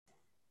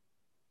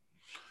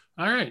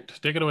All right,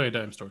 take it away,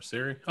 Dime Store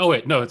Siri. Oh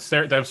wait, no, it's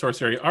Dime Store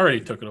Siri already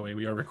took it away.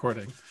 We are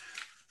recording.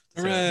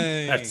 So I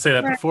have to Hooray! say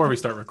that Right. before we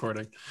start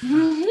recording.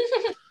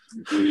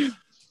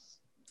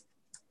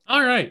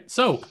 All right,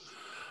 so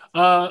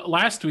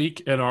last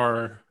week in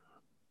our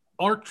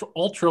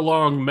ultra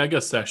long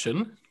mega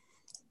session,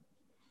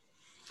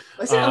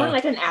 Was it only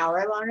like an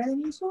hour longer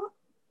than usual?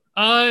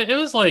 it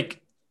was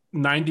like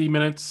 90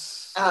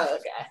 minutes. Oh,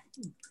 okay.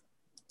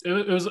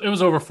 It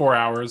was over 4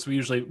 hours.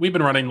 We've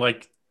been running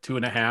like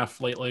 2.5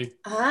 lately.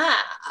 All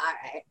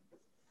right.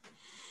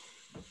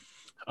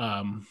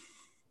 All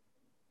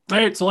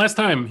right, so last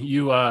time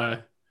you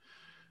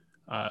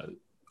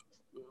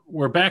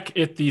were back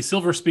at the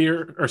Silver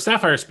Spear or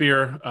Sapphire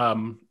Spear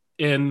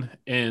in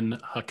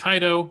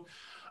Hokkaido.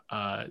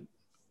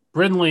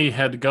 Brindley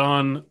had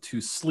gone to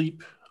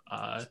sleep,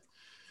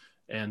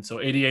 and so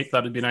 88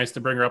 thought it'd be nice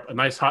to bring her up a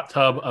nice hot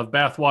tub of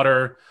bath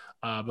water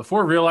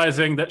before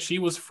realizing that she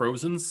was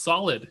frozen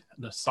solid,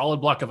 a solid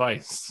block of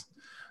ice,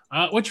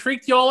 which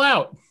freaked you all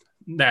out,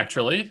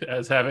 naturally,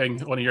 as having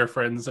one of your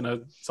friends in a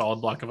solid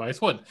block of ice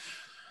would.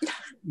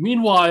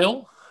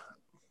 Meanwhile,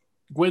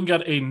 Gwen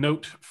got a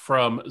note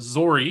from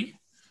Zori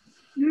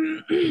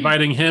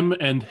inviting him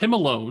and him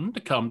alone to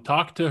come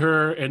talk to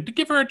her and to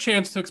give her a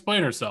chance to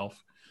explain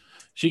herself.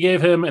 She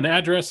gave him an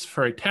address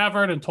for a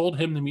tavern and told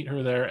him to meet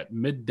her there at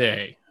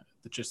midday at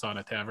the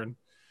Chisana Tavern.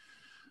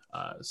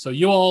 So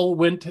you all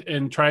went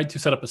and tried to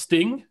set up a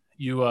sting.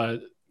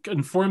 You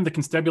informed the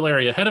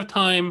constabulary ahead of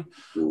time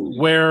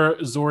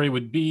where Zori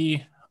would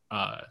be.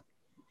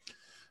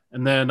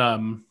 And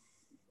then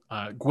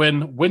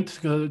Gwen went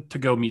to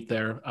go meet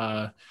there,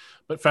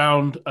 but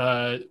found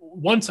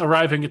once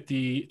arriving at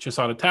the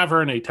Chisana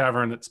Tavern, a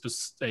tavern that's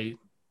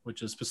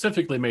which is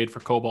specifically made for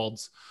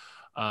kobolds,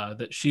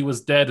 that she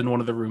was dead in one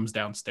of the rooms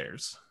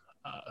downstairs.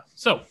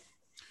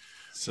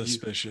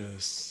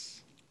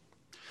 Suspicious.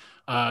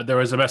 There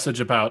was a message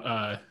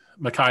about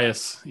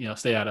Machias,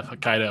 stay out of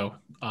Hokkaido,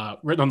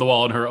 written on the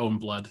wall in her own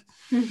blood.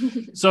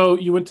 So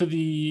you went to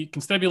the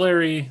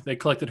constabulary. They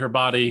collected her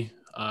body,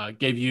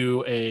 gave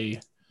you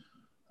a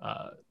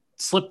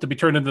slip to be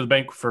turned into the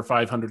bank for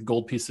 500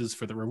 gold pieces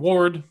for the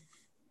reward.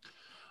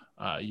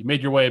 You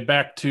made your way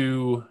back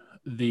to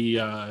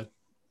the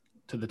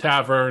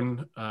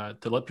tavern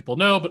to let people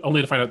know, but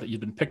only to find out that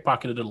you'd been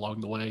pickpocketed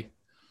along the way.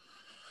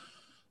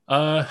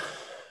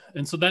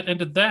 And so that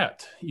ended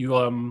that.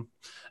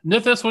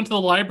 Nithis went to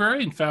the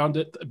library and found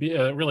it to be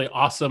a really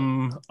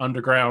awesome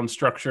underground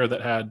structure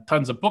that had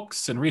tons of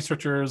books and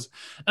researchers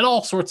and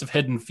all sorts of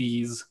hidden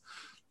fees.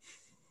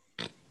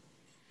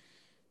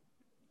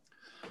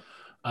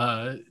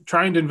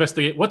 Trying to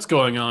investigate what's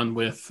going on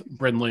with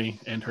Brindley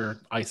and her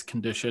ice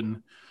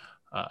condition.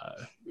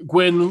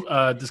 Gwen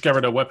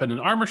discovered a weapon and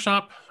armor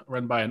shop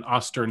run by an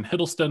Ostern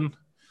Hiddleston.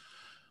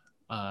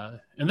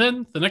 And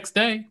then the next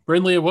day,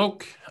 Brindley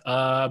awoke,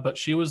 but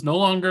she was no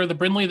longer the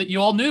Brindley that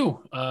you all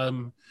knew.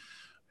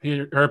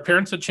 Her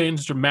appearance had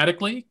changed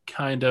dramatically,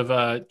 kind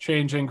of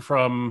changing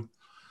from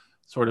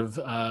sort of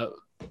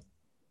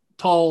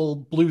tall,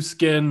 blue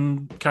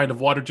skin, kind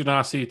of water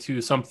genasi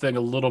to something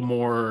a little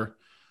more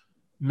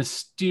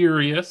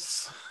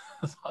mysterious,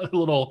 a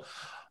little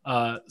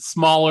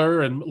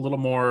smaller and a little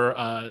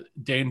more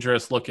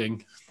dangerous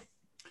looking.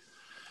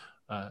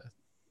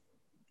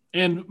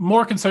 And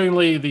more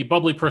concerningly, the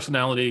bubbly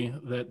personality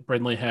that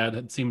Brindley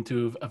had seemed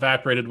to have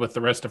evaporated with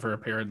the rest of her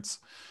appearance,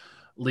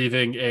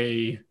 leaving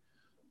a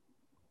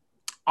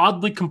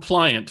oddly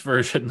compliant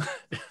version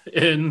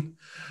in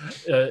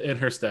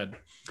her stead.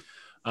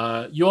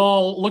 You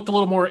all looked a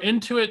little more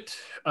into it,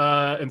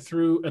 and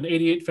through an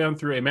 88 found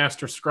through a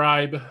master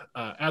scribe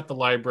at the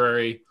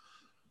library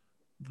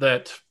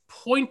that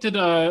pointed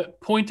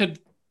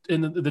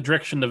in the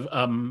direction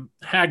of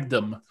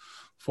hagdom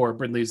for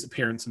Brindley's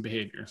appearance and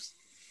behaviors.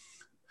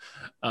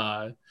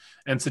 And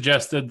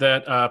suggested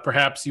that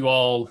perhaps you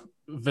all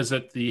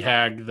visit the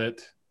hag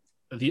that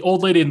the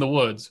old lady in the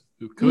woods,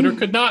 who could or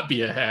could not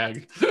be a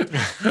hag,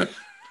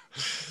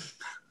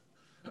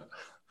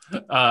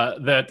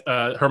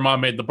 that her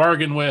mom made the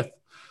bargain with,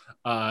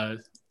 to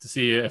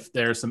see if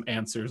there's some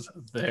answers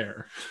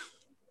there.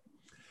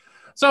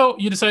 So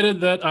you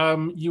decided that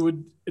you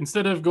would,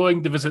 instead of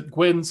going to visit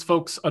Gwen's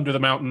folks under the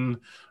mountain,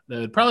 that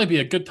it'd probably be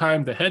a good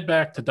time to head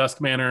back to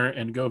Dusk Manor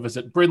and go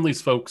visit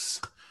Brindley's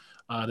folks,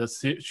 to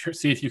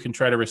see if you can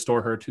try to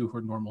restore her to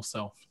her normal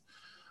self.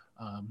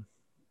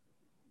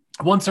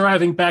 Once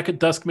arriving back at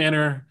Dusk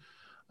Manor,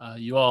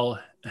 you all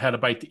had a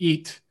bite to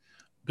eat,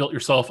 built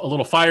yourself a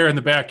little fire in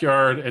the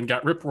backyard, and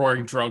got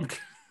rip-roaring drunk,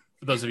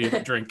 for those of you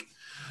that drink.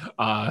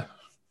 I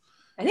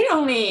think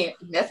only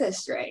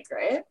Nithis drank,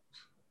 right?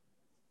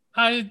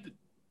 I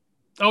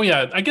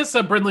guess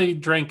Brindley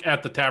drank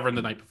at the tavern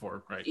the night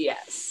before, right?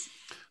 Yes.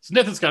 So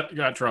Nithis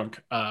got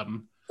drunk.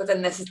 But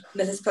then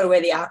Nithis put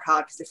away the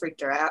alcohol because it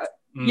freaked her out.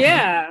 Mm-hmm.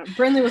 Yeah,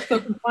 Brindley was so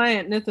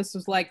compliant. Nithis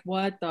was like,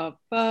 what the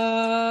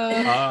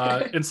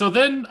fuck? And so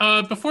then,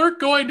 before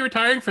going to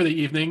retiring for the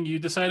evening, you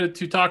decided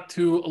to talk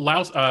to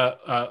Lausia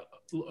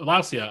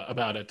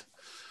about it.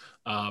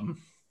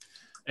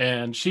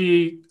 And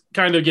she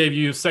kind of gave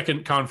you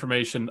second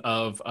confirmation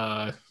of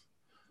the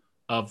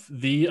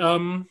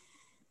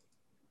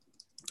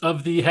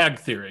hag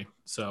theory.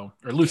 So,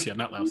 or Lucia,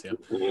 not Lucia,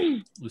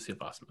 Lucia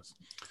Bosmus.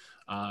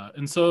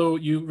 And so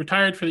you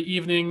retired for the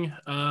evening,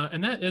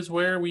 and that is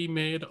where we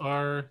made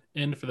our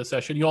end for the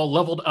session. You all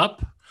leveled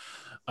up.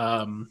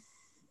 On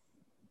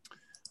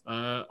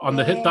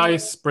the hit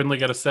dice, Brindley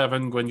got a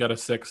 7, Gwen got a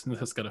 6,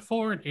 Nithis got a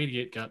 4, and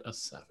 88 got a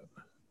 7.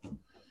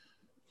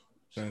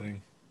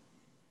 Exciting.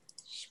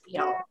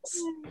 All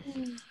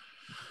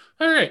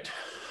right.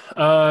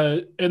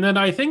 And then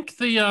I think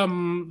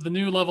the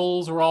new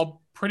levels were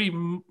all pretty...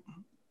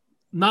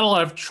 not a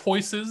lot of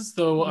choices,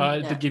 though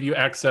it did give you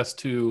access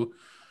to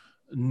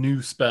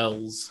new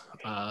spells,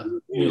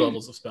 new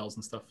levels of spells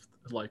and stuff.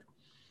 Like,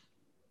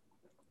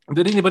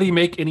 did anybody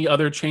make any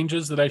other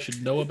changes that I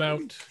should know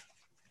about?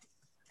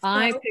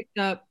 I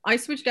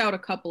switched out a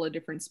couple of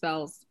different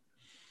spells.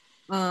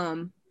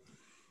 I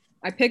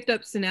picked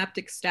up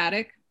Synaptic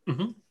Static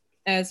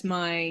as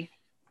my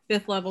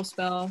 5th level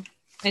spell,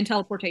 and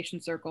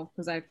Teleportation Circle,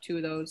 because I have 2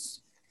 of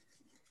those.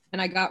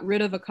 And I got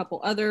rid of a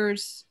couple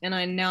others,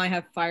 and now I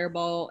have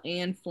Fireball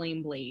and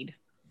Flame Blade.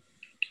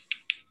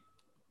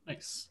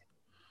 Nice.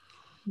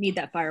 Need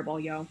that Fireball,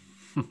 yo.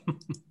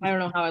 I don't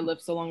know how I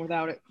lived so long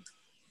without it.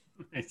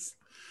 Nice.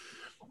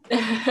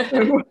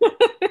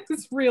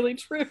 It's really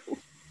true.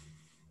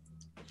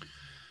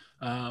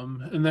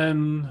 And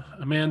then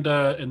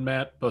Amanda and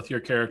Matt, both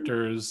your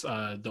characters,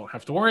 don't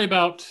have to worry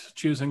about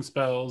choosing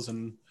spells.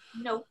 And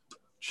Nope.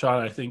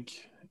 Sean, I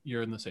think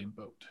you're in the same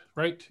boat,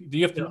 right? Do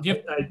you have to?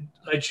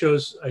 I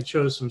chose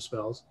some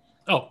spells.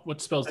 Oh,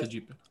 what spells did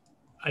you pick?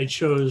 I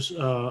chose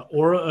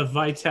Aura of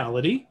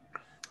Vitality,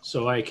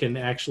 so I can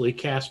actually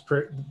cast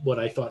what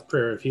I thought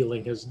Prayer of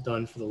Healing has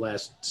done for the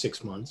last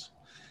 6 months,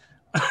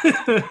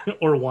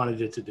 or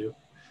wanted it to do,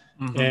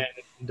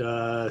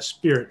 and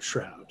Spirit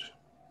Shroud.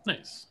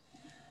 Nice.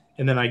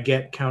 And then I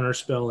get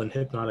Counterspell and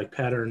Hypnotic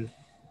Pattern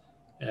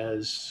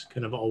as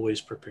kind of always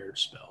prepared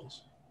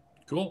spells.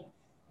 Cool.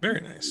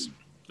 Very nice.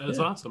 That is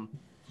awesome.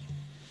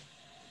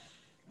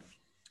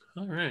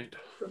 All right.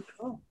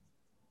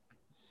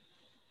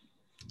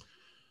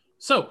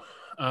 So,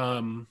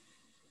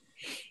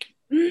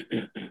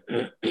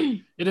 it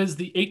is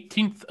the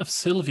 18th of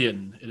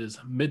Sylvian. It is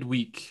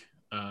midweek.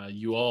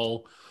 You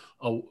all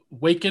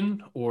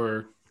awaken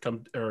or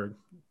are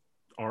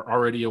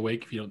already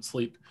awake if you don't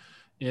sleep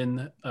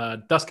in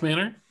Dusk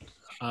Manor.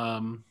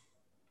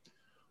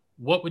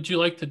 What would you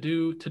like to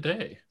do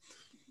today?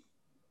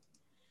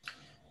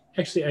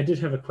 Actually, I did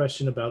have a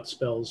question about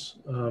spells.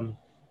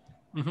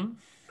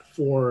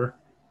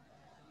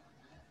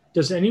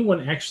 Does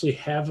anyone actually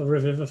have a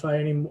Revivify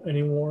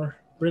anymore?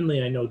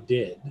 Brindley, I know,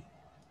 did.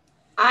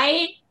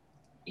 I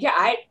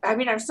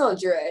mean, I'm still a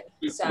druid,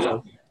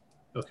 so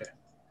okay.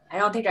 I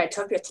don't think I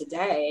took it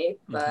today,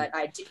 but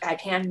I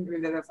can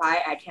revivify.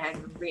 I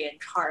can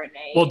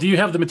reincarnate. Well, do you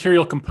have the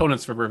material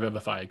components for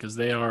Revivify? Because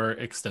they are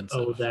extensive.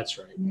 Oh, that's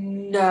right.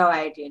 No,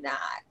 I do not.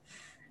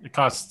 It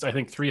costs, I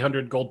think,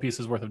 300 gold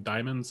pieces worth of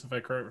diamonds, if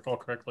I recall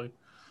correctly.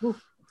 Ooh.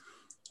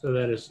 So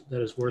that is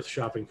worth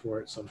shopping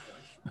for at some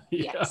point.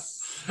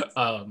 Yes.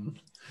 The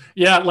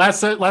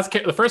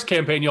first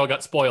campaign you all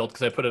got spoiled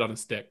because I put it on a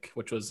stick,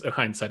 which was in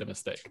hindsight a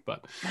mistake.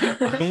 But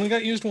it only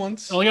got used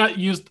once. Only got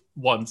used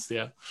once,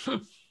 yeah.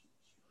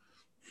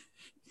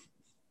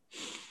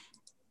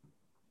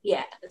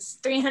 Yes,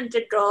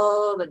 300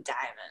 gold and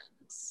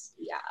diamonds.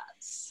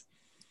 Yes.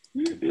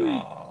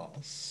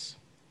 Yes.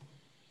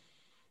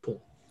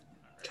 Cool.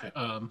 Okay.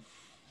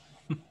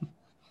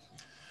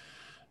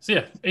 So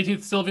yeah,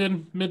 18th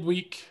Sylvian,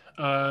 midweek.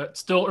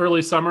 Still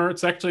early summer.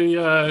 It's actually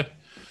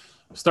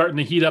starting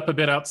to heat up a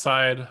bit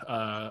outside.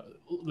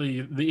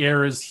 The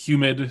air is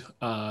humid,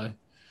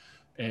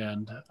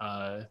 and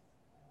the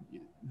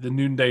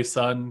noonday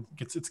sun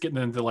it's getting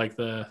into like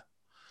the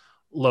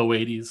low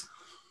 80s.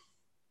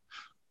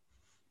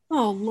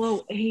 Oh,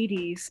 low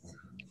 80s.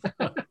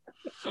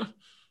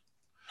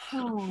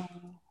 Oh.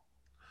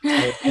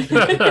 There's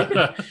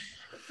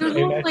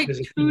only like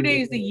 2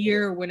 days a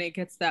year when it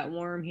gets that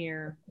warm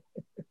here.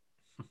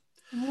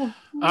 We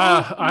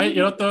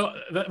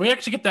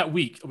actually get that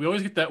week. We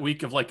always get that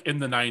week of like in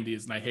the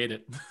 90s, and I hate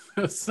it.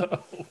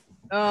 So.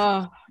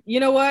 You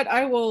know what?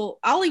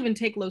 I'll even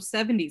take low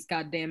 70s.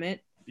 God damn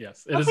it.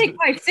 Yes, I'll take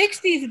my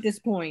 60s at this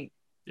point.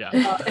 Yeah.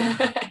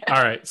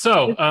 All right.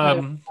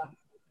 So,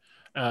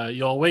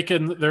 you'll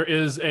awaken. There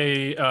is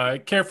a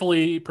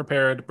carefully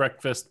prepared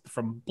breakfast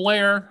from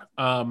Blair,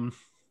 and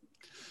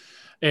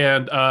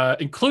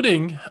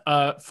including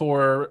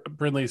for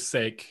Brindley's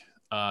sake,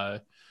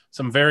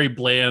 some very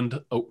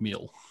bland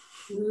oatmeal.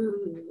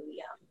 Ooh,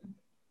 yum.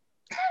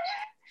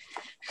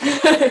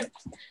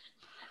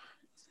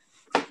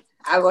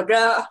 I will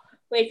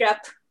wake up,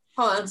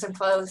 pull on some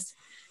clothes,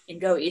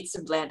 and go eat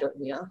some bland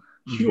oatmeal.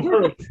 You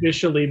are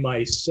officially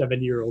my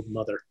 7-year-old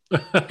mother.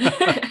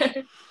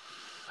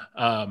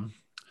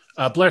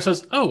 Blair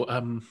says,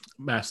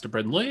 Master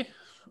Brindley.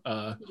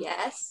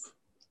 Yes.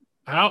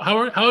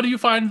 How do you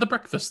find the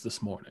breakfast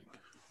this morning?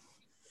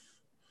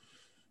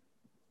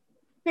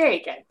 Very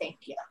good,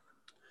 thank you.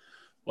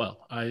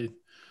 Well,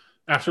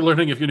 after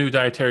learning of your new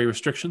dietary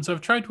restrictions,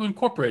 I've tried to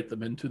incorporate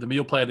them into the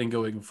meal planning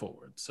going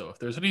forward. So if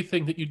there's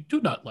anything that you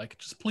do not like,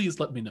 just please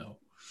let me know.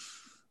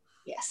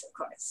 Yes, of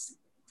course.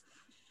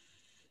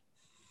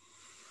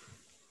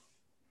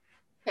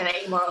 And I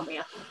eat more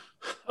oatmeal.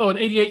 Oh, and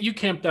 88, you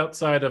camped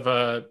outside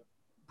of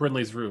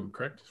Brinley's room,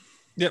 correct?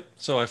 Yep.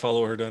 So I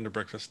follow her down to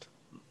breakfast.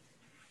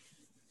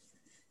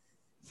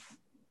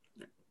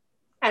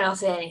 I don't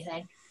say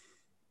anything.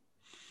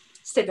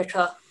 Stay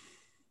patrol.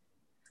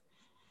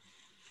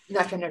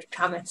 Not going to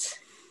comments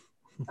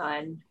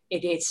on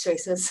 88's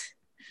choices.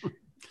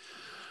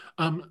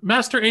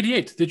 Master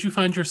 88, did you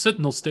find your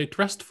sentinel state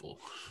restful?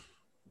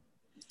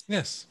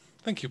 Yes.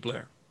 Thank you,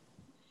 Blair.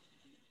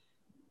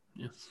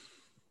 Yes.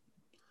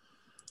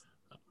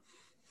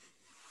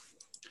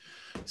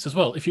 He says,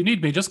 well, if you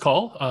need me, just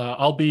call.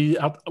 I'll be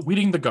out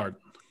weeding the garden.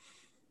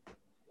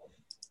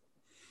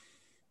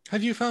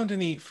 Have you found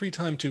any free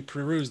time to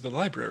peruse the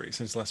library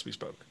since last we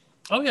spoke?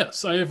 Oh,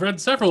 yes. I have read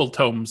several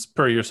tomes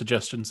per your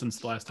suggestion since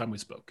the last time we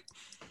spoke.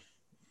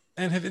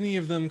 And have any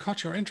of them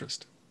caught your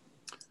interest?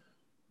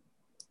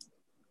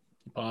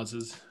 He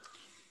pauses.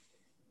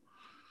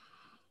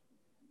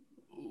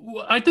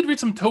 I did read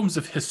some tomes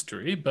of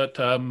history, but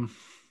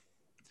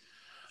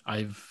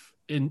I've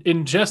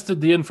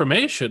ingested the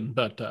information,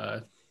 but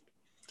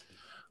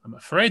I'm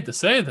afraid to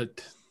say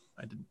that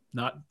I did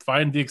not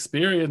find the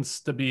experience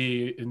to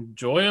be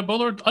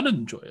enjoyable or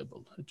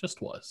unenjoyable. It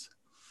just was.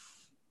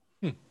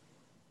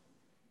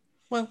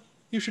 Well,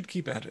 you should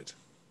keep at it.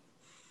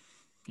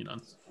 He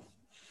nods.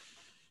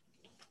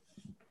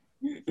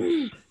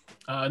 And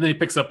then he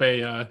picks up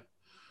a...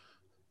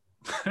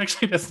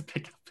 actually, he doesn't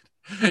pick up.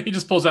 He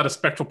just pulls out a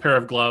spectral pair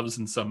of gloves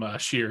and some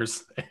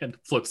shears and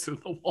flips through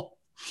the wall.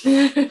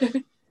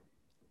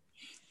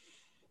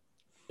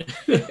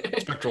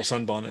 Spectral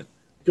sunbonnet.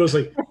 Goes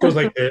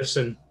like this,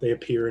 and they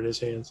appear in his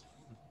hands.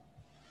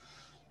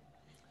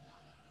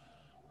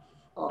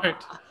 All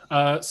right.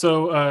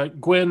 So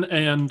Gwen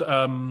and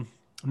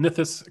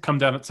Nithis come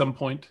down at some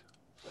point.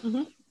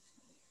 Mm-hmm.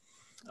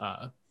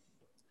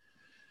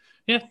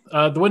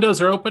 The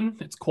windows are open.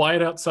 It's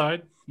quiet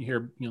outside. You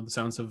hear, the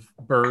sounds of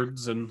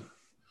birds and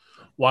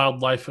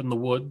wildlife in the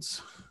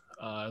woods.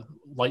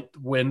 Light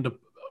wind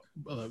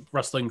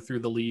rustling through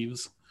the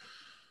leaves.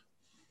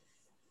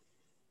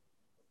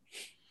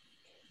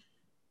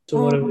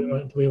 So, what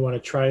do we want to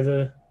try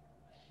the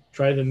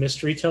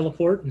mystery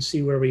teleport and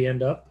see where we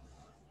end up?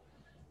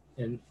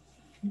 And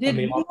Did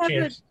we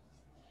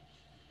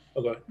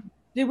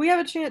have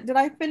a chance? Did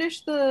I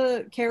finish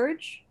the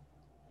carriage?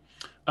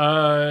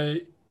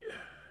 We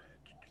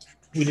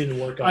didn't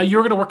work on it. You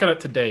were going to work on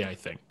it today, I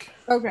think.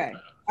 Okay.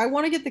 I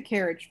want to get the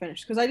carriage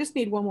finished because I just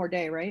need one more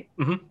day, right?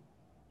 Mm-hmm.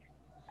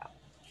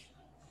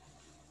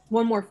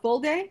 One more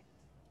full day?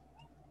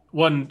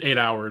 8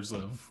 hours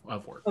of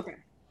work. Okay.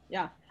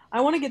 Yeah.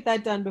 I want to get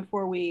that done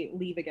before we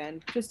leave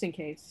again, just in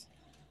case.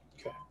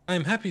 Okay. I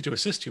am happy to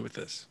assist you with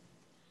this.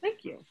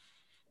 Thank you.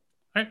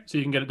 All right, so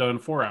you can get it done in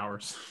 4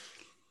 hours.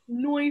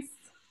 Nice.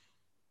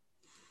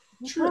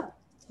 Sure.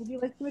 Would you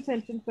like some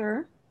attention,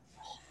 sir?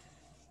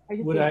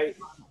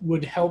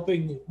 Would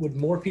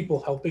more people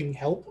helping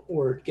help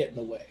or get in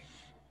the way?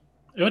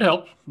 It would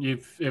help.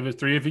 If it was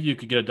 3 of you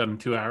could get it done in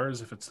 2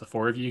 hours. If it's the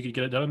 4 of you could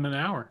get it done in an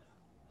hour.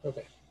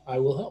 Okay. I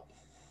will help.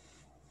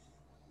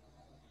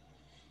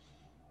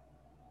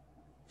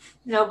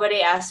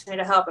 Nobody asked me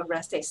to help. I'm going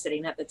to stay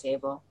sitting at the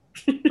table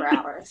for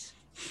hours.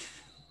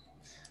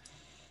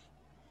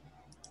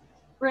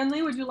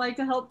 Brinley, would you like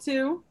to help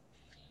too?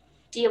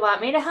 Do you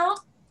want me to help?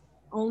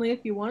 Only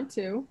if you want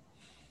to.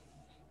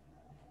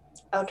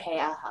 Okay,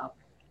 I'll help.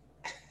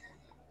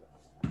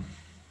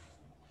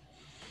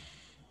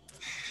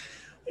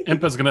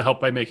 Empa's going to help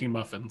by making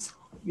muffins.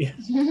 Yes.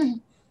 I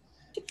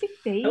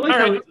like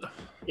how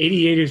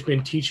 88 has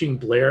been teaching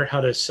Blair how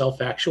to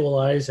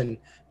self-actualize, and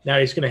now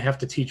he's going to have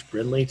to teach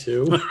Brinley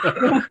too.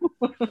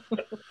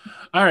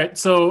 All right,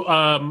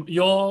 so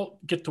you all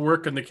get to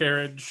work in the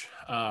carriage.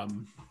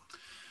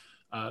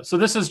 So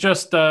this is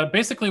just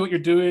basically what you're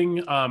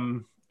doing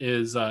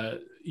is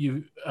the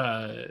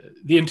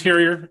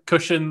interior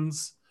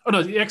cushions. Oh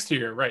no, the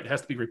exterior, right? It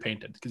has to be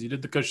repainted because you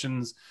did the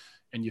cushions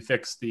and you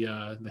fixed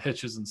the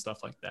hitches and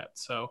stuff like that.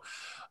 So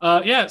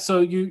so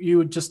you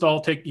would just all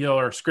take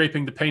are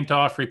scraping the paint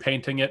off,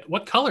 repainting it.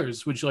 What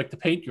colors would you like to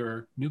paint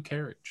your new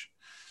carriage?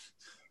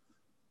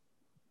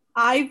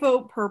 I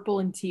vote purple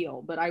and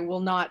teal, but I will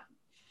not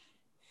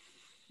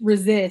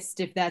resist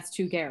if that's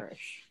too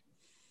garish.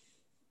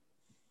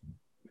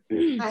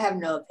 I have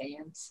no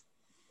opinions.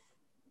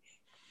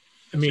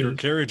 I mean, your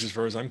carriage, as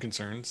far as I'm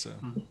concerned. So,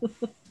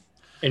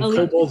 and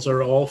kobolds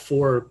are all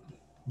 4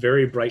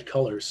 very bright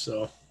colors,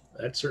 so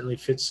that certainly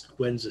fits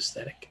Gwen's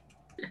aesthetic.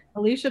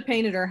 Alicia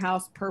painted her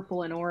house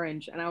purple and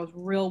orange, and I was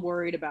real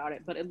worried about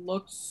it, but it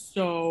looks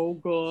so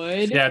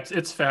good. Yeah,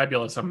 it's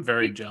fabulous. I'm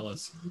very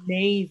jealous.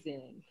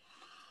 Amazing.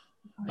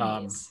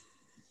 Nice.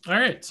 All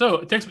right, so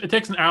it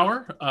takes an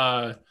hour,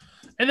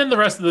 and then the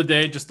rest of the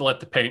day just to let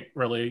the paint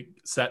really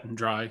set and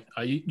dry.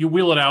 You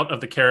wheel it out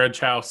of the carriage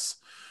house.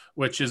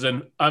 which is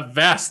in a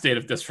vast state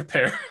of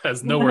disrepair,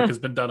 as no work has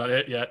been done on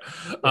it yet.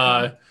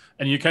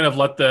 And you kind of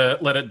let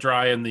it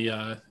dry in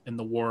the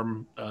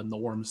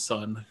warm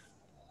sun.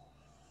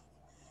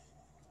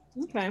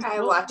 Okay.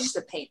 I watched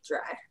the paint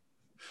dry.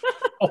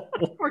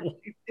 Of course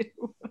you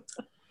do.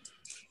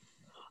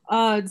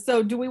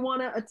 So do we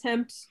want to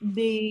attempt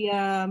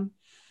the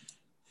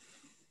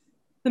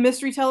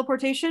mystery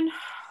teleportation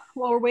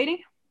while we're waiting?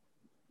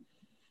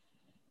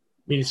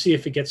 I mean, to see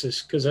if it gets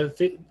us, because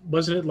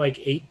wasn't it like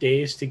 8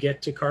 days to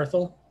get to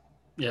Carthel?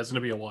 Yeah, it's gonna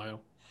be a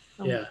while.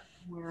 Yeah.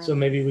 So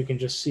maybe we can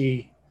just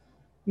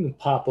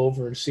pop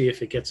over and see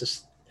if it gets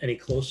us any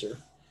closer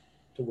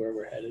to where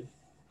we're headed.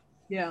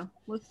 Yeah,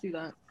 let's do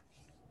that.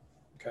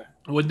 Okay.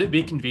 Wouldn't it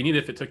be convenient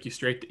if it took you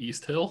straight to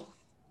East Hill?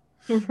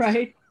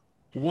 Right.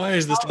 Why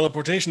is this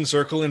teleportation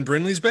circle in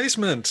Brinley's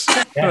basement?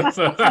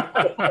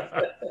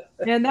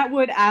 And that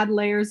would add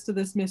layers to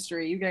this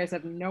mystery. You guys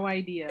have no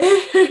idea.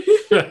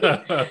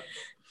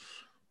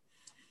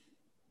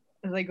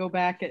 As I go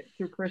back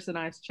through Chris and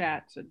I's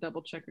chat to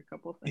double check a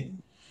couple things.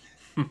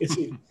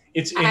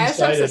 It's I have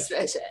some inside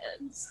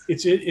suspicions.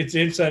 it's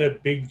inside a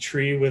big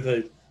tree with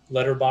a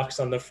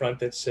letterbox on the front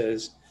that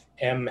says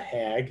M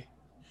Hag.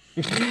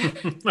 All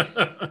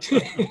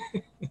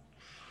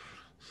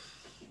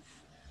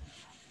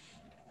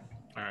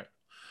right.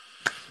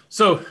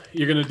 So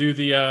you're going to do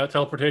the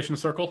teleportation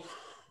circle?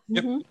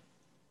 Yep. Mm-hmm.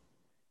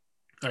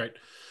 All right.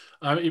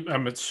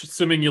 I'm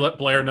assuming you let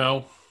Blair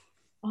know.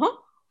 Uh-huh.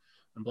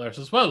 And Blair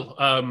says, well,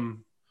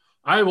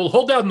 I will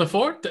hold down the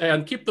fort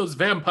and keep those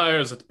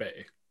vampires at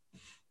bay.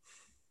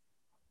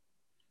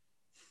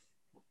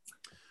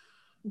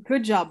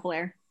 Good job,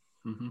 Blair.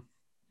 Mm-hmm.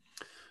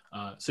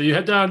 So you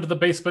head down to the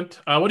basement.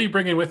 What are you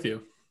bringing with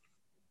you?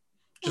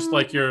 Just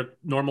like your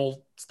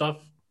normal stuff?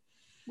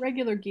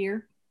 Regular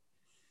gear.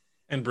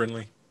 And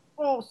Brinley.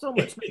 Oh, so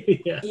much.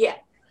 Yeah,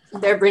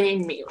 they're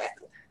bringing me with.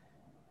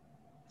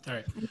 All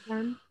right.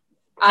 Okay.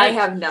 I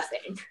have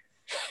nothing.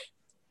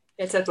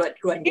 Except what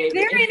Gwen Is gave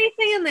there me.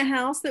 anything in the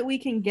house that we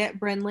can get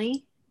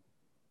Brenly?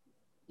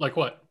 Like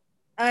what?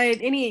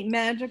 Any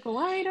magical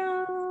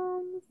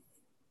items?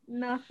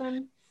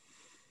 Nothing.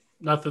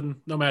 Nothing.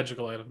 No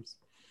magical items.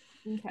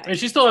 Okay. I mean,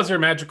 she still has her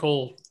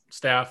magical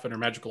staff and her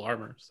magical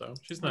armor, so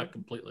she's not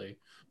completely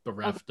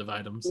bereft of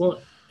items.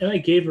 Well, and I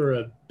gave her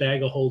a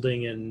bag of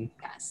holding, and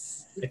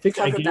Yes. I think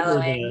I Cloak of gave her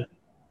billowing.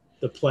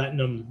 the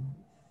platinum.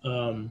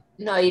 No,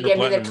 you Your gave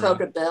me the platinum cloak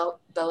ring. of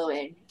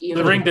billowing. You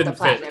The gave ring me didn't the fit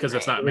platinum because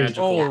it's ring. not ring.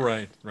 magical. Oh,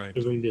 Yeah. right.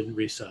 The ring didn't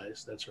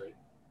resize. That's right.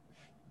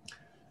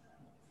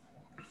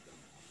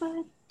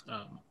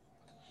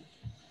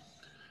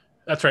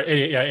 That's right.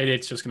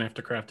 88's just gonna have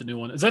to craft a new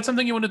one. Is that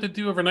something you wanted to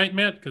do overnight,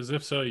 Matt? Because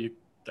if so,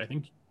 I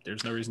think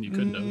there's no reason you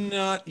couldn't have.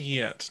 Not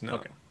yet, no.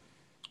 Okay.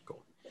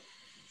 Cool.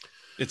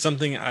 It's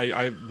something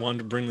I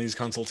wanted Brinley's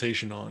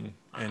consultation on,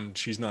 and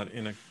she's not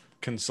in a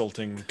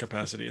consulting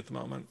capacity at the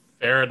moment.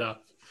 Fair enough.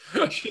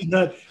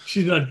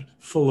 She's not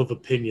full of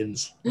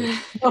opinions.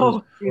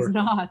 Oh, he's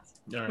not.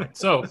 All right.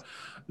 So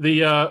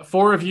the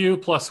four of you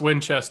plus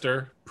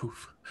Winchester,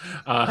 poof.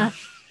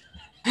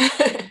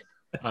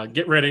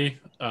 Get ready.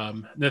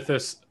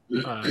 Nithis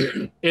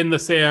in the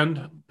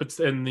sand, puts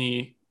in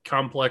the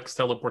complex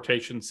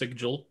teleportation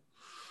sigil.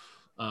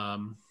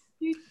 Then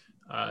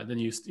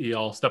you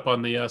all step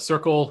on the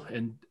circle,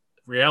 and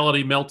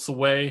reality melts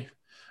away,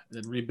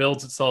 and then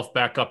rebuilds itself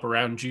back up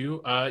around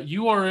you.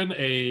 You are in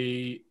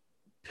a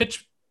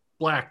pitch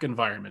black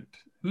environment.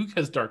 Who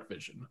has dark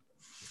vision?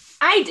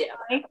 I do.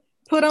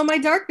 Put on my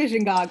dark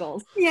vision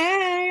goggles.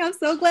 Yay! I'm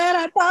so glad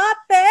I bought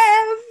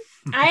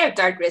them. I have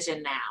dark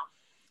vision now.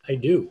 I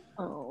do.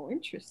 Oh,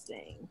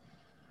 interesting.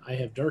 I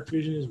have dark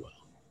vision as well.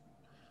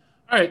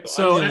 All right. I'm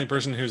So the only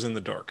person who's in the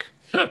dark.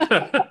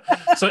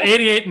 so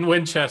 88 in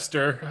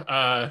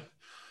Winchester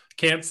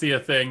can't see a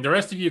thing. The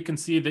rest of you can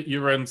see that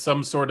you're in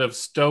some sort of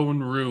stone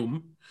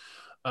room.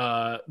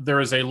 There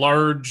is a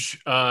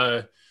large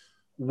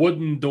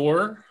wooden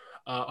door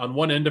on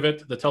one end of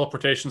it, the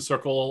teleportation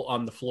circle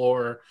on the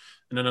floor,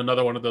 and then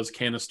another one of those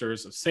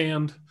canisters of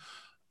sand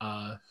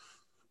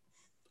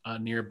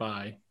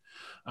nearby.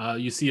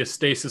 You see a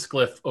stasis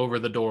glyph over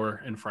the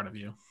door in front of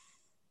you.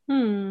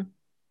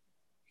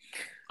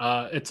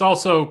 It's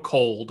also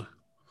cold.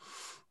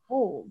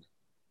 Cold.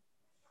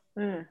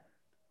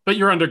 But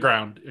you're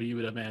underground, you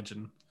would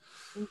imagine.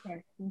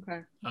 Okay.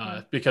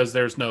 Because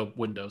there's no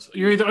windows.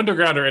 You're either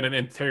underground or in an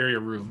interior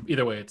room.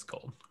 Either way, it's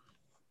cold.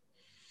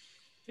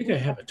 I think I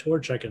have a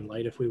torch I can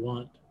light if we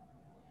want.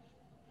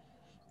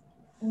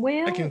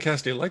 Well, I can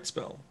cast a light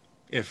spell,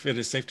 if it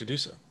is safe to do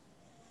so.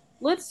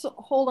 let's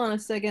hold on a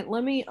second.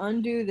 Let me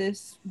undo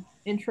this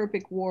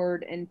entropic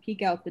ward and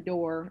peek out the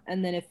door,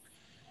 and then if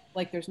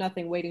there's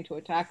nothing waiting to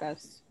attack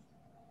us,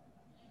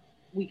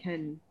 we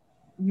can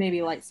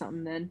maybe light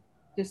something then,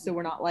 just so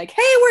we're not like,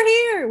 hey, we're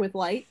here with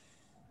light.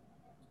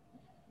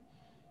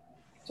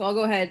 So I'll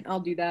go ahead. I'll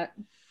do that.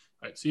 All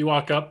right, so you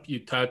walk up, you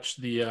touch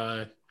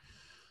the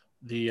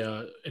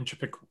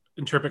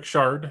entropic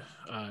shard.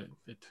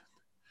 It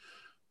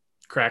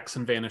cracks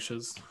and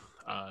vanishes.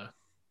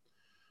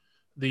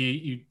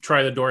 You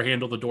try the door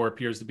handle. The door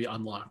appears to be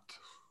unlocked.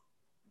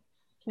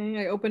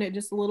 Okay, I open it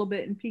just a little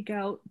bit and peek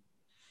out.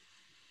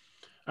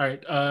 All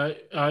right.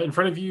 In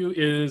front of you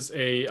is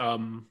a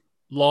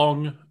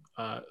long,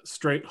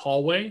 straight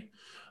hallway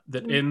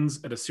that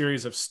ends at a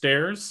series of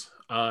stairs,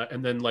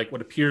 and then like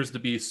what appears to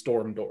be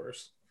storm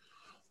doors.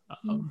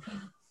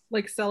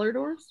 Like cellar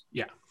doors?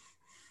 Yeah.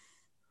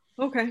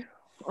 Okay.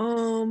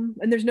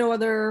 And there's no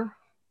other.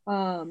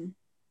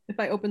 If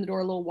I open the door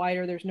a little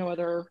wider, there's no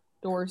other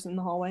doors in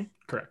the hallway.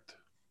 Correct.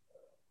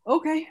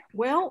 Okay.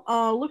 Well,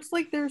 looks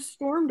like there's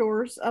storm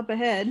doors up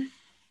ahead.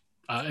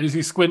 As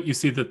you squint, you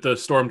see that the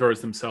storm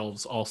doors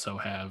themselves also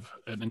have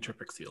an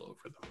entropic seal over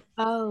them.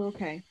 Oh,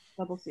 okay.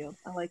 Double sealed.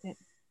 I like it.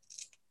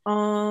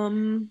 All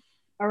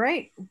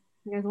right.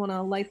 You guys want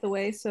to light the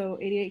way so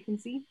 88 can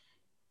see?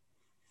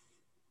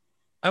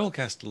 I will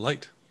cast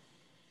light.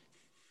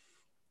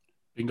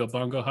 Bingo,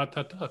 bongo, hot,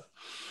 hot, hot.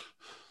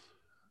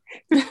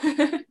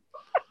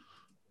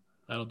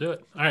 That'll do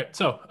it. All right.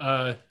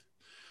 So,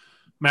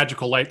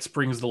 magical light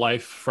springs to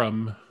life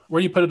from where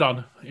do you put it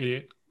on,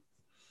 88?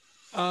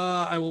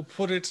 I will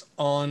put it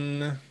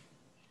on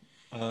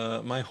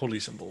my holy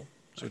symbol,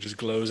 so it just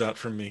glows out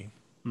from me.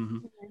 Mm-hmm.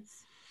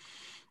 Nice.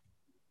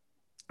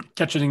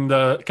 Catching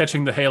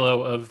the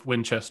halo of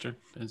Winchester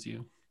as the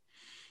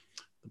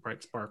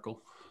bright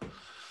sparkle.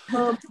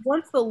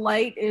 Once the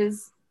light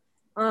is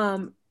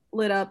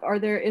lit up,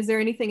 is there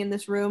anything in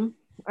this room?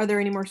 Are there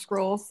any more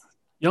scrolls?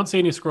 You don't see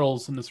any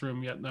scrolls in this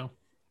room yet, no.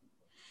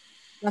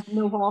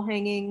 No wall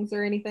hangings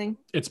or anything?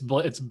 It's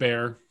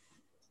bare.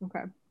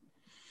 Okay.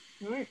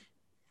 All right.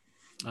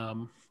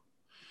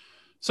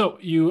 So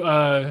you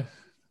all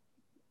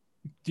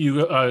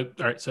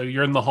right, so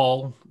you're in the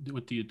hall.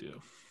 What do you do?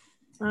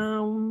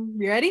 You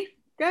ready,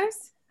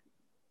 guys?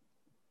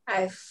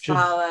 I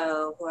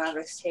follow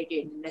whoever's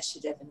taking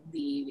initiative and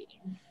leaving.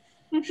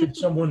 Should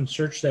someone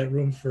search that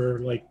room for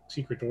like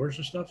secret doors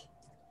or stuff?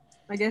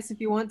 I guess if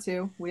you want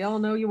to. We all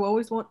know you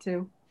always want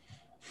to.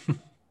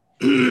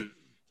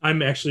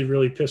 I'm actually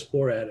really piss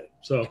poor at it,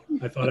 so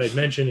I thought I'd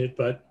mention it,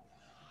 but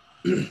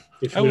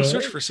if I will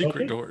search for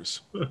secret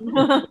doors.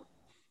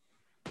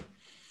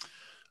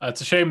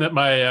 It's a shame that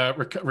my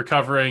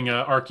recovering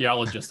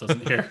archaeologist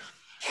isn't here.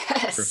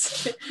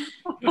 Yes.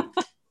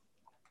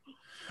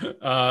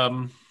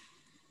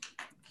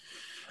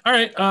 All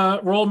right,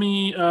 roll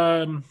me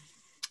in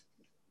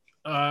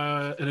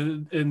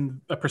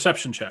a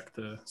perception check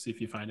to see if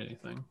you find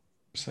anything.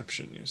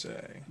 Perception, you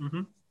say?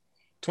 Mm-hmm.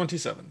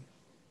 27.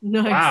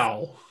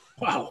 Nice.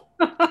 Wow.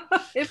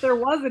 If there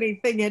was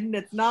anything hidden,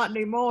 it's not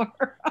anymore.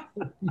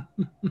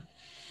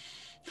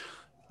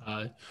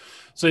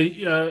 So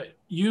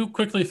you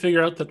quickly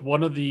figure out that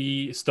one of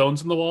the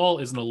stones in the wall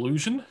is an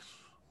illusion.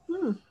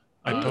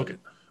 I poke it.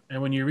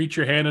 And when you reach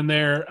your hand in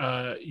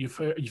there, you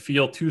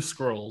feel 2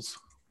 scrolls.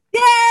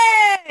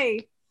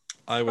 Yay!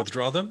 I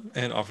withdraw them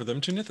and offer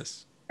them to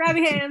Nithis. Grab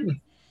your hands.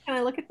 Can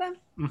I look at them?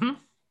 Mm-hmm.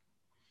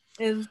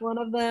 Is one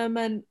of them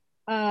and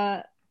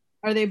are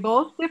they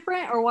both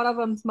different, or one of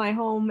them's my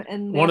home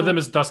and one of them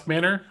is Dusk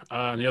Manor,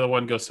 and the other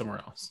one goes somewhere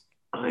else.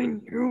 I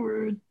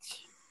knew it.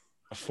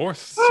 A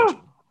fourth.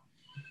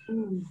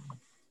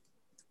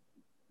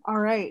 All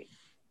right.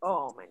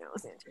 Oh, my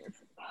nose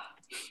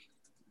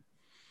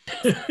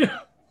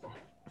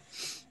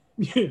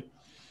Yeah.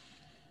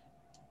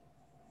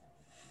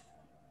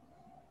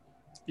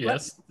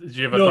 Yes. Did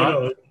you have a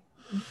thought?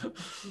 No.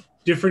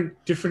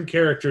 Different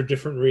character,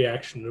 different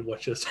reaction to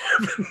what just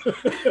happened.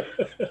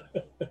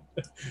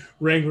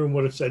 Rangram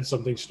would have said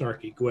something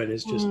snarky. Gwen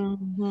is just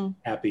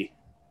happy.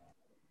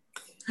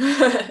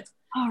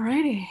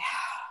 Alrighty.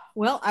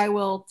 Well, I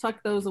will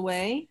tuck those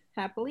away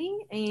happily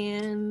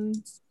and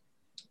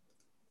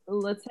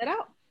let's head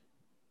out.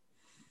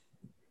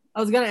 I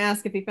was going to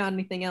ask if he found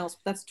anything else,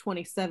 but that's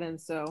 27,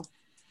 so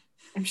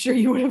I'm sure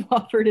you would have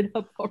offered it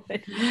up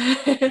already.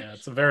 Yeah,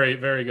 it's a very,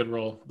 very good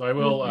roll. I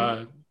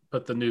will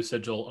put the new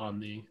sigil on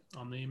the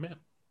map.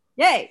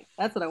 Yay!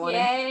 That's what I wanted.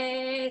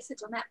 Yay!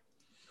 Sigil map.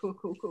 Cool.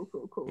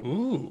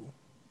 Ooh.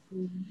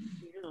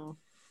 Yeah.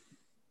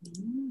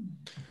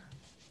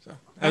 So,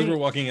 as we're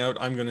walking out,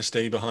 I'm going to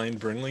stay behind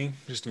Brinley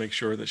just to make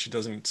sure that she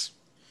doesn't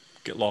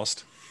get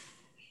lost.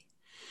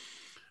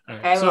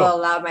 Right, I will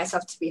allow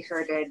myself to be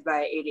herded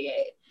by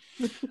 88.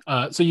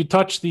 So you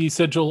touch the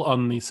sigil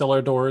on the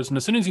cellar doors, and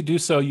as soon as you do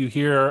so, you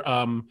hear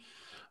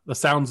the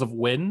sounds of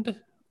wind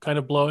kind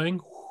of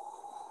blowing.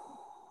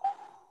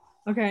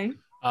 Okay.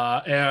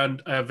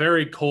 And a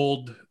very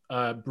cold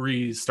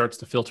breeze starts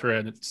to filter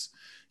in.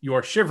 You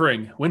are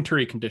shivering,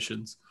 wintry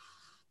conditions.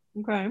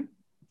 Okay.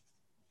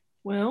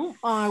 Well,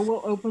 I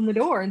will open the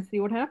door and see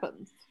what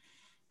happens.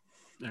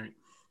 All right.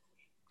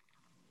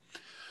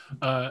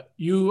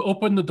 You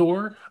open the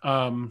door,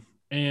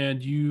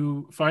 and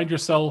you find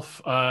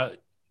yourself,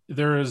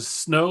 there is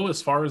snow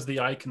as far as the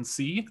eye can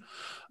see.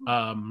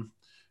 And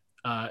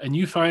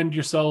you find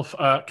yourself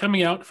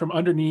coming out from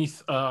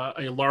underneath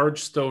a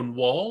large stone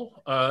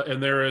wall,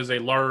 and there is a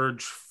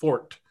large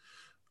fort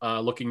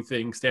looking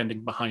thing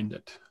standing behind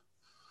it.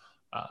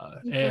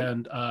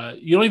 And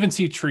you don't even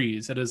see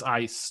trees. It is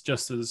ice,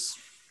 just as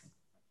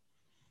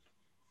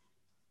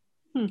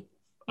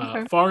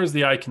far as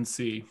the eye can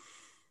see.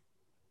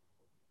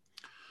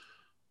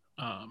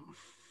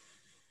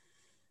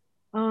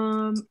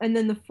 And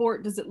then the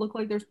fort, does it look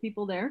like there's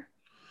people there?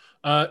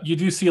 You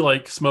do see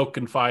like smoke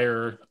and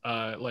fire,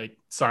 like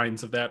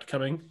signs of that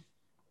coming.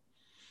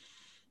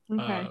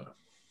 Okay.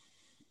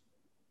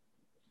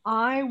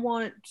 I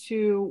want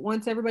to,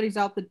 once everybody's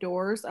out the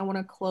doors, I want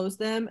to close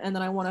them, and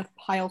then I want to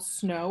pile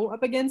snow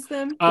up against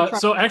them.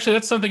 So actually,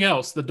 that's something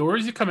else. The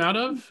doors you come out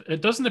of,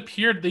 it doesn't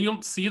appear that you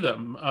don't see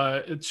them.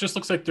 It just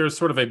looks like there's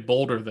sort of a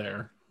boulder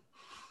there.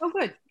 Oh,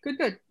 good.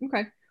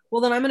 Okay. Well,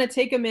 then I'm going to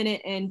take a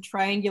minute and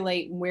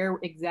triangulate where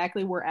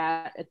exactly we're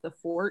at the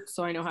fort,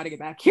 so I know how to get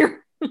back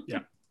here. Yeah.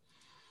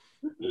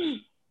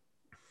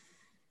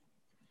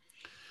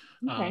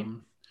 Okay.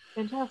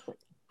 Fantastic.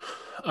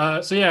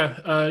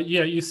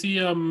 You see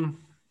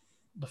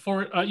the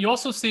fort. You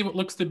also see what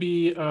looks to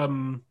be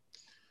some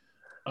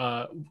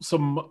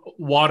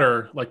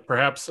water, like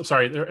perhaps.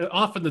 Sorry, they're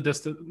off in the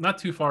distance, not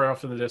too far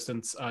off in the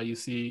distance. You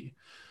see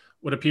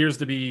what appears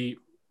to be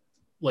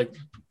like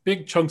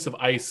big chunks of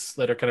ice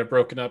that are kind of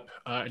broken up,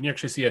 and you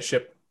actually see a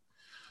ship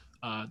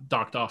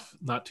docked off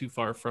not too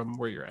far from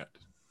where you're at.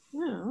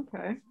 Yeah.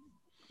 Okay.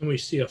 Can we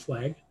see a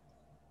flag?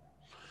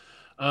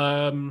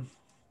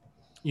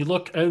 You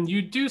look, and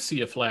you do see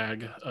a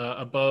flag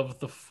above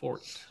the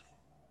fort.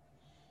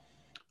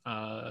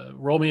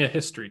 Roll me a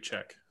history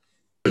check.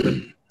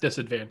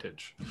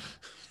 Disadvantage.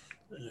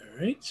 All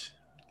right.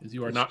 Because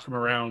you are not from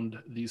around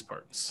these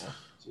parts.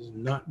 This is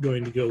not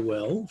going to go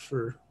well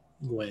for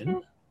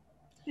Gwen.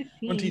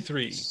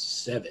 23.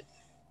 7.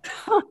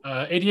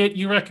 88,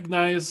 you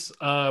recognize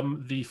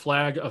the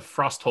flag of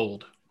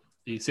Frosthold,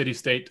 the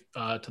city-state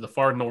to the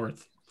far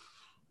north.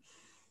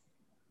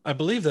 I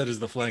believe that is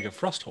the flag of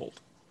Frosthold.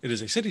 It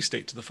is a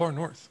city-state to the far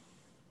north.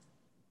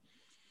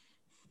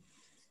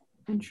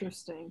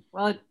 Interesting.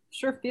 Well, it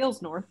sure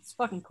feels north. It's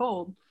fucking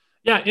cold.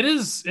 Yeah, it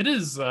is. It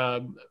is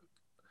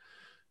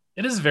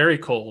very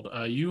cold.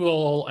 You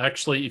all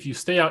actually, if you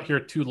stay out here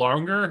too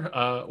longer,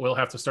 will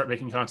have to start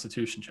making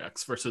constitution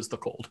checks versus the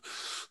cold.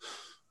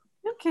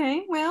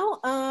 Okay, well,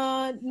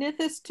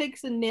 Nithis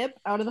takes a nip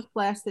out of the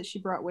flask that she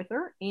brought with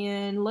her,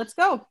 and let's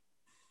go.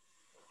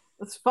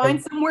 Let's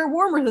find somewhere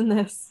warmer than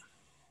this.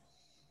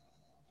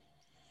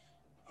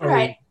 Are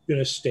we going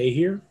to stay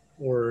here,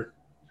 or?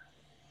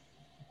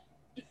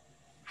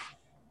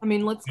 I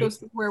mean, let's go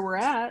see where we're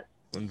at.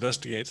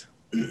 Investigate.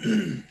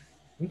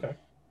 Okay.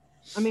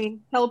 I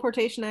mean,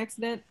 teleportation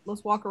accident.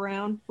 Let's walk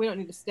around. We don't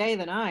need to stay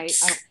the night.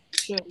 I don't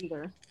should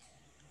either.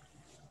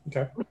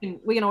 Okay.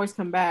 We can always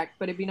come back,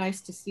 but it'd be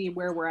nice to see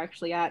where we're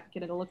actually at.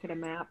 Get a look at a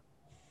map.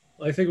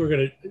 I think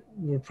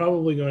we're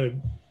probably going to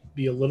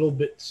be a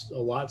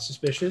lot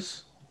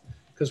suspicious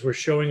because we're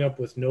showing up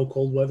with no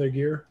cold weather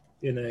gear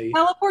in a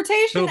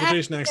teleportation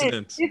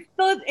accident. It's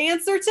the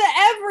answer to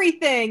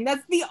everything.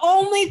 That's the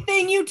only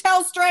thing you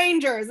tell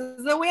strangers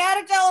is that we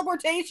had a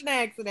teleportation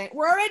accident.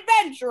 We're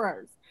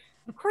adventurers.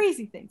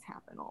 Crazy things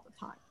happen all the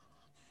time.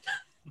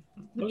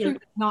 The truth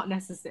is not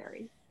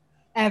necessary.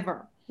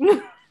 Ever.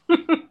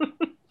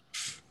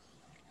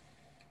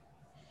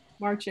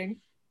 Marching.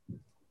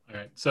 All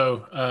right.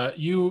 So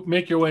you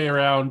make your way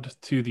around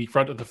to the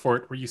front of the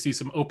fort where you see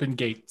some open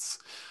gates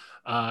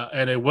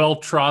and a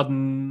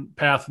well-trodden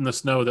path in the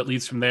snow that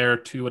leads from there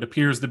to what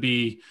appears to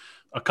be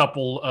a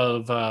couple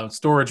of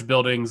storage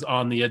buildings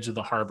on the edge of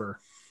the harbor.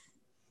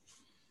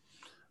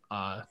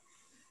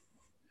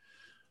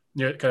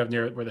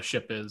 Near where the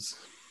ship is.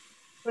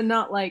 But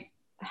not like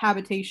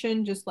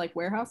habitation, just like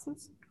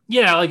warehouses?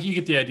 Yeah, like you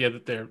get the idea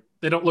that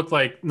they don't look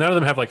like, none of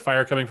them have like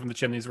fire coming from the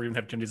chimneys or even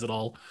have chimneys at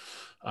all.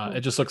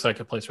 It just looks like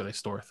a place where they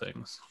store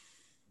things.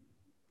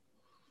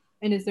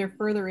 And is there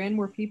further in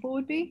where people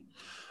would be?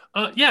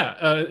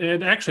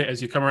 And actually, as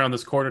you come around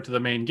this corner to the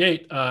main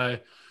gate,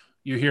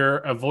 you hear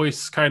a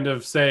voice kind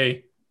of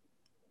say,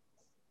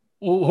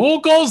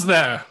 "Who goes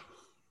there?"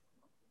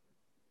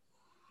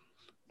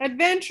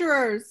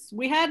 Adventurers.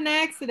 We had an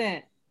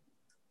accident.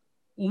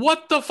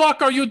 What the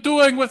fuck are you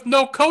doing with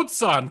no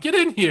coats on? Get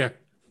in here.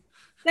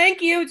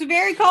 Thank you. It's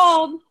very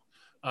cold.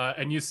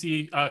 And you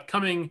see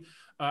coming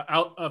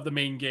out of the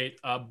main gate,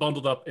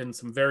 bundled up in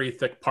some very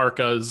thick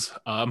parkas.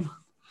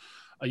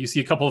 You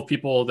see a couple of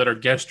people that are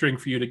gesturing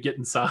for you to get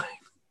inside.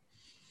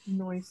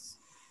 Nice.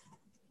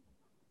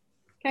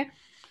 Okay.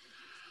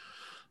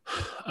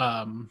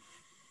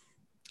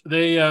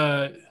 They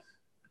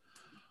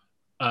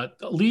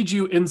lead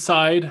you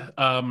inside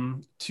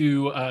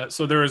to.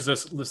 So there is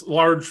this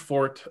large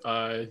fort,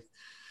 and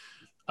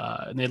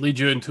they lead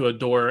you into a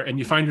door, and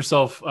you find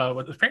yourself.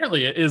 What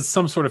apparently it is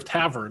some sort of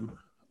tavern.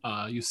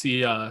 You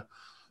see a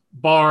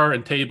bar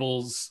and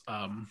tables,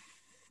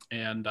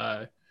 and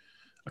a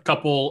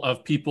couple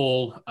of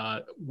people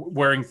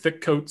wearing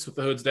thick coats with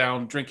the hoods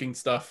down, drinking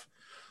stuff,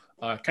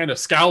 kind of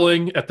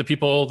scowling at the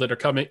people that are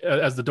coming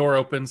as the door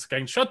opens,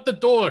 going, "Shut the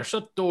door!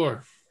 Shut the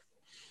door!"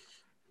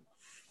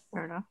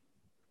 Fair enough.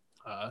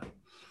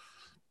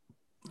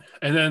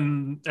 And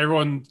then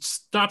everyone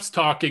stops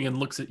talking and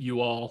looks at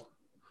you all.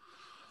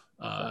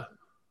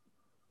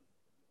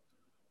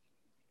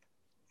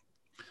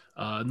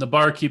 And the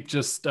barkeep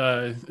just,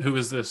 who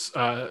is this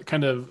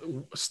kind of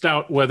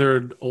stout,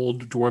 weathered,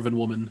 old dwarven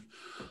woman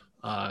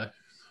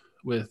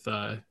with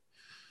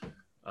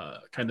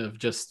kind of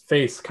just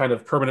face kind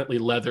of permanently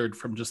leathered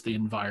from just the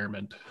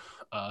environment,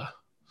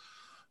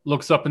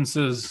 looks up and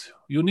says,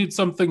 "You need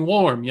something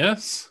warm,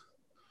 yes?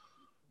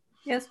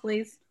 Yes,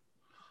 please.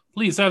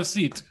 Please have a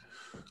seat."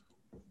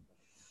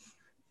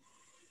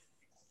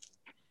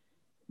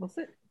 What's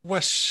it?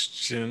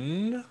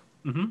 Question.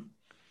 Mm-hmm.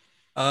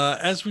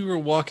 As we were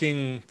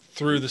walking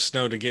through the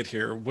snow to get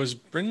here, was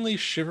Brinley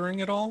shivering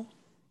at all?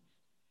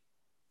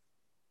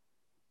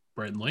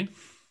 Bradley.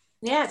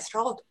 Yeah, it's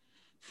cold.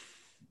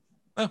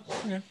 Oh,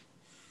 okay.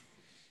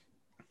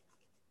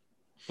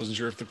 Wasn't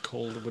sure if the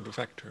cold would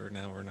affect her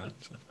now or not.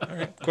 So. All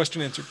right,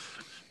 question answered.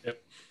 Yep.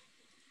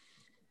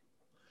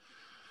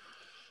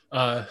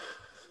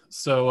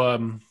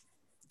 So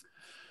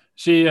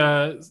she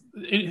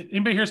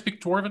anybody here speak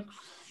Dwarven?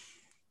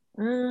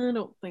 I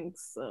don't think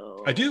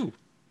so. I do.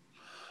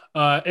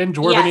 In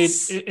Dwarven,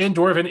 Yes. in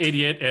Dwarven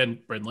 88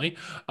 and Brindley,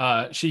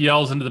 she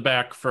yells into the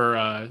back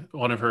for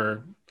one of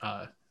her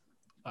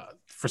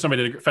for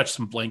somebody to fetch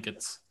some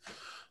blankets.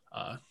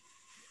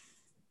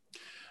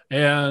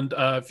 And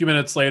a few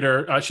minutes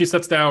later, she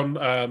sits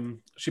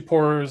down. She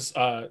pours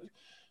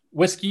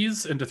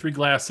whiskeys into 3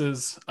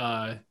 glasses,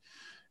 and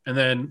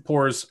then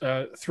pours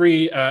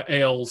 3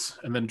 ales,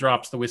 and then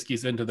drops the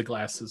whiskeys into the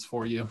glasses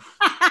for you.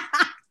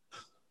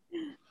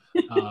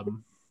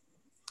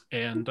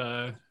 And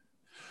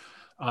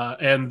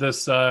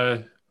this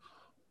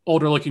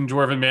older-looking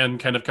dwarven man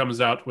kind of comes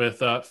out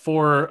with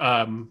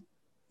 4.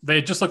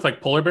 They just look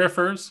like polar bear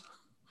furs,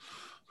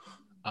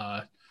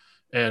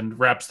 and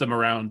wraps them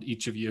around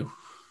each of you.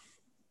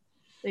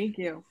 Thank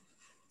you.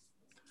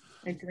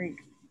 I drink.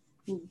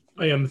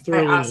 I am I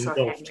thoroughly also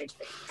engulfed.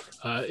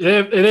 had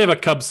They have a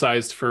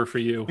cub-sized fur for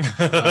you.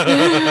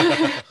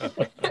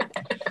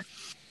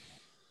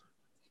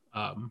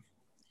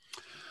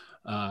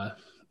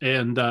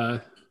 And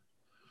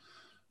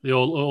the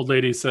old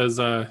lady says,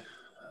 "So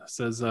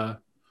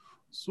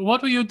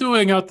what are you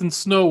doing out in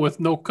snow with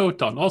no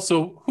coat on?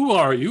 Also, who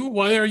are you?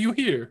 Why are you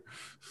here?"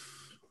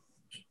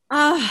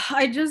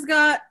 I just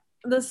got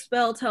the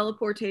spell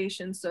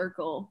teleportation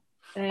circle.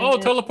 "Oh,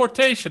 And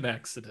teleportation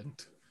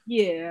accident."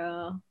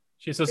 yeah.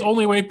 She says,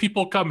 "Only way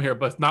people come here,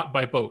 but not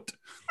by boat."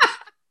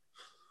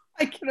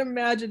 I can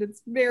imagine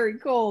it's very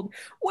cold.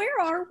 Where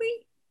are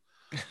we?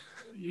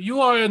 "You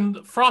are in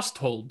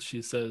Frosthold,"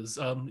 she says,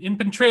 "in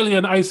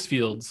Pentralian ice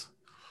fields,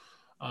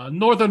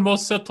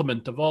 northernmost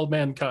settlement of all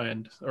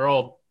mankind, or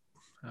all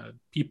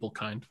people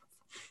kind."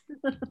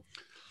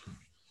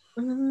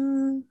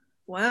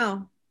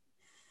 Wow.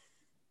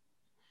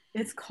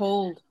 It's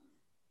cold.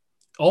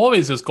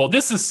 Always is cold.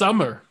 This is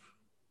summer.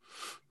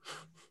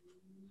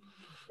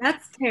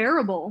 That's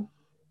terrible.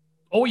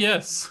 Oh,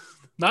 yes.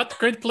 Not a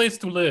great place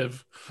to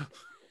live.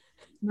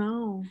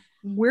 No.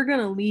 We're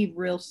going to leave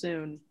real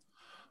soon.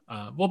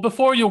 Well,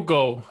 before you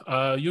go,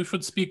 you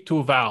should speak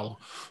to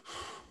Val.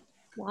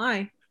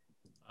 Why?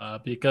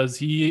 Because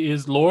he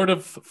is Lord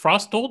of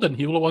Frosthold and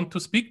he will want to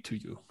speak to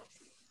you.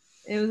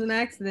 It was an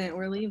accident.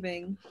 We're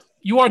leaving.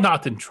 You are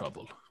not in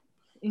trouble.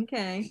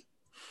 Okay.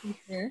 You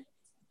sure?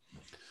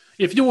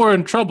 If you were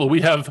in trouble,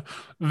 we have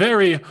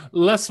very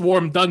less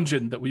warm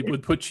dungeon that we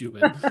would put you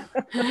in.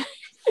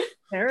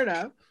 Fair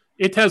enough.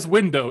 It has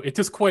window. It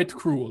is quite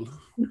cruel.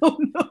 No,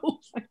 no.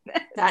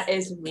 That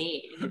is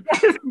mean.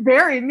 That is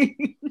very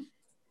mean.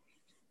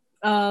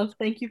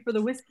 Thank you for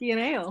the whiskey and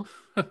ale.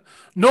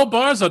 No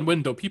bars on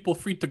window. People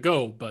free to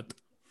go, but...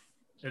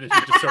 And then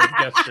she just sort of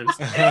gestures.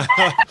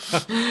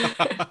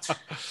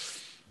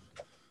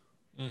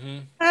 Mm-hmm.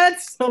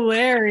 That's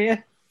hilarious.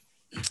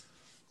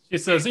 It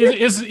says,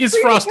 is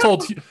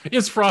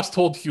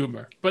Frosthold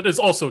humor, but it's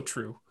also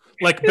true.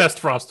 Like best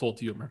Frosthold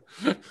humor.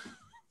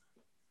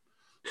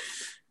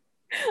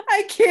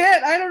 I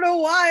can't. I don't know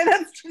why.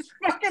 That's just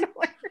fucking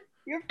hilarious.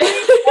 You're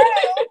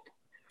freaking out.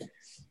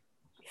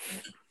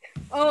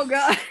 Oh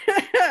god.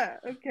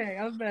 Okay,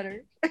 I'm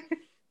better.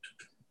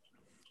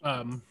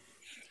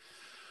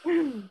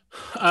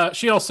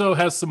 She also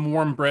has some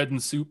warm bread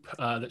and soup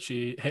that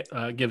she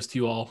gives to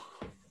you all.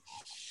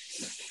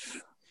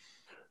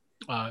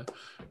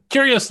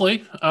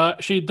 Curiously,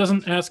 she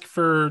doesn't ask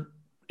for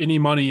any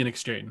money in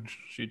exchange.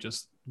 She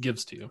just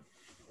gives to you.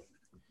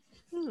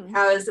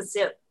 How is the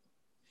soup?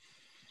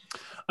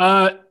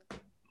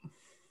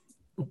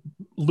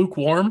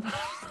 Lukewarm.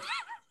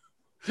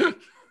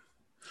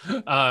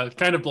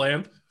 Kind of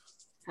bland.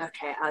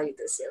 Okay, I'll eat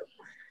the soup.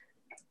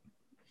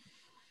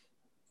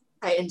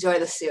 I enjoy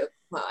the soup.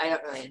 Well, I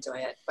don't really enjoy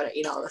it, but I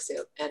eat all the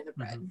soup and the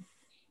bread.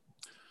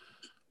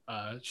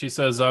 She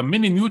says,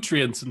 many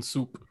nutrients in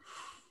soup.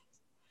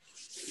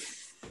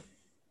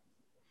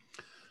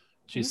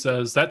 She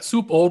says, that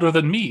soup older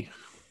than me.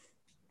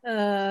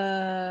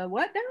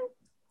 What now?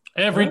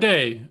 Every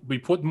day we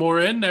put more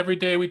in, every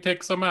day we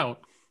take some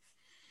out.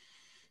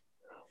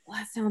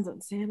 That sounds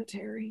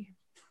unsanitary.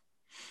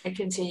 I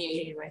continue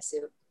eating my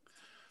soup.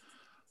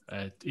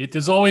 It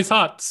is always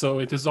hot, so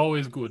it is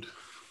always good.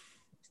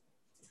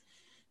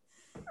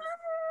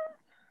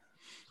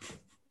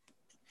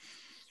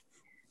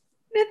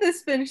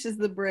 Nithis finishes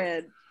the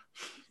bread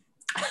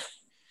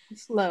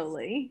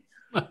slowly.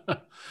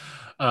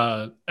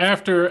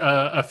 After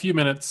a few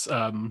minutes,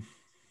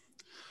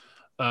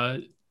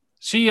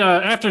 she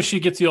after she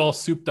gets you all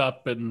souped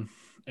up and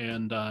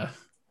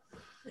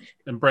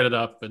breaded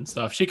up and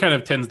stuff, she kind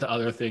of tends to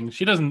other things.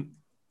 She doesn't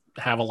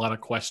have a lot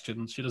of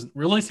questions. She doesn't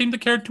really seem to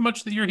care too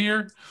much that you're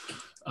here.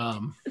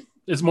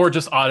 It's more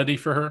just oddity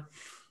for her.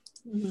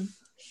 Mm-hmm.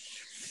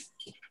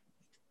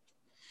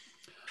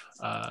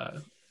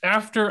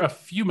 After a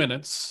few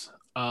minutes,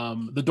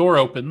 the door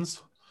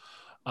opens,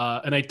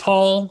 and a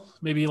tall,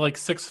 maybe like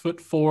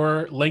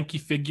 6'4", lanky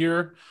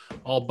figure,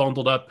 all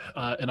bundled up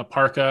in a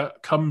parka,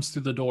 comes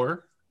through the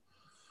door.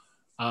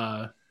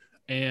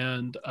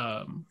 And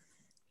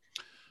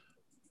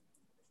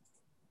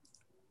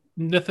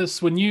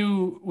Nithis, when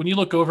you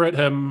look over at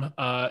him,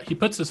 he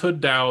puts his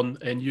hood down,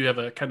 and you have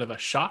a kind of a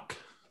shock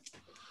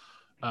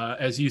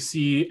as you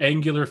see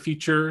angular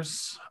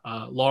features,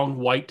 long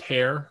white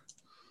hair,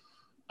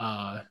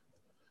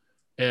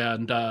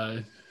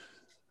 and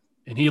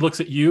he looks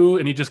at you,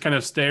 and he just kind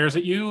of stares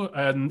at you,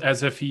 and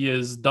as if he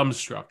is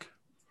dumbstruck.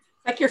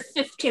 Like your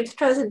 15th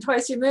cousin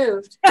twice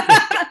removed.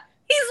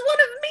 He's one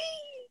of me.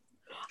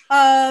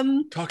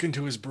 Talking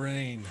to his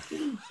brain.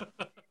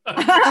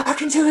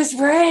 Talking to his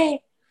brain.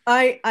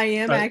 I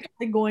am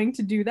actually going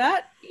to do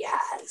that.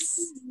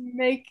 Yes.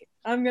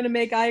 I'm gonna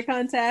make eye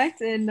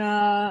contact and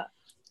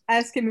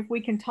ask him if we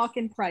can talk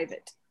in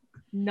private,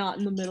 not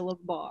in the middle of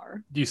the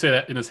bar. Do you say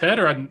that in his head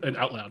or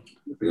out loud?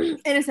 In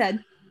his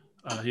head.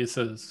 He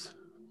says,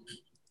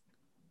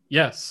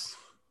 "Yes,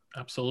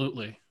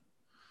 absolutely.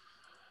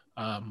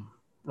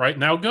 Right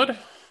now, good."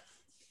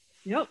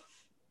 Yep.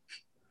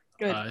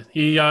 Good.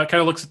 He kind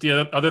of looks at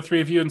the other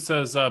three of you and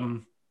says,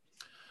 "My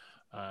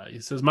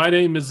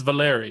name is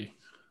Valeri."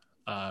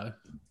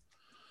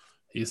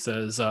 He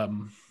says,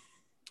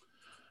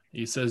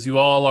 "You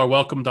all are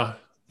welcome to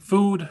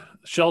food,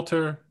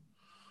 shelter,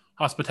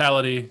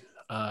 hospitality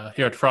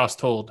here at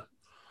Frosthold."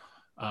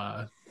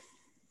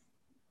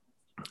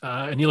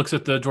 And he looks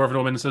at the dwarven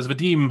woman and says,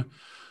 "Vadim,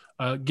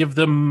 give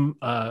them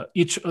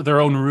each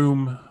their own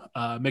room.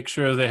 Make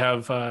sure they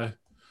have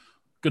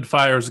good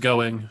fires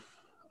going.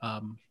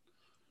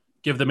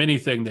 Give them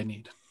anything they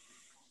need."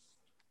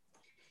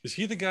 Is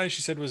he the guy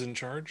she said was in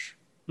charge?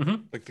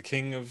 Mm-hmm. Like the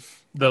king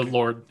of... The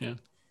Lord, yeah.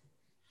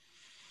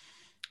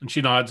 And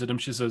she nods at him.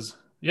 She says,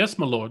 "Yes,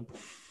 my lord."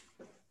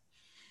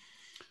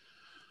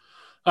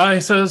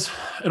 He says,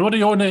 "And what are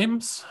your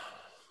names?"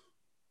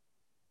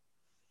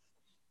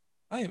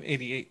 I am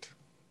 88.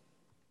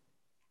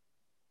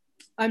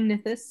 I'm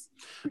Nithis.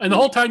 And the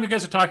whole time you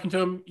guys are talking to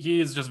him, he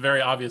is just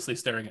very obviously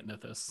staring at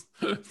Nithis.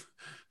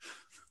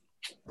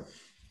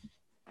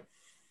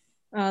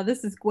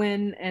 This is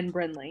Gwen and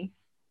Brinley.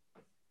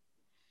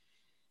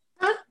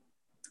 Huh?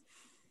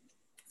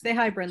 Say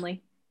hi,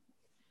 Brinley.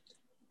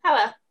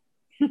 Hello.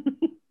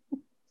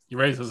 He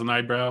raises an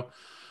eyebrow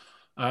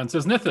and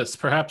says, "Nithis,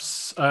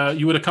 perhaps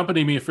you would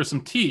accompany me for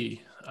some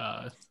tea."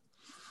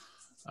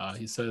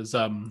 He says,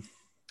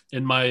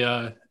 in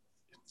my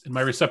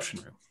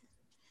reception room."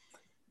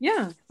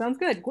 Yeah, sounds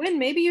good. Gwen,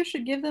 maybe you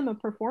should give them a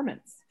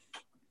performance.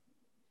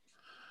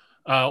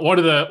 One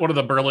of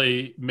the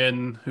burly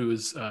men who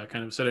is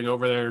kind of sitting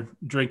over there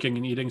drinking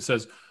and eating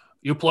says,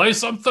 "You play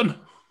something?"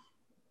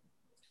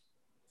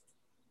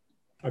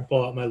 I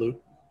pull out my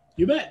lute.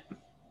 You bet.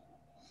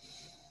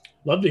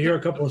 Love to hear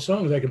a couple of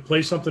songs. I can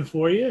play something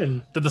for you.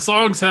 And Did the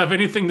songs have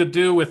anything to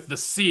do with the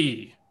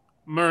sea,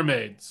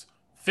 mermaids,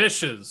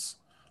 fishes,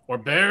 or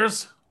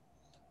bears?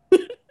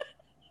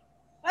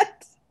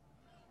 What?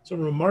 it's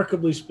a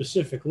remarkably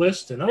specific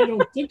list, and I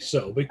don't think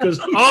so because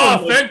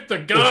Oh, thank the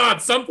God,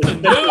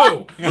 something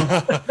new.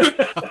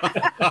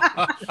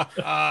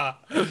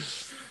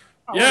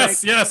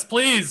 Yes,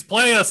 please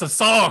play us a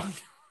song.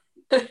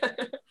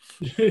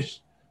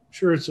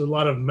 Sure, it's a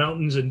lot of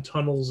mountains and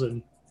tunnels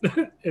and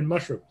and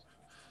mushrooms.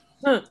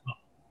 Huh.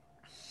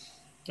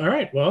 All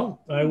right.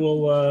 Well, I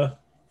will. I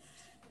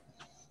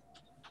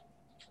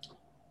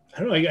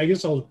don't know. I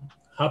guess I'll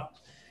hop.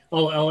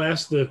 I'll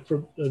ask the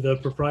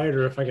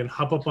proprietor if I can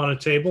hop up on a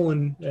table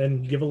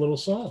and give a little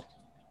song.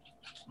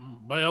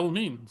 By all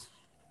means.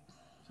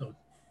 So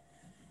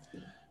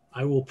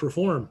I will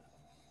perform.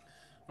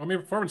 Roll me a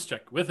performance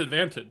check with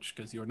advantage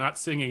because you're not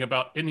singing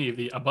about any of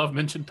the above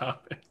mentioned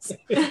topics.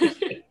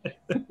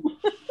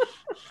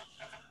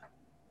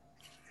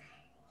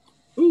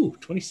 Ooh,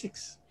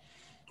 26.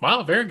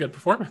 Wow, very good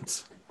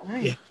performance.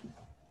 Nice. Yeah.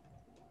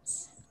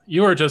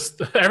 You are just,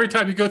 every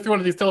time you go through one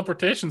of these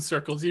teleportation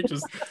circles, you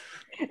just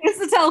It's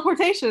the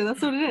teleportation.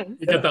 That's what it is.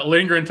 you get that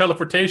lingering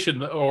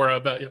teleportation aura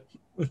about you.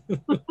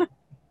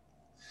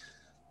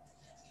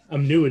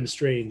 I'm new and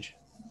strange.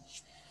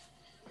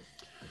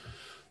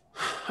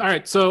 All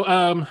right, so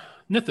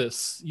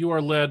Nithis, you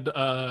are led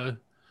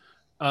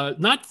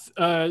Not.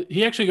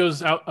 He actually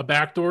goes out a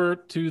back door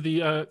to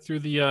the through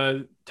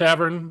the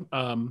tavern,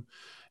 and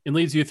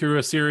leads you through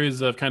a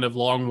series of kind of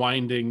long,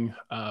 winding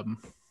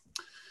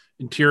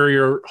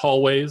interior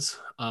hallways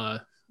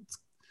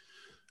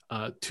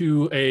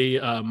to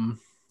a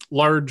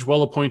large,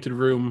 well-appointed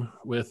room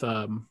with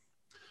and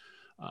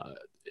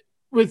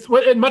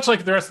much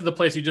like the rest of the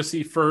place, you just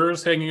see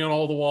furs hanging on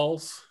all the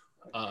walls.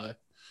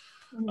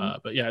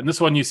 But yeah, in this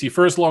one, you see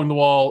furs along the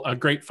wall, a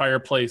great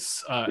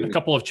fireplace, a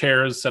couple of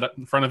chairs set up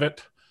in front of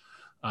it.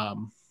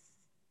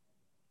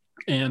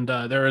 And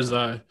there is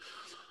a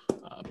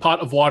pot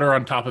of water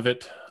on top of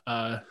it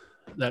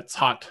that's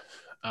hot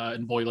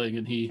and boiling.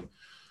 And he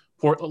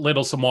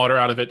ladles some water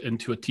out of it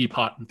into a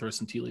teapot and throws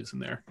some tea leaves in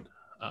there.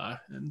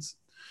 And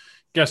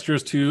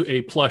gestures to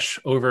a plush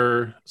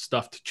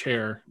overstuffed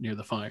chair near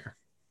the fire.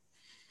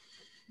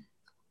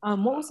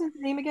 What was his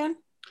name again?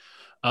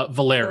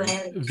 Valery.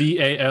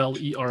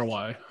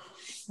 Valery.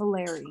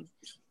 Valery.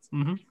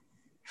 Mm-hmm.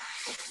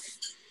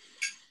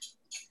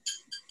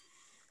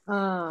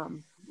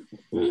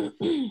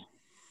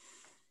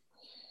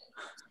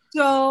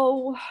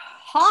 So,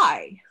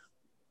 hi.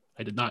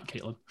 I did not,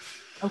 Caitlin.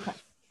 Okay.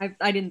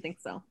 I didn't think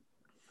so.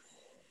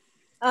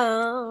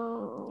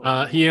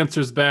 He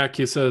answers back.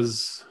 He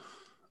says,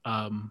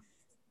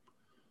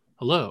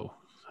 hello.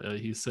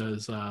 He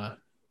says,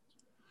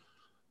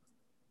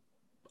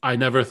 I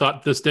never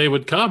thought this day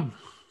would come.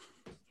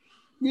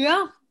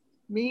 Yeah,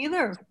 me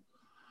either.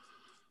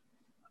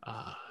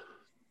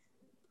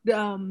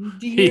 Do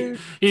you...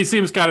 He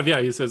seems kind of, yeah,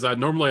 he says,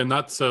 normally I'm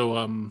not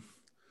so...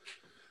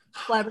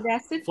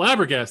 flabbergasted?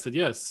 Flabbergasted,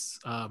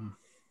 yes.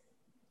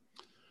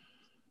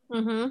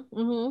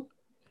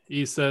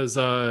 He says,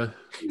 my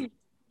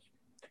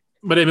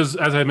name is,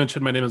 as I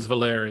mentioned, my name is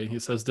Valery. He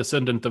says,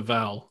 descendant of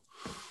Val.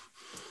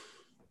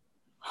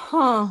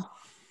 Huh.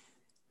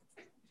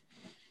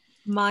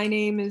 My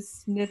name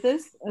is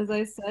Nithis, as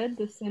I said,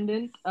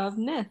 descendant of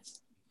Nith.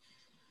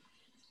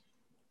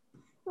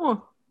 Huh.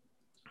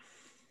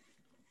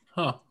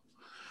 Huh.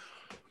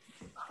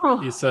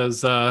 He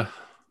says, I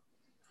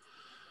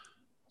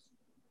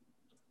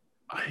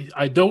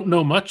don't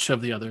know much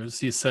of the others.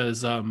 He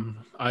says,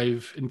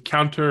 I've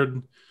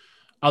encountered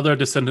other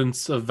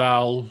descendants of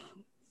Val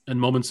in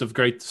moments of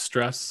great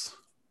distress.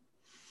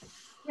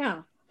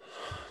 Yeah.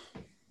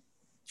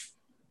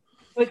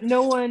 But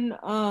no one,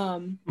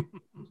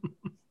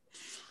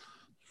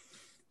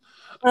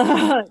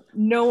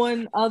 no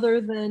one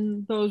other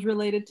than those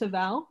related to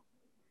Val?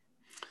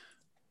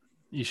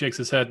 He shakes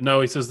his head.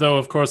 No, he says, though,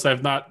 of course,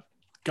 I've not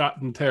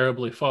gotten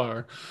terribly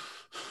far.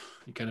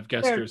 He kind of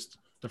gestures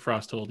to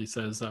Frosthold. He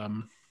says, Fair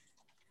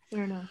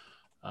enough.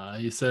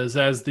 He says,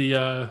 as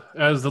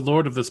the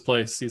lord of this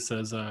place, he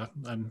says,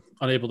 I'm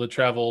unable to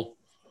travel.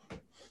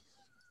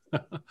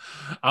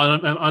 I'm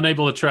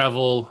unable to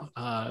travel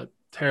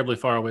terribly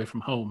far away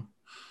from home.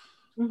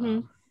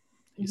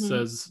 He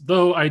says,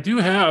 though I do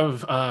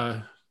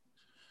have,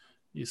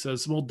 he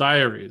says, some old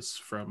diaries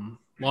from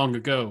long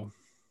ago.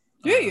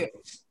 Do you?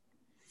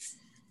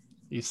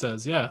 He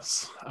says,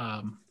 yes.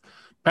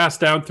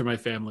 Passed down through my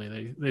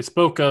family. They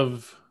spoke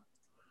of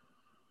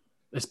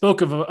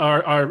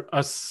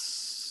us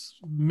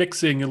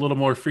mixing a little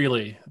more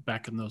freely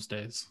back in those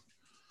days.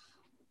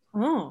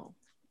 Oh.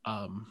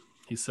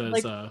 He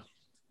says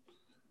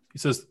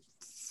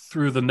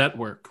through the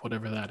network,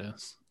 whatever that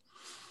is.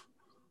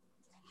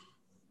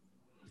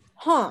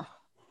 Huh.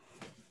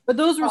 But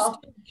those were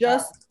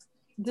just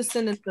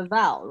descendants of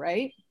Val,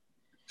 right?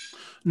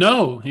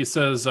 No, he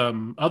says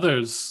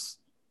others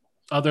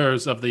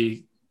of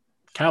the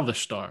Kalish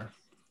Star.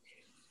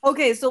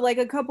 Okay, so like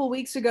a couple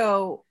weeks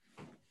ago,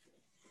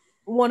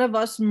 one of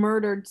us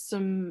murdered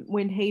some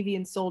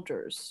Windhavian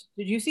soldiers.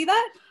 Did you see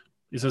that?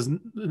 He says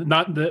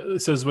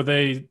it says were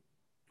they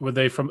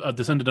from a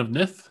descendant of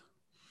Nith?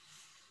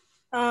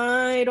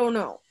 I don't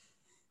know.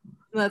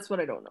 That's what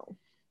I don't know.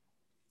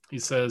 He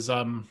says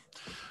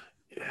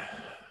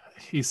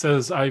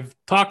I've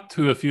talked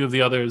to a few of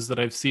the others that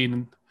I've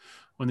seen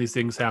when these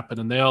things happen,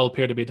 and they all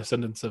appear to be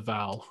descendants of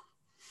Val.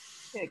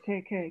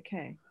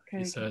 Okay.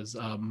 He says,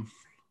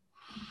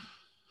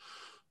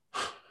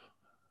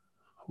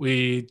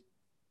 we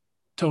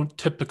don't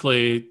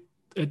typically,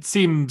 it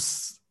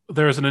seems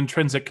there's an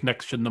intrinsic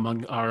connection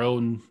among our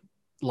own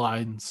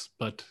lines,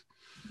 but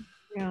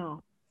yeah.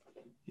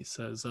 He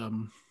says,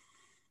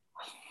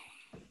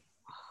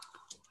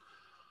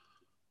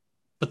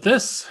 but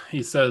this,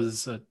 he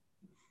says,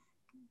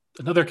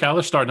 another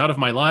Kalish star, not of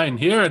my line,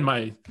 here in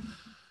my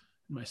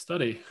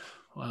study.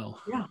 Wow.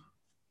 Yeah.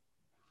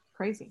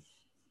 Crazy.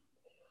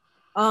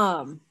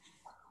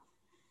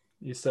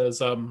 He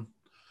says,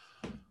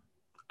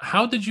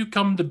 how did you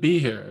come to be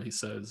here? He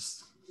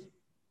says,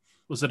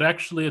 was it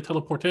actually a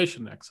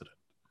teleportation accident?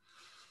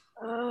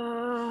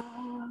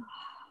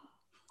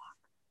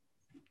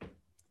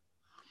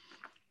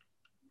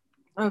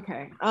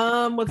 Okay.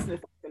 What's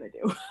this gonna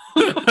do?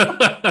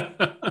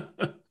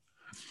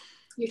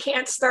 You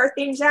can't start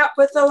things out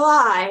with a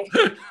lie.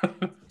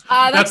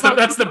 That's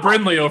the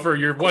Brinley over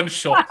your one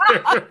shoulder.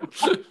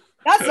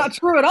 That's not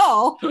true at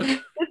all.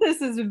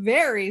 This is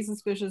very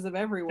suspicious of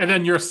everyone. And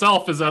then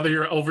yourself is over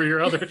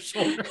your other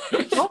shoulder.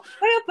 Don't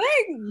say a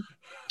thing.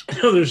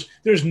 No,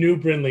 there's new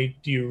Brinley.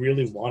 Do you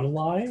really want to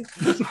lie?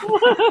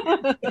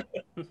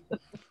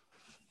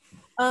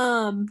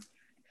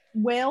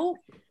 Well,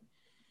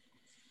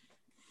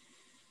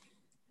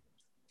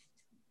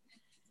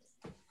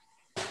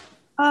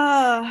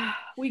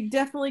 we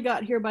definitely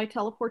got here by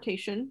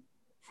teleportation.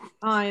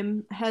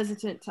 I'm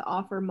hesitant to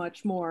offer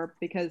much more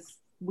because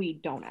we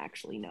don't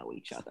actually know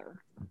each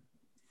other.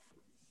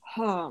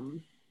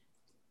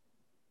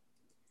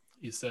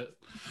 You said,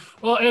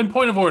 well, in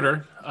point of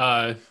order,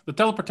 the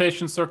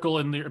teleportation circle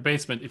in your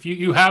basement. If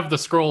you have the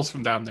scrolls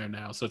from down there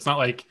now, so it's not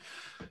like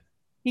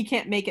he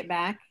can't make it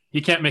back.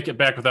 He can't make it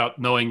back without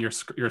knowing your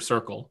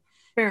circle.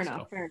 Fair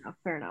enough.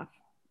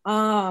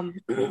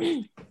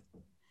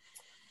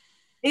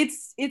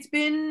 It's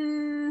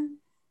been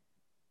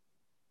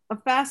a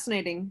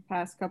fascinating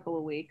past couple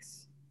of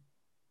weeks.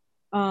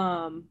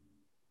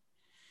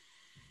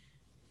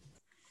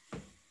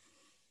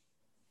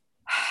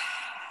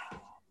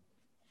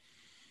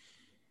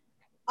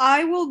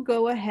 I will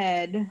go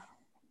ahead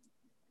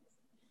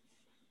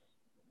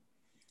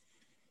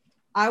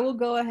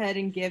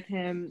and give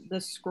him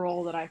the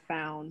scroll that I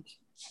found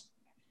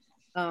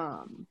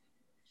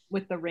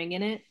with the ring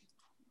in it.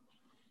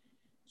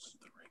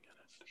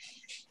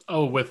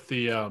 Oh, with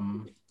the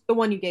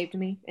one you gave to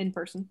me in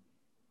person.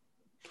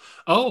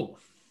 Oh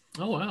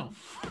wow.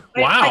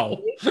 Wow.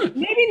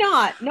 Maybe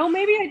not. No,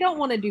 maybe I don't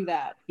want to do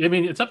that. I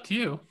mean, it's up to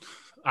you.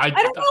 I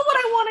don't know what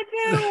I want to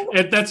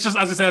do. That's just,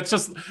 as I said,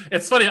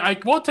 it's funny. I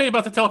won't tell you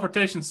about the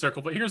teleportation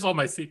circle, but here's all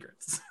my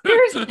secrets.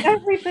 Here's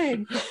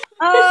everything. Go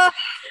back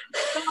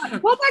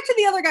to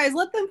the other guys.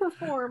 Let them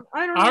perform.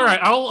 I don't know. All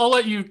right, I'll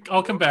let you.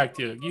 I'll come back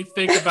to you. You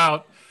think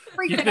about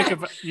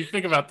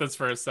this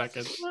for a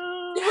second.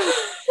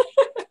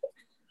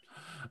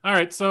 All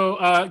right,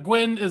 so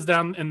Gwyn is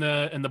down in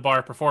the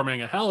bar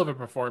performing a hell of a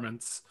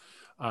performance.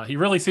 He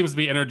really seems to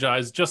be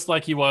energized, just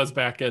like he was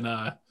back in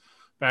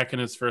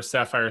his first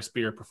Sapphire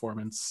Spear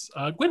performance.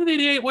 Gwyn and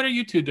 88, what are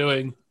you two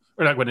doing?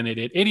 Or not Gwyn and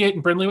 88. 88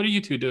 and Brinley, what are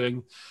you two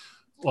doing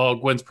while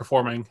Gwyn's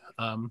performing?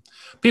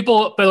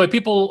 People, by the way,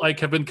 people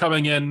like have been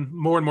coming in,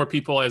 more and more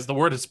people, as the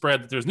word has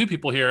spread that there's new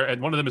people here,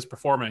 and one of them is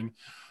performing.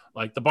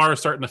 Like the bar is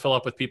starting to fill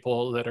up with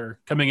people that are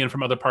coming in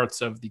from other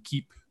parts of the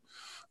keep.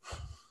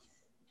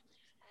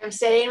 I'm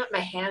sitting with my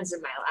hands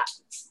in my lap.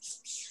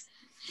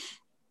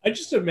 I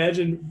just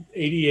imagine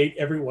 88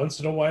 every once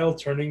in a while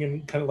turning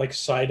and kind of like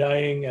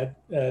side-eyeing at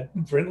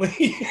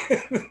Brinley.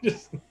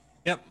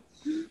 Yep.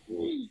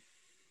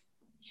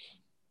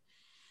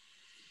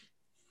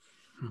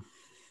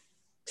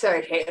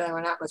 Sorry, Caitlin,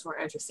 we're not much more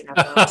interesting.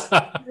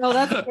 No,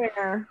 that's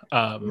fair.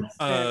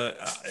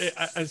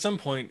 At some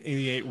point,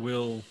 88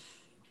 will,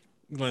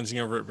 glancing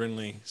over at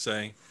Brinley,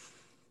 say,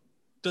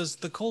 "Does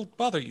the cold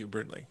bother you,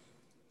 Brinley?"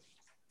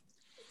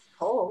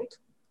 Cold?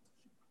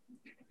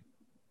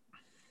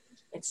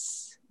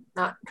 It's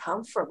not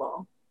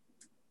comfortable.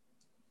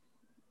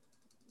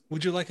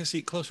 Would you like a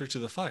seat closer to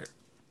the fire?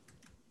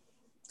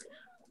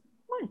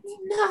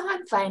 No,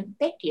 I'm fine.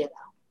 Thank you,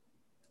 though.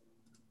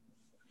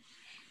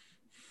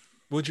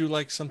 Would you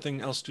like something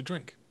else to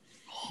drink?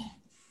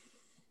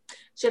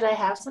 Should I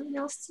have something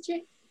else to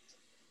drink?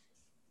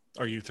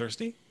 Are you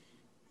thirsty?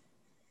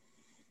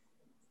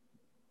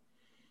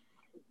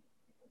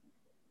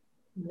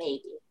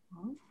 Maybe.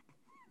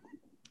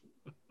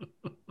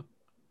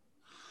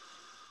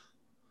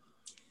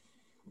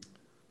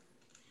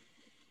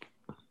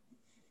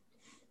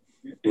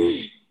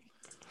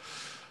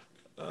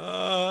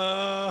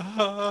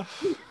 All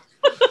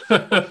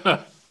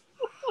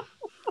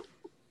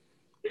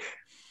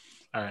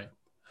right.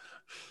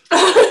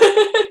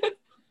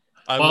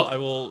 I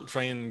will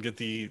try and get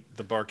the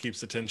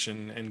barkeep's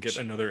attention and get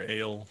another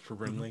ale for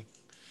Brinley.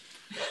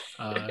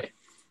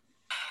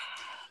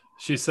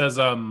 She says,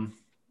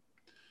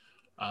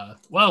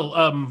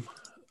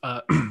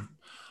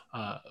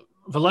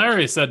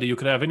 Valeria said you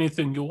could have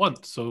anything you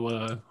want.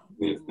 So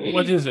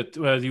what is it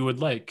you would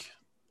like?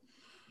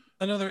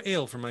 Another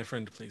ale for my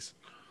friend, please.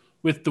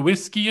 With the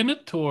whiskey in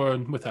it or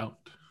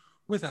without?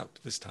 Without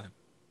this time.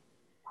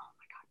 Oh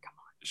my God, come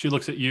on. She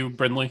looks at you,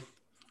 Brinley.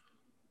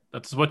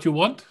 That's what you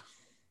want?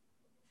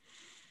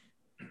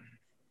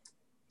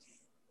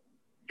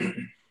 I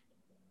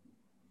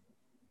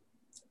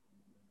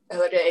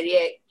look at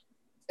 88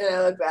 and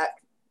I look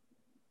back.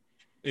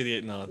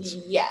 88 nods.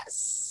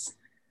 Yes.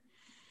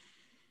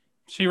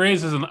 She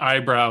raises an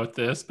eyebrow at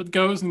this, but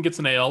goes and gets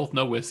an ale with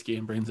no whiskey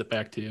and brings it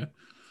back to you.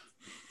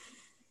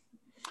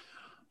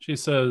 She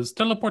says,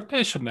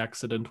 teleportation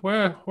accident.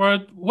 Where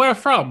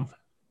from?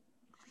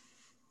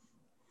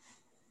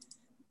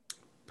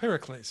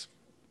 Pericles.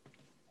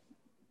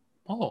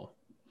 Oh.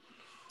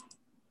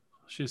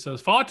 She says,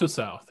 far to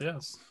south,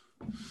 yes.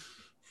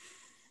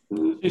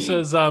 She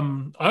says,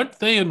 aren't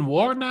they in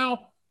war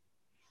now?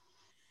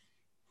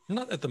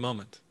 Not at the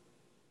moment.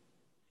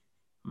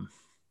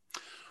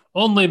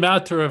 Only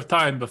matter of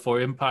time before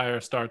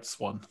Empire starts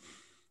one.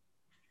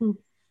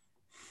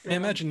 I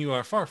imagine you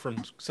are far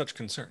from such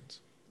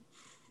concerns.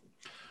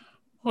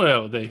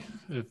 Well, if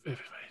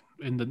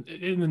in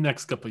the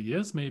next couple of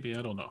years, maybe,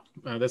 I don't know.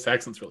 This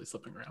accent's really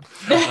slipping around.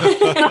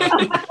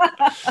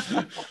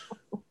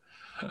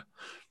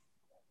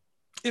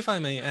 If I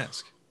may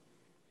ask,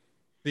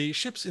 the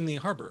ships in the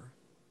harbor,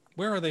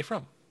 where are they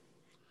from?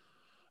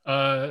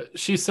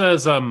 She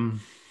says,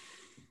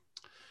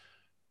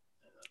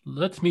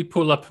 let me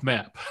pull up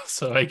map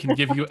so I can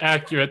give you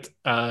accurate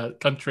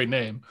country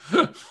name.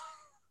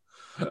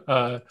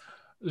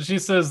 She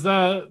says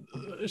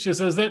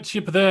that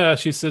ship there.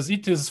 She says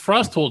it is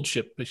Frosthold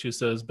ship. She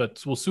says,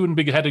 but will soon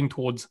be heading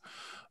towards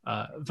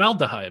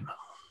Valdeheim.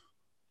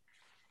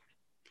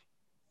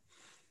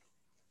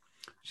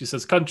 She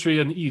says country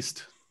and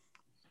east.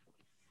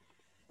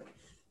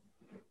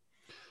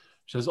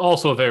 She says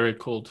also very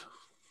cold.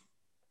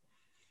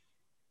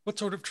 What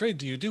sort of trade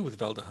do you do with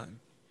Valdeheim?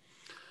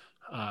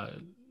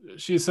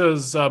 She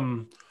says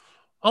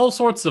all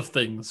sorts of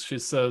things. She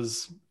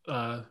says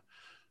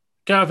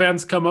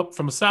caravans come up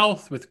from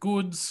south with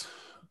goods.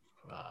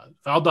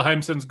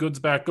 Valdeheim sends goods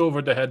back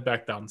over to head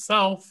back down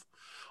south.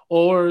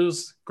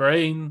 Ores,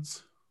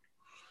 grains,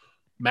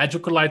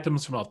 magical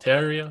items from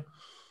Altaria.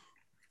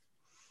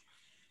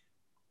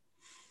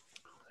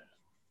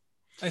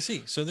 I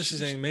see. So this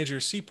is a major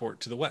seaport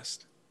to the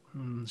west.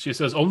 She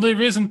says, only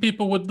reason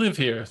people would live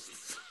here.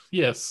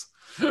 Yes.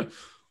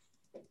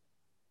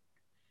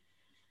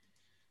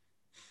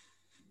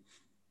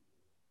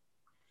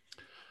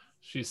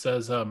 She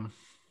says, I'm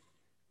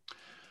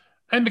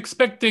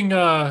expecting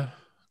a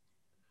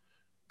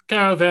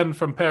caravan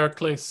from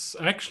Pericles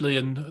actually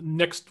in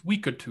next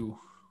week or two.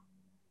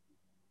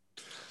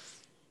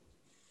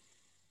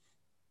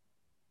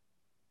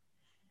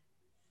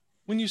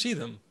 When you see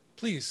them,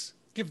 please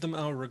give them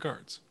our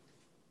regards.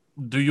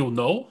 Do you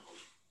know?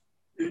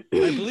 I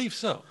believe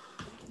so.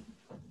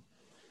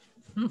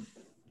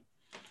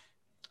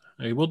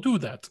 I will do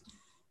that.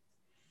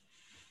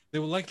 They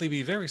will likely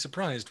be very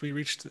surprised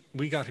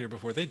we got here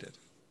before they did.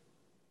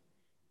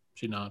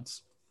 She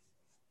nods.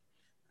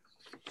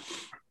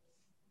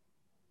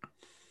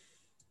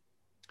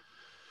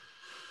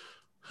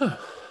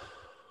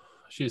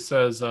 She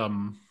says,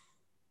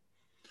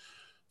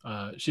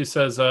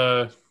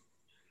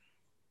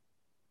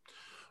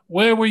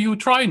 where were you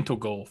trying to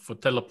go for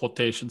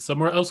teleportation?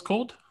 Somewhere else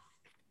cold?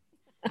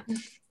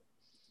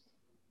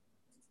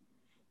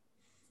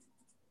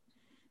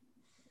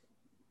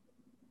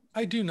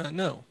 I do not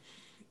know.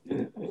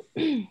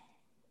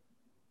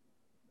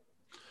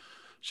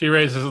 She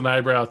raises an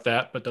eyebrow at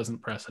that, but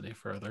doesn't press any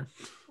further.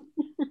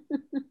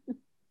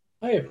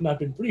 I have not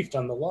been briefed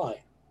on the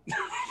lie.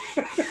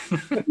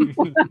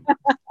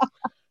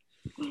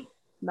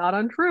 Not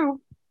untrue.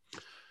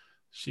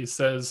 She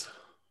says,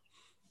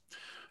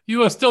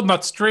 you are still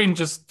not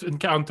strangest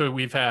encounter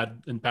we've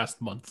had in past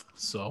month,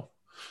 so.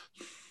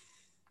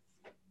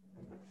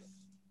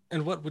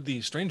 And what would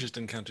the strangest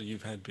encounter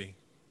you've had be?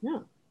 Yeah.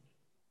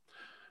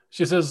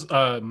 She says,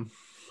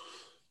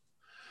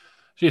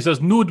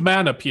 nude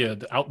man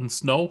appeared out in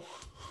snow.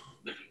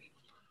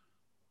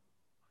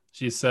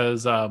 She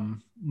says,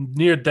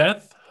 near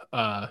death,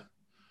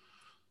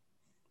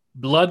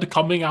 blood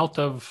coming out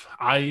of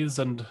eyes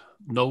and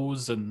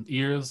nose and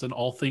ears and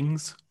all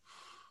things.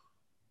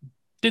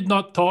 Did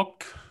not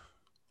talk,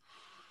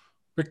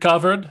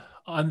 recovered,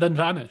 and then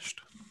vanished.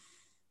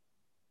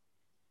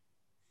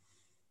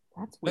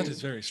 That's weird. That is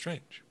very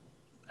strange.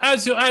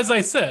 As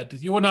I said,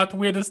 you were not the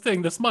weirdest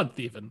thing this month,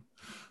 even.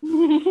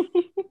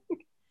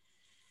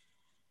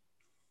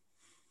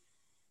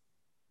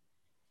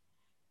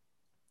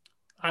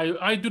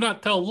 I do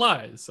not tell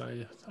lies.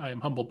 I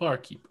am humble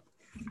barkeep.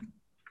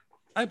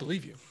 I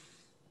believe you.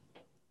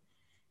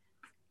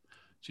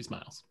 She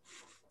smiles.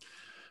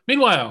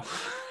 Meanwhile,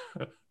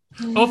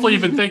 hopefully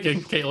you've been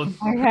thinking, Caitlin.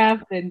 I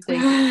have been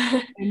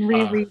thinking and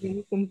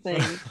rereading some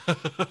things.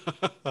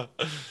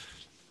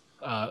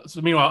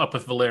 So meanwhile, up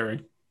with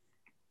Valeri.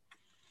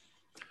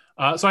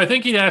 So I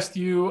think he asked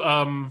you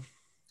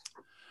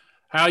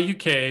how you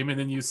came, and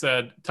then you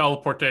said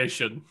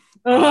teleportation,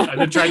 and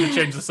then tried to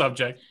change the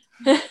subject.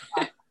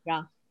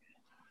 Yeah.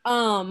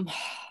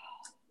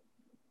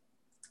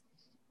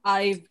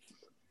 I've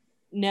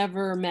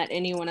never met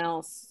anyone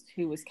else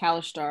who was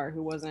Kalishtar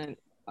who wasn't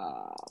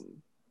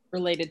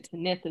related to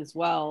Nith as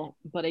well,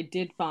 but I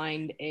did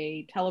find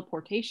a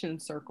teleportation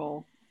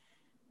circle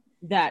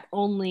that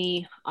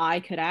only I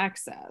could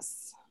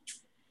access,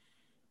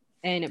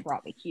 and it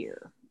brought me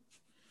here.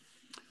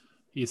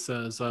 He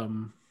says,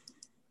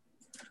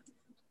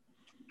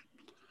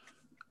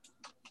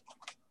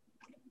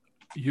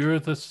 you're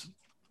the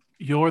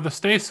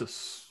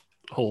stasis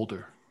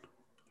holder.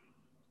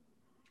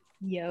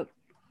 Yep.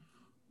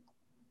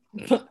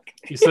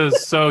 He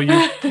says, so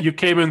you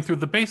came in through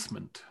the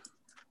basement.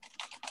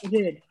 I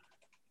did.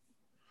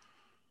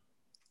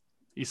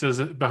 He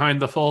says, behind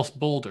the false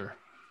boulder.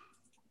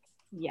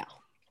 Yeah.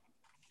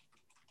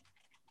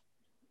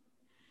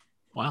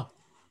 Wow.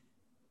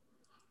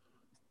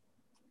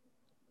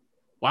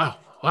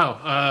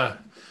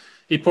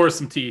 He pours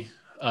some tea,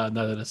 now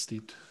that it's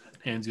steeped.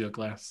 hands you a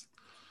glass.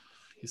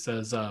 He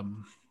says,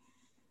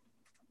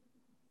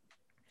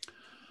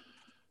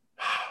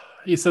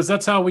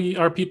 that's how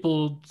our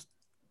people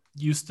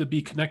used to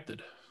be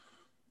connected.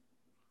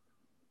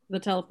 The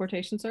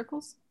teleportation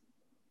circles?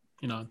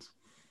 He nods.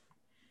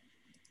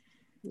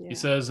 Yeah. He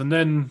says, and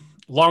then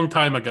long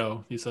time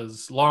ago, he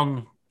says,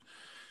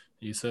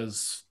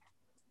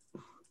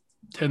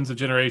 tens of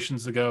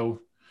generations ago,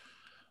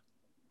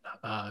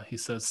 he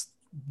says,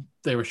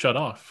 they were shut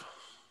off.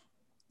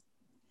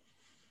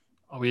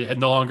 We had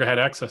no longer had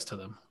access to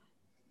them.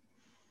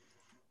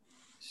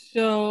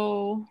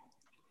 So,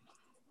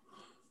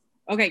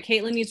 okay,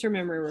 Caitlin needs her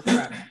memory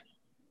refreshed.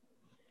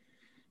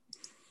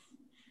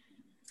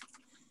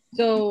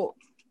 So,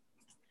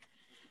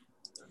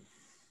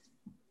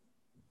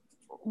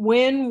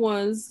 when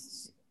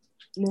was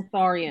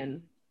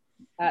Nitharian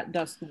at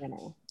Dusk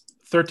Manor?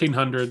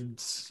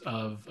 1300s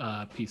of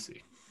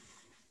PC.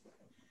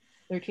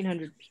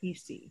 1300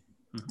 PC.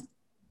 Mm-hmm.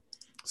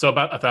 So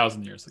about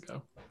 1,000 years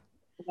ago.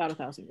 About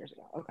 1,000 years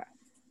ago. Okay.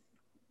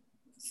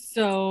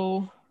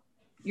 So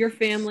your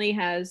family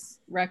has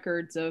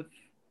records of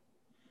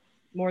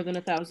more than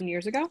 1,000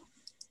 years ago?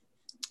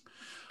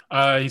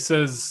 He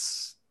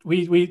says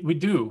we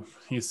do.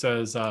 He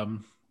says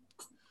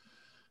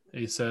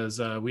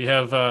we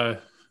have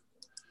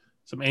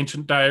some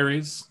ancient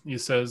diaries. He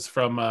says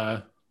from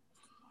the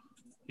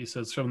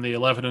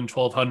 11 and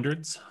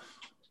 1200s.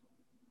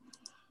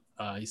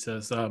 He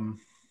says,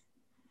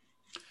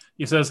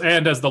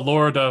 and as the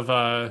Lord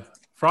of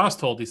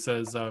Frosthold, he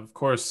says, of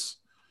course,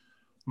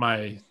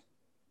 my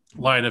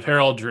line of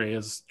heraldry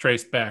is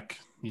traced back,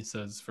 he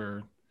says,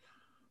 for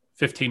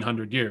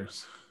 1,500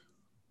 years.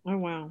 Oh,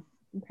 wow.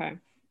 Okay.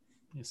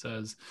 He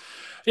says,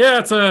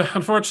 yeah,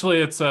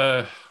 unfortunately, it's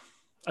a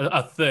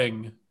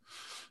thing.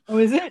 Oh,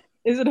 is it?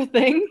 Is it a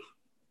thing?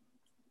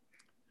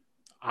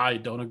 I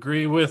don't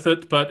agree with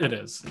it, but it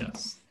is,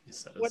 yes. He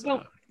says,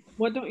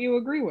 what don't you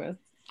agree with?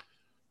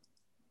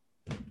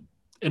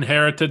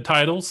 Inherited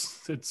titles.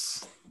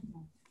 It's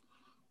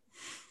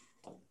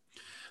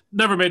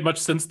never made much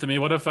sense to me.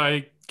 What if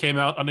I came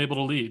out unable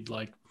to lead?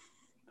 Like,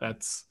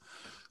 that's...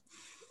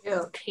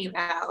 Ew, came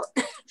out.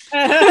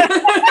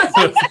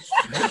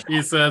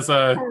 He says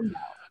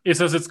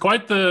it's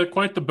quite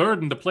the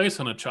burden to place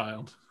on a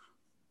child.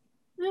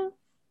 Yeah.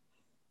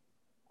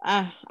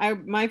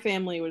 My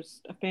family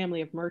was a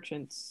family of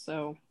merchants,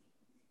 so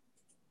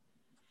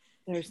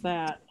there's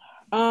that.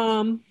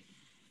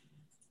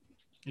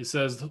 He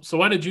says, so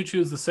why did you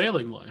choose the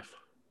sailing life?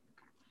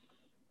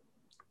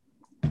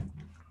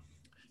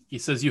 He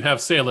says, you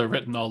have sailor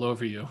written all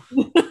over you.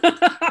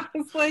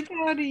 It's like,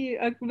 how do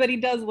you... but he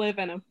does live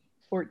in a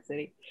port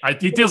city.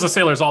 He deals with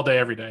sailors all day,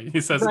 every day. He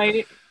says,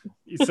 right?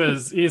 He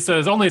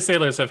says, only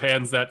sailors have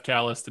hands that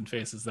calloused and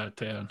faces that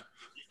tan.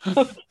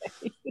 Okay.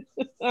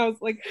 I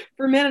was like,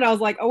 for a minute, I was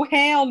like, oh,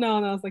 hell no.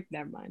 And I was like,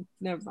 never mind.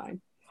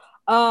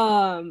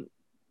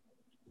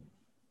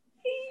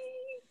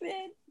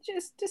 He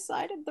just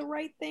decided the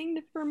right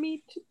thing for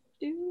me to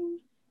do.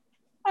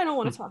 I don't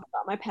want to talk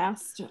about my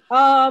past.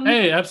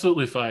 Hey,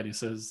 absolutely fine. He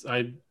says,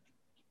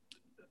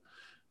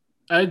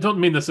 I don't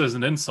mean this as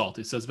an insult.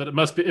 He says, but it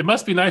must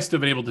be nice to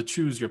have been able to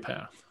choose your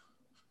path.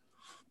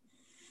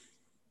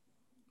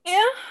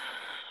 Yeah,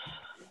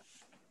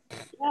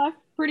 I've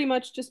pretty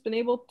much just been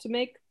able to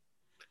make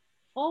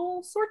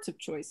all sorts of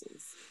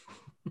choices.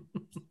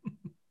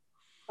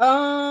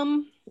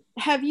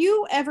 Have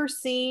you ever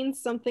seen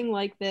something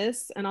like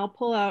this? And I'll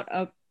pull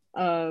out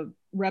a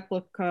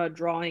replica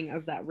drawing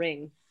of that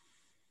ring.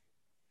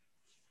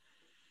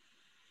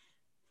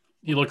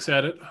 He looks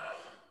at it,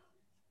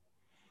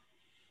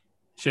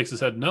 shakes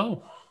his head,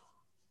 no.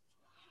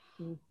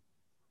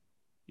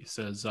 He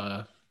says,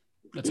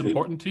 that's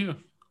important to you.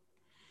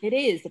 It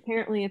is.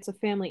 Apparently it's a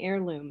family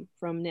heirloom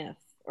from Nith,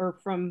 or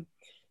from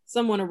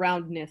someone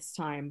around Nith's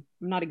time.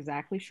 I'm not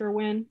exactly sure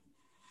when.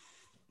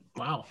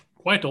 Wow,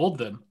 quite old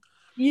then.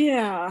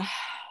 Yeah,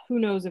 who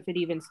knows if it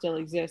even still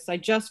exists. I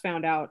just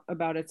found out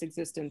about its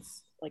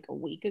existence like a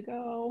week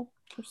ago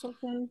or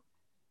something.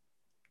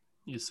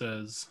 He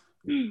says,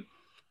 do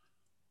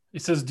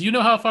you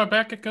know how far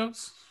back it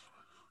goes?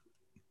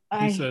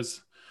 He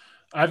says,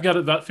 I've got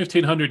about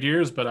 1,500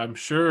 years, but I'm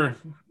sure,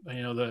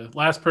 the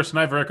last person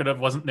I've record of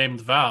wasn't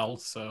named Val,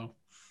 so.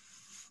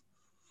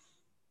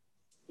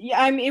 Yeah,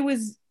 I mean, it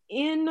was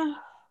in...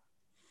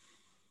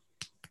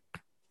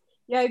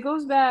 Yeah, it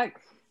goes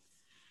back...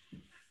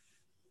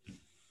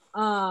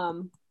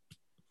 It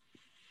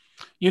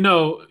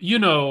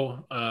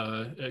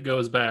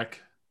goes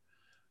back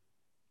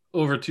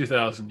over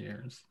 2,000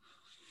 years.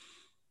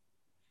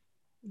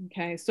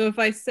 Okay, so if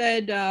I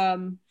said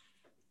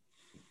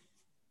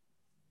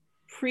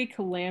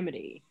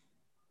pre-calamity,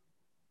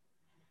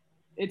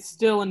 it's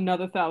still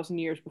another 1,000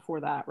 years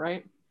before that,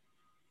 right?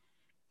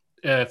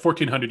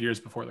 1,400 years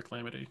before the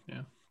calamity,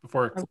 yeah.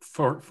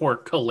 For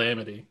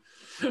calamity.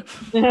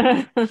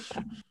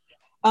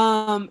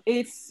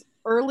 It's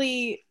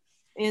early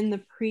in the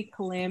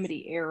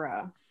pre-calamity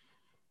era.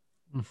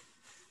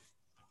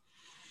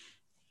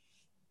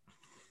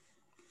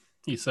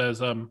 He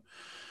says,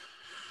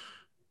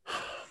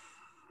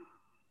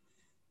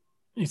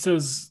 He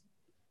says,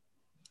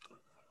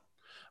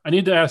 I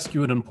need to ask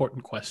you an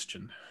important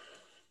question.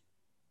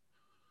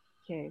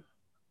 Okay.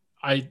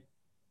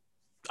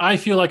 I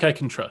feel like I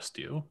can trust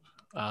you,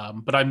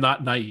 but I'm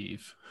not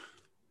naive.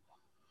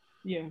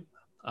 Yeah.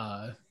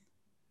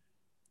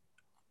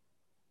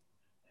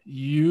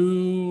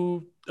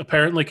 You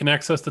apparently can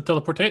access the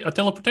a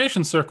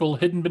teleportation circle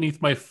hidden beneath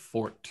my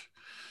fort.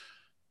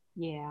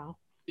 Yeah.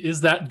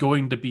 Is that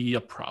going to be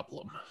a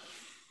problem?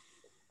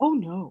 Oh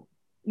no.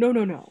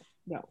 No.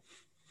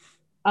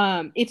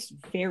 It's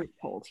very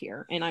cold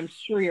here, and I'm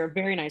sure you're a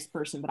very nice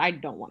person, but I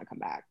don't want to come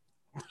back.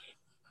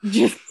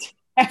 Just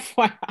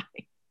FYI.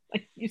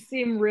 Like, you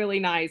seem really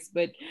nice,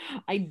 but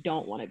I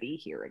don't want to be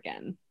here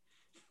again.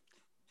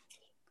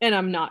 And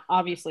I'm not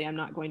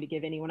going to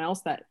give anyone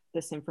else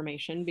this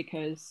information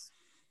because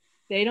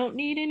they don't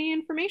need any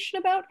information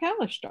about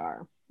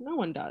Kalishtar. No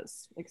one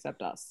does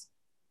except us.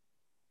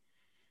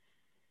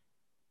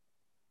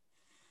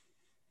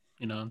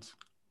 He nods.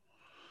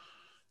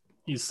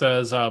 He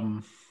says,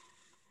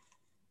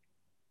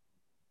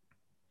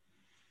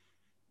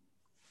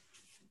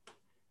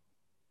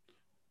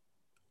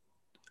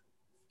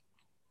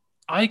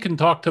 I can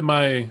talk to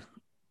my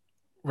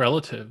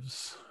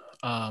relatives.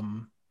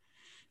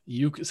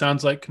 You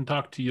sounds like can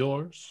talk to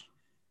yours.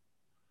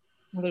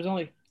 Well, there's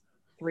only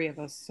 3 of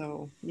us,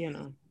 so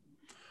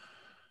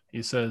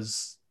He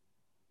says,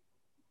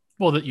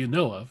 well, that you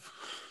know of.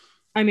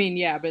 I mean,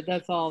 yeah, but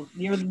that's all.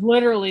 You're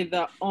literally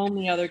the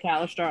only other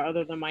Kalishtar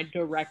other than my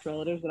direct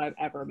relatives that I've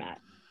ever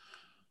met.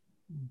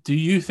 Do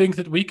you think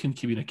that we can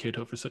communicate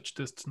over such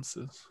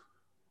distances?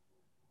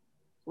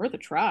 Worth a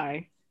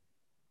try.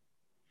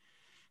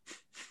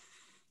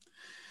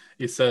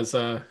 He says,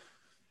 well,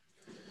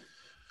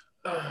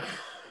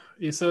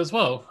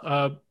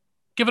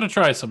 give it a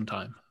try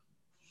sometime.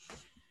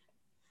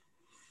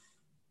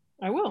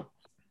 I will.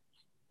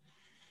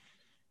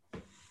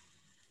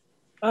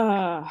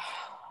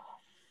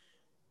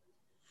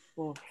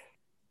 Well,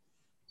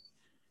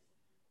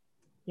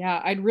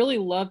 yeah, I'd really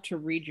love to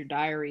read your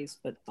diaries,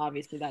 but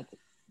obviously that's a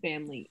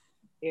family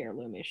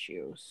heirloom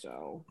issue,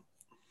 so.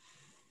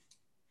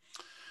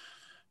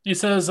 He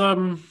says,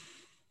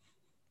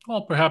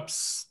 well,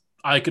 perhaps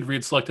I could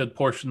read selected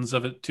portions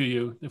of it to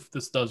you if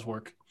this does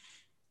work.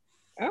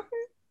 Okay.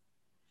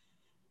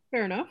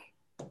 Fair enough.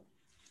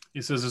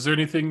 He says, is there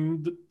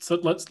anything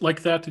that's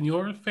like that in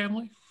your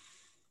family?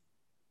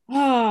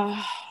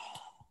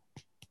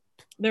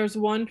 There's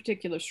one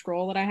particular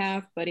scroll that I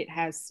have, but it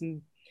has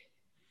some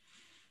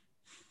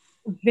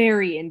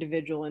very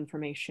individual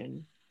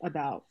information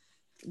about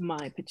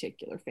my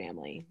particular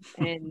family.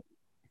 And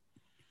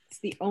it's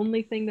the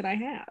only thing that I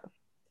have.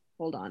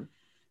 Hold on.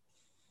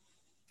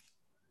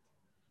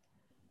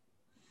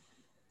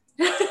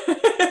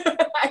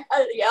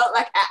 I yell at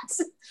my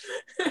cats.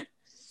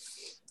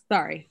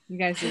 Sorry, you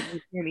guys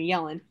didn't hear me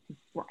yelling.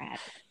 Brat.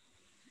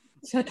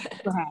 Such a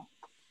brat.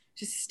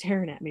 Just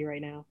staring at me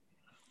right now.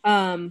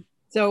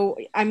 So,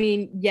 I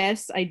mean,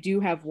 yes, I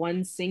do have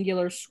one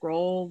singular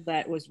scroll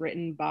that was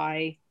written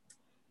by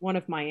one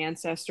of my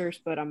ancestors,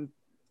 but I'm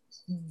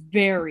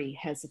very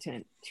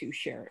hesitant to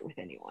share it with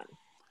anyone.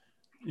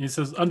 He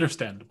says,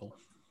 understandable,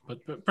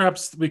 but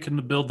perhaps we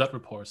can build that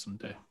rapport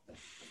someday.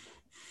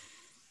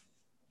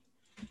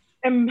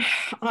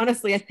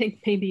 Honestly, I think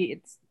maybe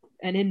it's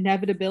an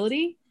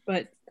inevitability,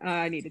 but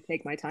I need to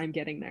take my time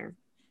getting there.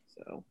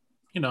 So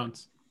he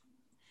nods.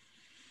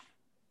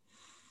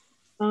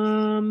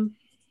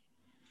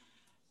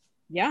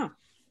 Yeah.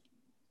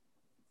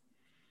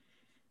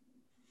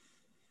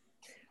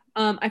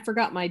 I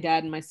forgot my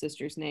dad and my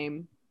sister's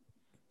name.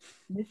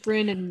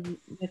 Mithrin and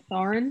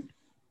Mitharin.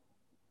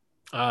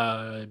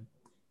 I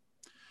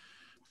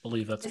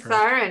believe that's correct.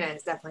 Mitharin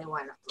is definitely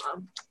one of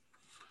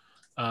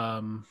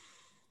them.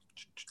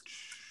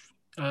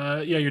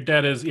 Yeah, your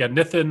dad is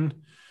Nithin,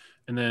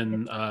 and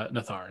then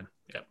Natharin.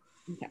 Yeah.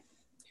 Okay.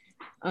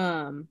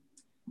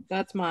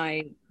 That's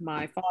my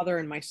father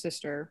and my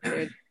sister.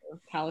 They're the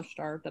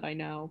Kalishtar that I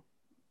know.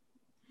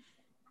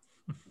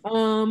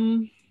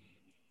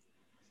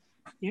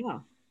 Yeah.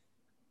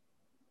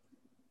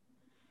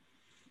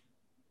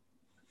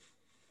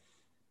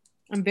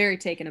 I'm very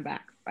taken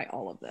aback by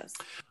all of this.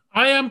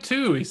 I am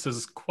too. He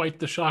says, quite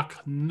the shock.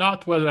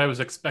 Not what I was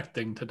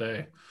expecting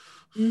today.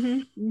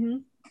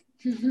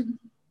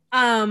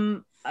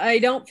 I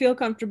don't feel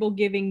comfortable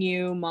giving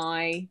you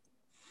my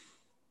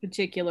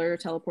particular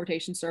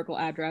teleportation circle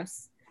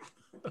address.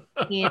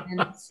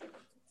 And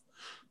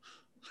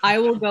I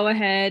will go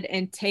ahead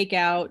and take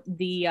out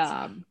the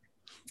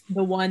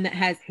one that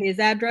has his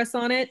address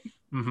on it,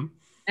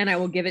 and I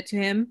will give it to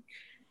him.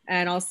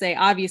 And I'll say,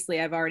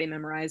 obviously, I've already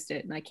memorized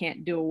it, and I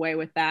can't do away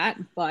with that.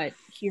 But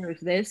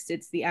here's this.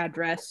 It's the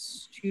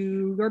address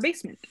to your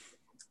basement.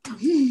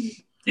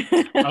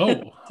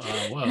 Well.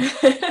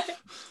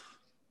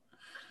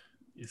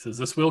 He says,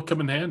 this will come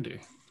in handy.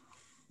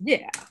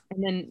 Yeah,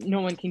 and then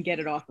no one can get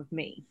it off of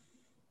me.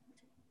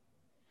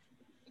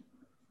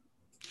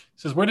 He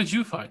says, where did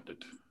you find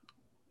it?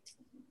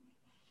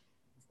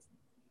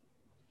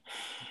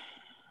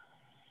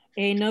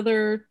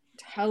 Another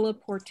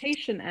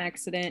teleportation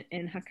accident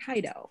in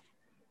Hokkaido.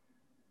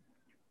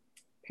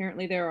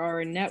 Apparently there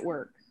are a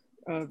network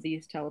of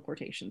these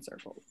teleportation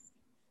circles.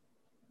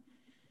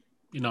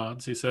 He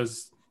nods. He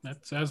says,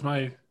 "That's as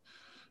my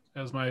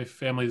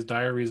family's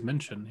diaries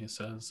mention." He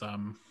says,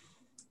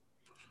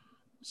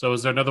 "So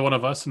is there another one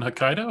of us in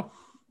Hokkaido?"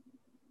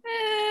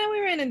 We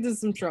ran into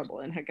some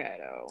trouble in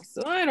Hokkaido,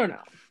 so I don't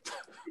know.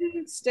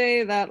 Didn't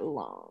stay that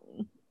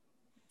long.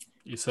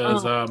 He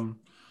says,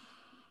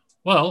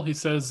 "Well," he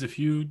says, "if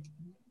you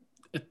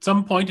at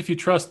some point, if you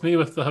trust me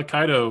with the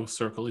Hokkaido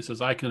circle," he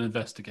says, "I can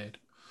investigate.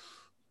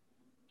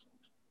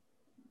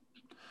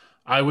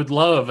 I would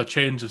love a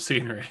change of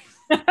scenery."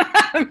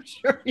 I'm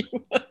sure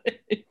you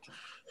would.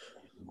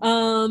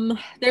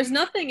 There's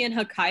nothing in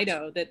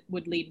Hokkaido that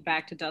would lead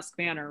back to Dusk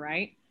Manor,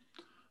 right?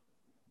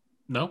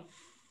 No,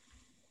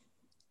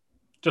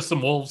 just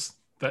some wolves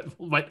that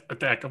might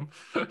attack him.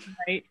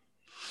 Right.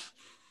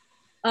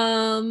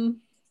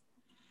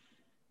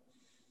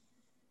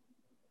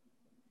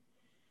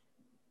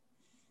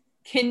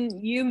 Can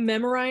you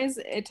memorize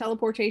a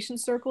teleportation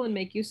circle and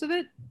make use of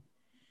it?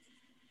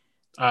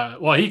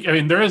 Well,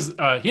 there is.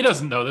 He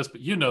doesn't know this,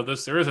 but you know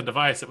this. There is a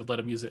device that would let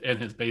him use it in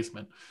his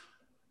basement.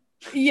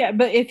 Yeah,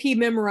 but if he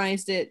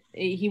memorized it,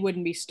 he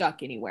wouldn't be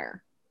stuck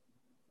anywhere.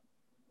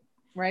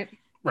 Right?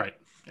 Right.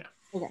 Yeah.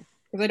 Okay.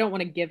 Because I don't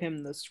want to give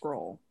him the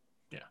scroll.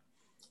 Yeah.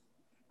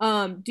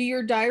 Do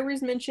your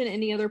diaries mention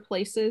any other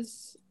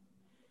places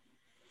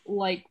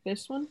like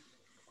this one?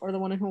 Or the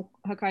one in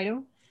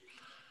Hokkaido?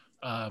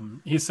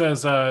 He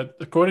says,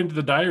 according to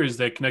the diaries,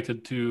 they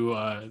connected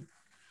to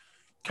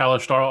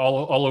Kalashtar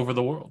all over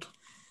the world.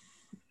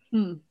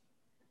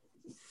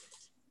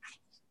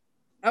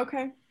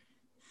 Okay.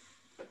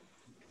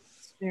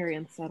 It's very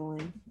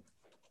unsettling.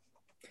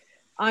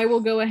 I will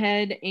go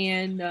ahead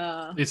and...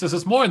 He says,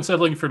 it's more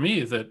unsettling for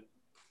me that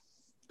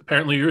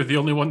apparently you're the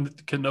only one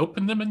that can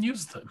open them and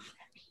use them.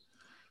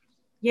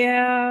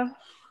 Yeah.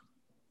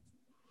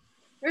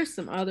 There's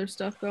some other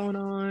stuff going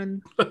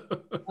on.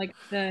 Like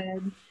I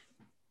said.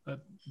 I'm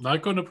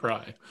not going to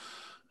pry.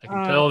 I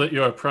can tell that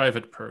you're a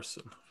private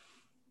person.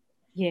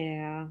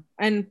 Yeah.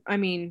 And I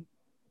mean,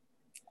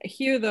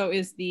 here though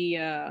is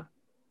the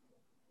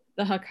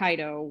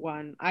Hokkaido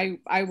one.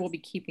 I will be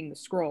keeping the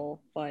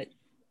scroll, but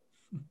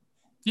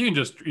you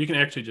can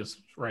actually just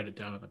write it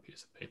down on a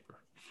piece of paper.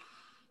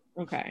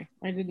 Okay.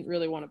 I didn't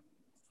really want to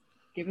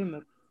give him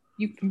a...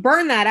 You can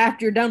burn that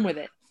after you're done with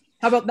it.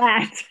 How about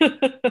that?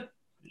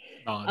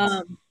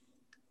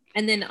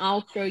 And then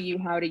I'll show you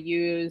how to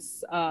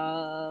use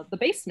the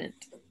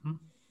basement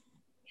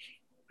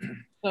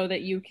so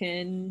that you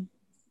can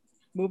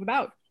move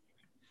about.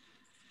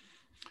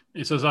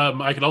 He says,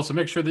 I can also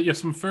make sure that you have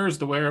some furs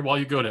to wear while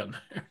you go down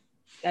there.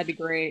 That'd be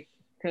great,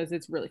 because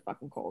it's really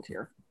fucking cold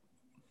here.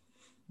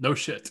 No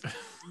shit.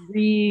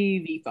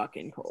 Really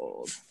fucking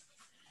cold.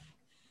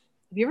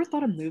 Have you ever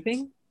thought of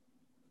moving?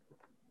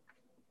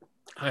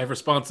 I have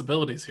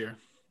responsibilities here.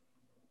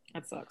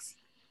 That sucks.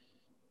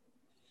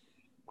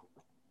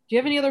 Do you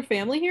have any other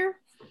family here?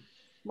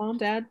 Mom,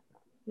 dad,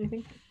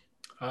 anything?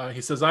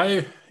 He says,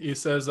 I'm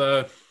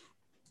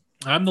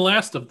the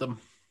last of them.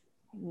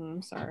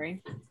 I'm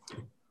sorry.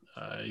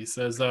 He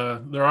says,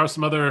 there are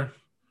some other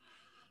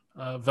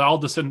Val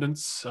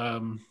descendants.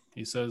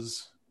 He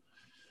says,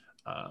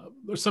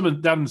 there's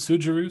some down in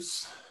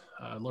Sujarus,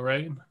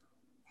 Lorraine.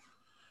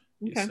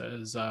 He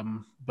says,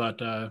 but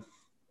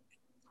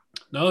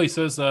no, he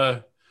says,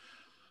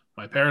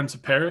 my parents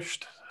have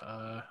perished.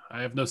 I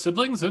have no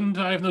siblings and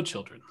I have no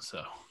children,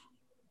 so.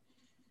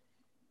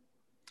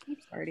 I'm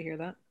sorry to hear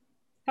that.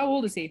 How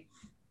old is he?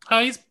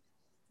 He's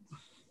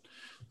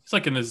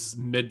like in his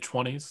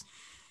mid-20s.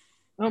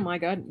 Oh my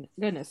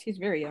goodness, he's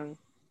very young.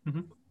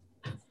 Mm-hmm.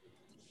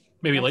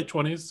 Maybe late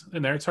 20s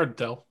in there. It's hard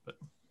to tell, but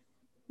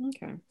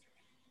okay.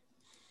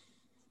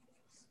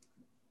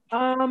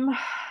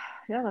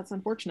 Yeah, that's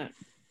unfortunate.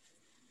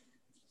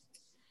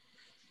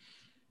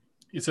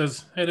 He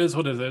says, it is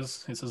what it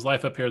is. He says,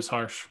 life up here is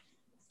harsh.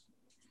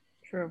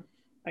 True.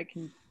 I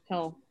can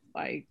tell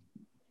by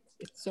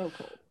it's so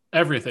cold.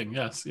 Everything,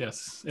 yes.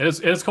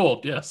 It is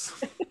cold, yes.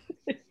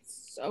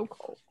 It's so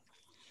cold.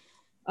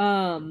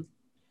 All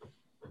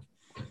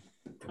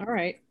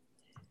right.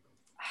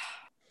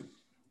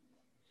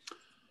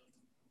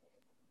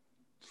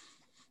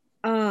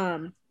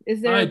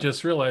 Is there... I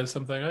just realized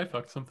something. I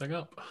fucked something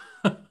up.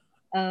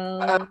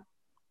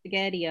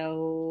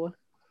 Spaghetti-o.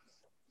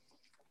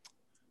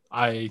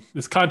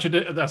 This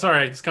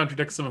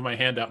contradicts some of my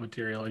handout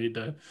material.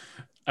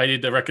 I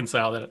need to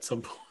reconcile that at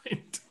some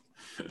point.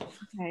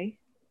 Okay.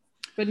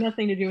 But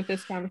nothing to do with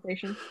this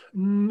conversation?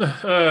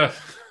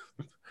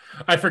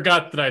 I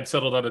forgot that I'd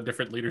settled on a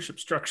different leadership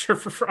structure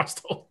for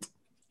Frosthold.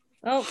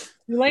 Oh,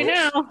 too late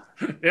now.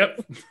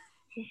 Yep.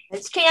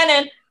 It's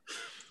canon.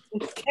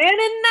 It's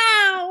canon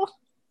now.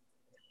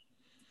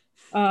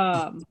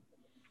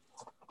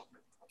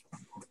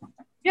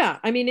 Yeah,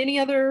 I mean,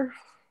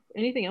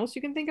 anything else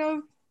you can think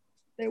of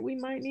that we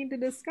might need to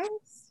discuss?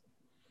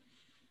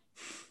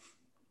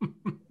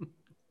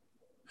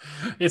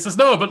 He says,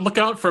 no, but look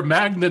out for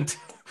magnet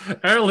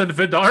Erland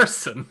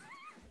Vidarson.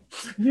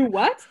 You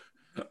what?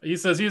 He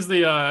says he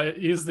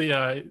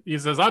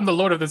says I'm the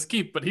lord of this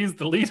keep, but he's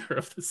the leader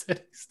of the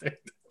city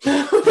state.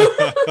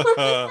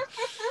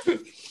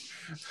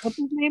 What's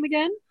his name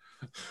again?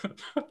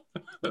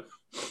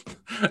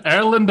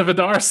 Erland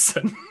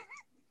Vidarson.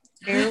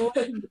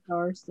 Erland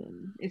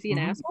Vidarson. Is he an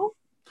asshole?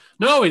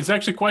 No, he's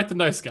actually quite the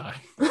nice guy.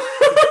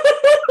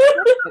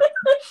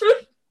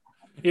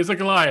 He's a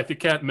Goliath. You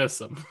can't miss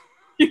him.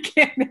 You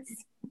can't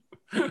miss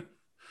him.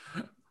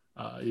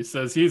 He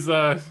says he's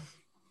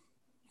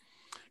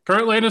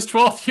currently in his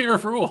 12th year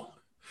of rule.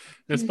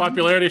 His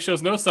popularity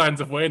shows no signs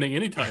of waning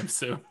anytime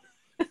soon.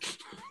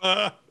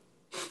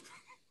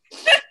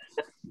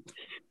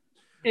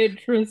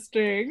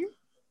 Interesting.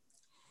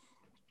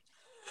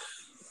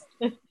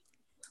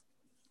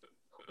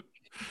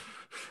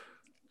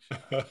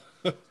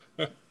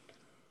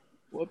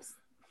 Whoops.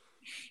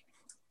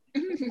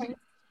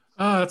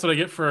 That's what I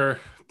get for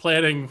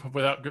planning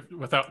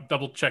without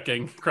double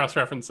checking, cross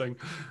referencing.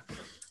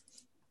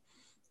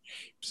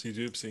 Oopsie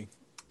doopsie.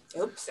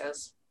 Oops,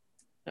 yes.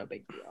 No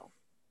big deal.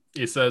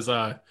 He says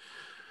my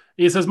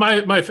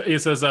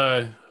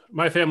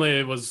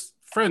family was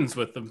friends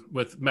with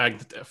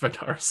Magnet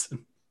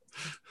Vidarson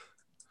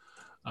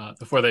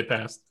before they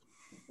passed.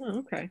 Oh,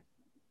 okay.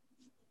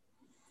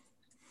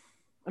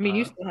 I mean,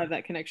 you still have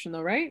that connection,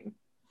 though, right?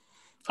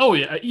 Oh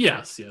yeah,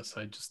 yes.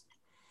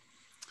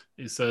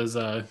 He says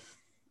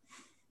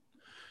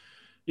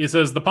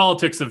the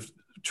politics of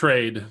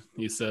trade.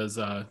 He says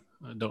I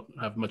don't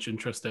have much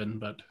interest in,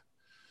 but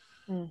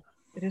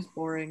it is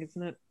boring,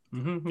 isn't it?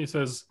 Mm-hmm. He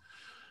says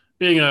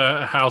being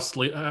a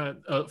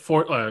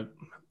fort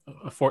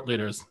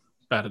leader is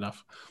bad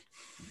enough.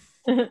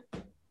 Yeah,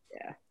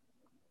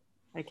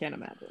 I can't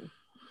imagine.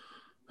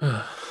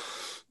 I'm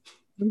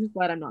just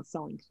glad I'm not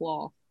selling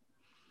cloth.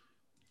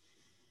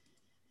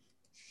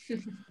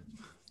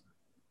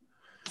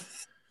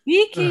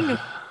 Speaking of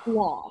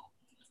cloth,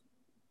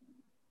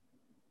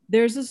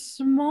 there's a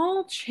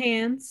small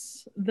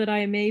chance that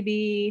I may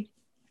be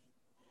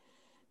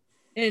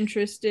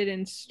interested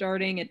in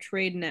starting a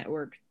trade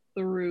network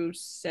through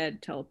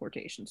said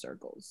teleportation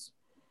circles.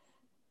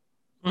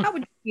 How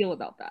would you feel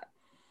about that?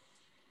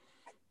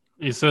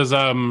 He says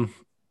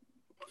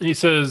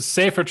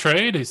safer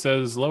trade. He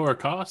says lower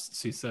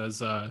costs. He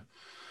says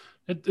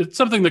it's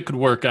something that could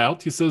work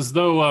out. He says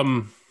though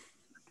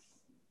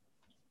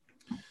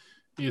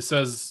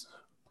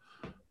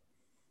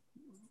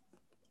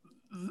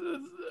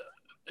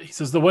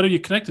what are you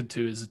connected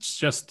to? Is it's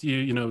just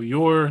you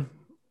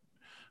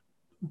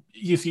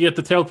get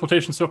the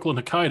teleportation circle in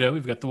Hokkaido.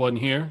 We've got the one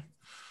here.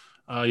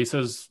 He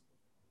says,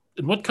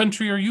 in what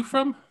country are you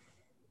from?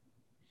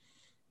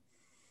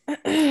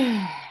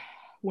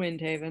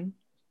 Windhaven.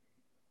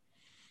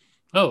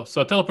 Oh,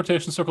 so a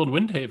teleportation circle in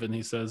Windhaven.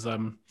 He says,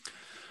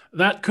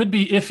 that could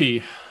be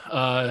iffy.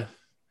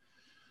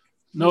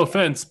 No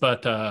offense,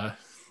 but the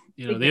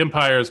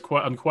Empire is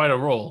on quite a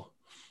roll.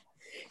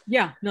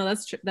 Yeah, no,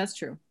 that's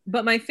true.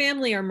 But my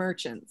family are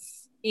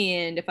merchants,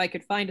 and if I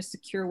could find a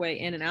secure way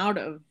in and out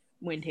of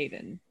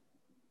Windhaven,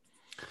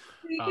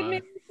 we could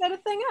maybe set a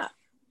thing up.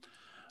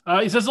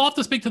 He says, I'll have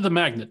to speak to the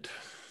magnet.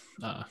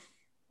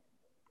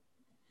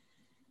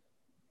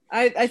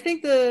 I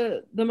think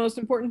the most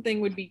important thing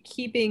would be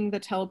keeping the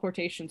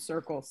teleportation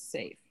circle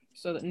safe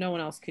so that no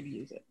one else could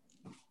use it.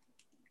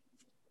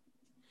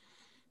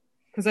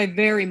 Because I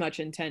very much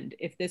intend,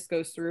 if this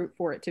goes through,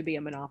 for it to be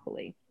a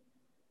monopoly.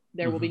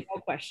 There will be no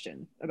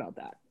question about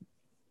that.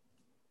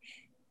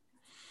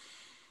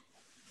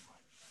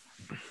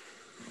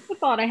 The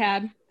thought I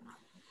had.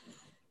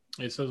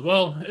 He says,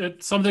 well,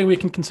 it's something we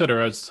can consider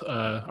as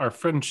our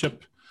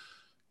friendship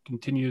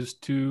continues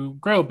to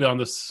grow beyond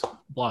this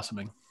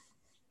blossoming.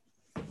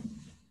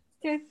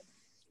 Okay.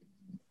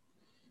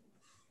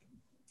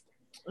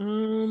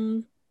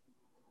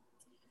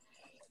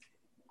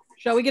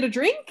 Shall we get a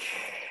drink?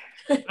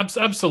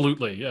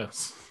 Absolutely,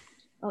 yes.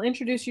 I'll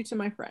introduce you to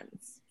my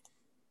friends.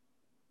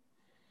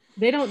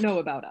 They don't know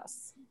about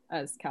us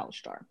as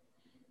Kalishtar.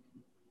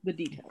 The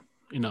detail.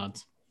 He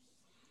nods.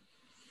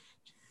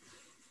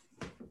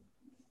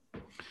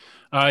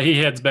 He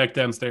heads back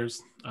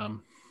downstairs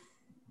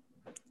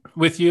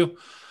with you,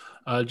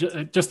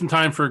 just in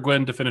time for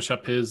Gwen to finish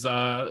up his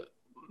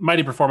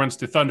mighty performance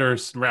to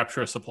thunderous and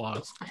rapturous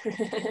applause.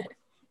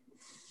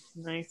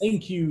 Nice.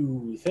 Thank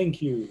you.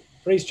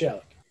 Praise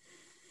Chalik.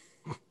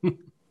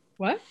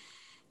 What?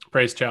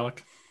 Praise Chalik.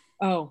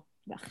 Oh,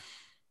 yeah.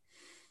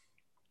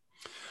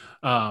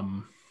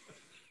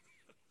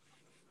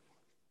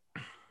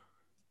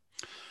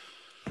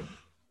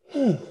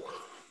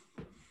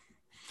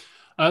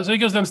 So he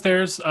goes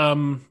downstairs,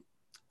 and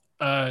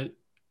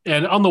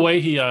on the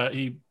way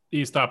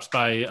he stops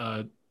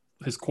by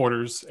his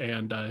quarters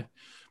and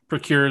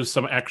procures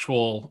some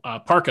actual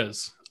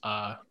parkas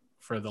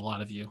for the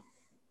lot of you.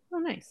 Oh,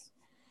 nice.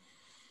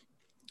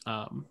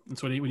 And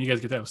so when you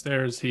guys get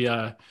downstairs, he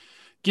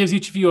gives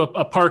each of you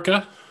a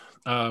parka,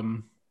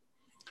 and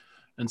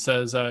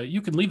says,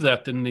 "You can leave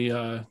that in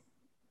the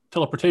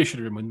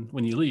teleportation room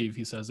when you leave.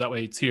 He says that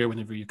way it's here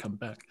whenever you come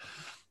back.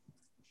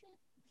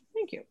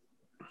 Thank you.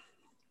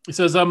 He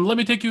says, let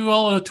me take you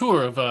all on a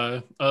tour of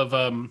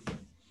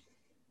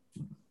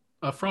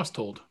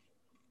Frosthold.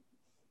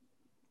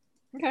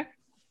 Okay.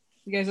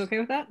 You guys okay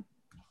with that?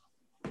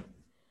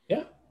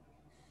 Yeah.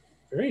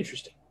 Very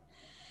interesting.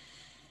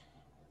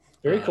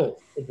 Very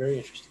cool, but very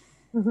interesting.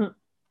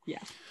 Yeah.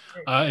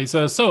 He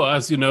says, so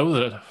as you know,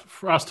 the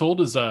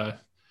Frosthold is,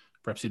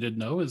 perhaps you did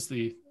know, is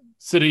the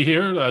city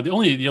here, the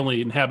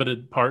only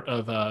inhabited part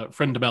of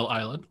Friendamel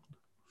Island.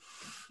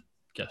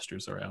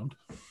 Gestures around.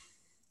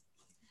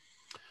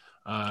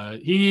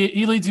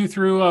 He leads you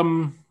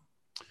through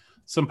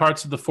some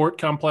parts of the fort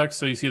complex.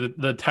 So you see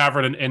the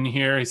tavern and inn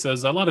here. He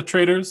says a lot of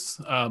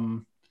traders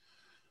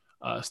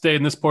stay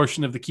in this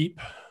portion of the keep.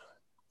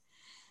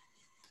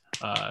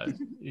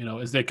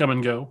 As they come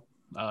and go.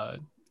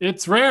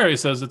 It's rare, he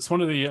says. It's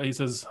one of the, he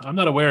says, I'm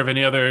not aware of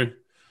any other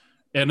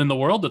inn in the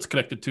world that's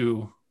connected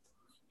to,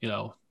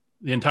 the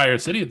entire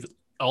city,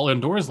 all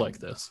indoors like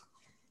this.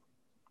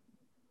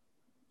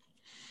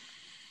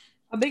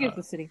 How big is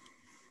the city?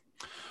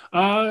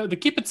 The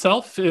keep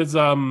itself is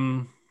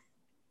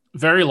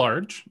very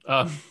large.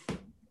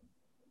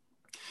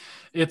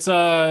 It's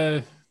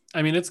got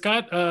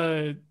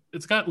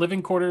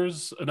living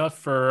quarters enough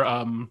for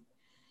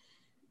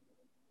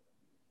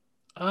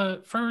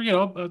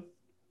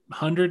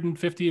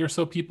 150 or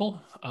so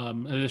people,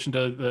 in addition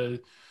to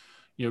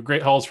the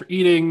great halls for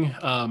eating,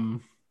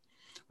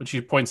 which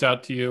he points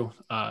out to you,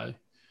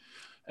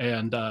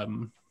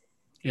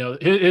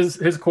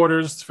 his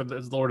quarters for the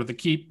lord of the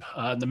keep,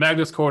 and the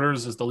Magnus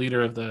quarters is the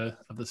leader of the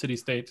city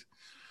state.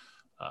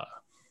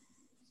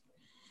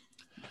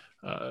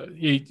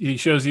 He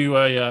shows you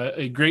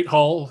a great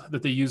hall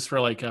that they use for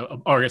or I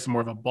guess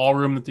more of a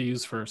ballroom that they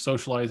use for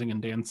socializing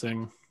and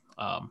dancing,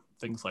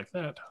 things like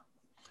that.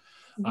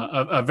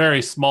 A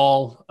very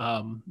small,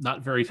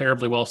 not very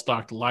terribly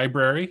well-stocked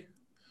library.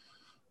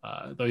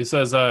 Though he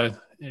says,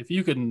 if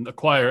you can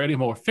acquire any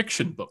more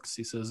fiction books,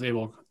 he says they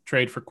will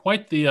trade for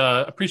quite the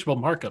appreciable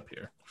markup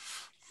here.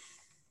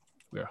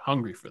 We are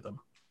hungry for them.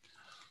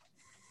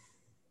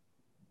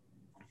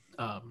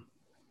 And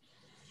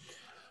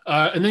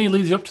then he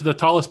leads you up to the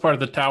tallest part of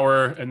the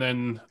tower and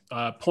then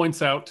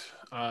points out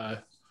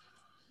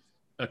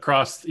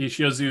across. He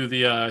shows you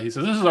he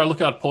says, this is our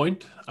lookout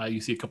point. You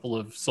see a couple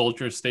of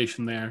soldiers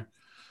stationed there.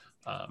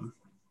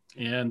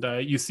 And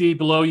you see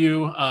below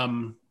you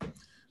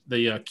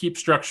the keep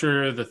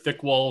structure, the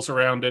thick walls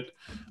around it.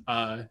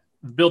 The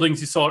buildings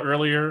you saw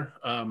earlier,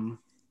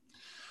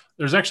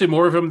 there's actually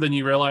more of them than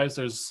you realize.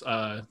 There's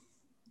a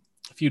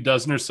few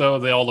dozen or so.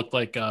 They all look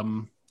like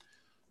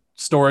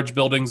storage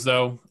buildings,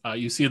 though.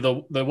 You see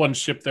the one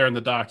ship there in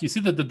the dock. You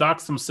see that the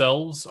docks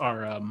themselves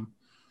are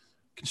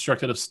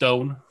constructed of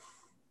stone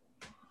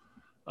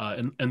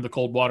in the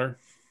cold water.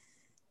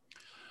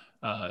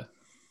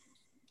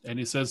 And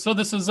he says, so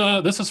this is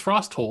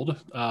Frosthold,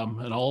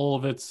 and all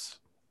of its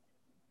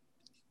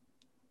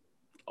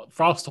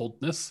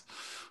frostholdness.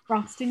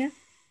 Frostiness?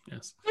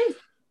 Yes.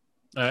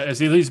 As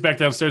he leads back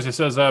downstairs, he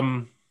says,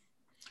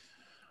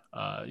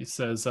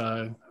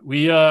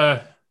 we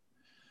the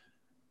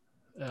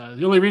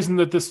only reason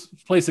that this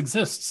place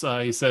exists,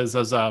 he says,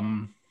 is there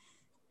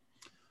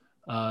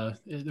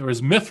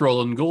was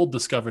mithril and gold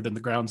discovered in the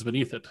grounds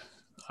beneath it.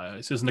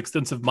 He says an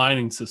extensive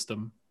mining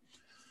system.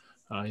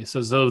 He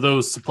says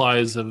those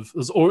supplies of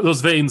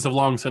those veins have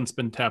long since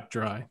been tapped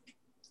dry.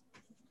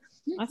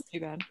 That's too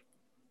bad.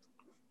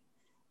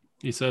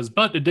 He says,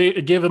 but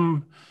it gave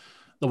him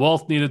the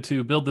wealth needed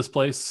to build this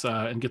place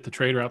and get the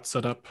trade route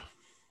set up.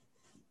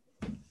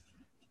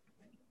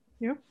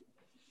 Yep.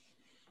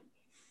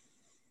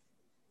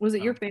 Was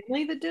it your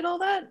family that did all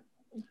that?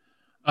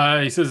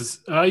 He says,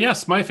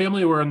 yes, my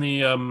family were in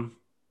the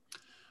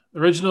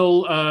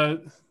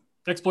original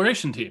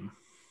exploration team.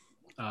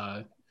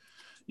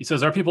 He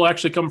says, our people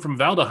actually come from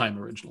Valdeheim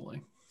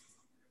originally.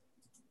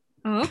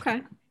 Oh,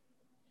 okay.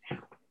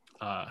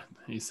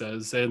 He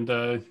says,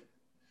 and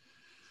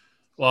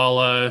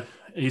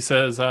he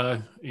says,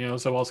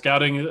 so while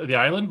scouting the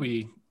island,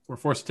 we were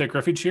forced to take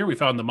refuge here. We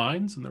found the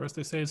mines, and the rest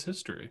they say is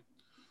history.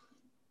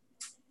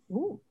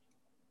 Ooh.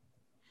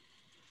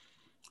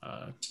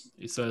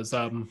 He says,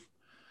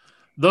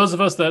 those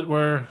of us that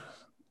were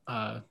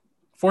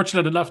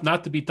fortunate enough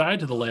not to be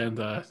tied to the land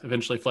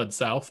eventually fled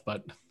south,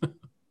 but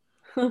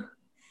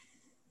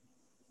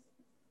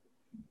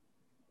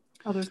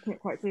others can't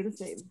quite say the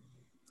same.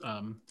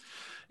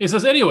 He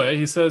says, anyway,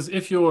 he says,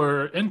 if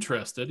you're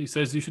interested, he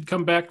says you should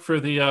come back for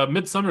the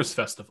Midsummer's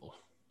Festival.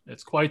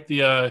 It's quite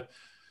the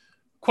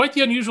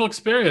unusual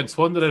experience,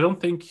 one that I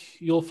don't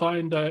think you'll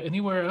find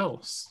anywhere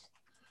else.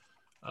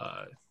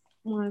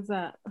 Why is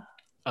that?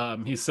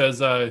 He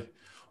says,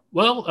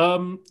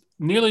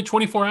 nearly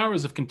 24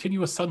 hours of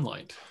continuous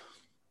sunlight.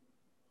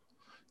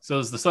 He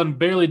says the sun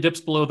barely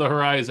dips below the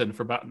horizon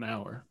for about an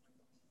hour.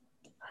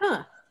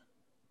 Huh.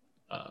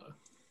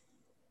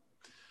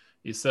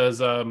 He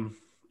says,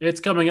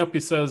 it's coming up, he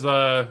says,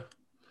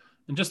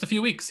 in just a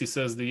few weeks. He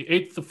says the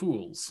 8th of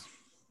Fools.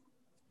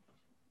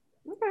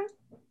 Okay.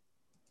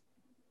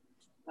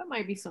 That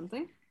might be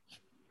something.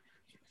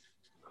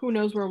 Who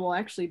knows where we'll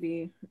actually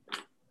be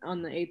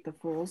on the 8th of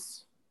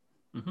Fools.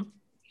 Mm-hmm.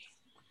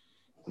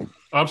 Oh,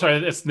 I'm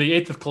sorry, it's the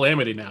 8th of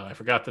Calamity now. I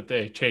forgot that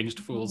they changed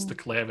Fools to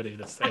Calamity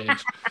this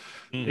age.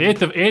 The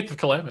 8th of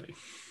Calamity.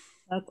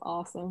 That's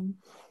awesome.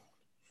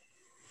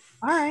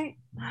 All right.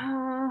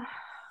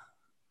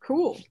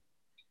 Cool.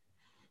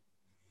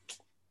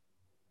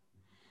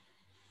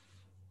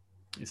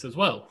 He says,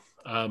 well,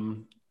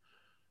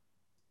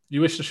 you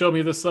wish to show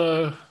me this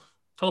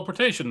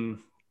teleportation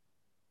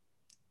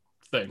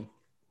thing?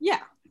 Yeah.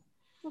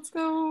 Let's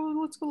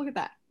go look at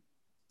that.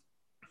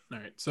 All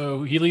right.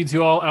 So he leads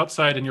you all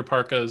outside in your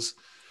parkas,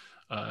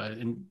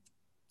 and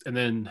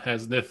then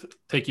has Nith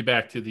take you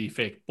back to the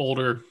fake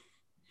boulder,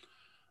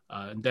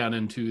 and down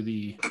into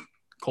the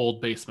cold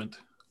basement.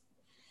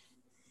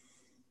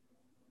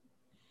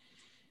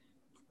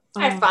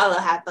 I follow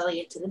happily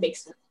into the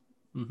basement.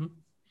 Mm-hmm.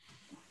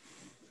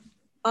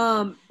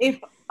 If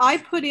I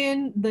put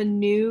in the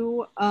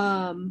new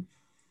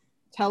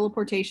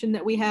teleportation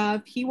that we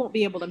have, he won't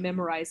be able to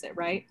memorize it,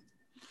 right?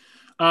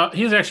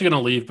 He's actually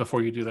going to leave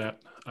before you do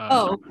that.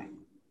 Okay.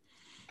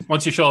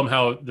 Once you show him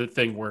how the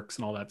thing works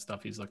and all that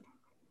stuff, he's like,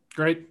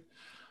 great.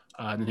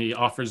 And he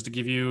offers to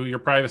give you your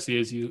privacy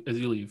as you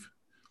leave.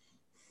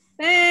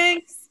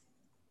 Thanks.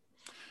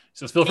 He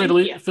says, feel free to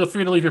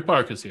leave your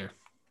parkas here.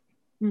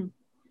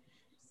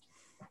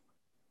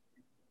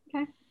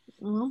 Okay.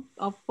 Well,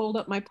 I'll fold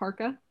up my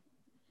parka,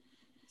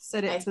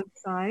 set it to the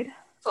side.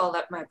 Fold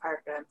up my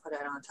parka and put it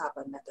on top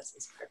of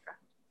Nethys's parka.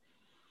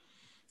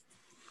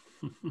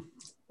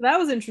 That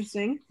was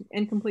interesting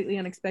and completely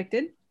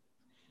unexpected.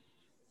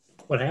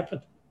 What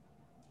happened?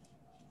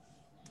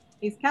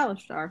 He's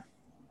Kalishtar.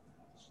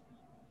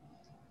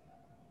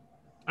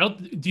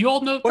 Do you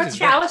all know? What's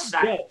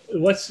Kalishtar?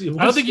 Yeah,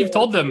 I don't think you've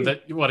told them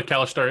what a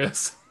Kalishtar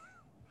is.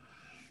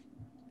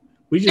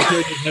 We just know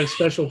you have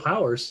special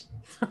powers.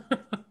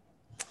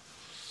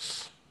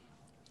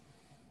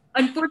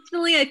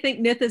 Unfortunately, I think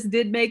Nithis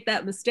did make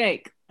that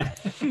mistake.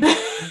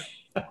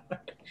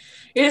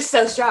 You're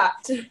so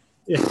shocked.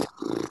 Yeah.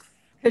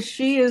 Because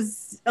she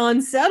is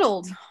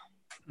unsettled.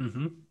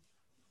 Mm-hmm.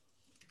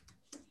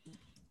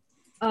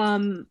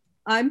 I'm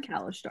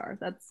Kalishtar.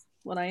 That's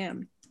what I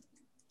am.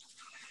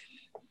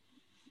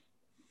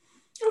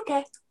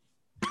 Okay.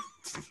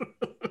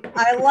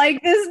 I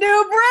like this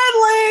new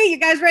Bradley. You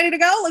guys ready to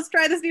go? Let's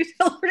try this new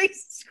teleportation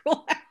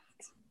scroll out.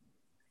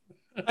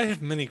 I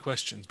have many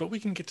questions, but we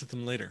can get to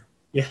them later.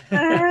 Yeah.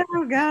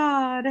 Oh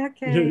God.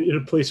 Okay.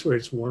 In a place where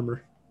it's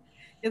warmer.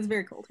 It's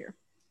very cold here.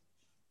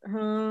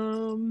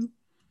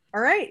 All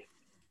right.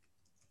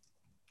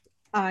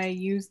 I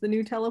use the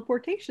new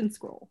teleportation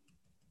scroll.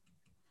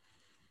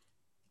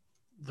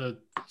 The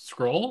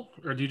scroll,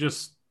 or do you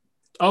just?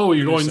 Oh,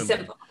 you're going.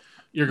 Simple.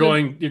 You're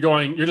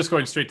just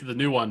going straight to the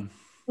new one.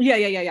 Yeah.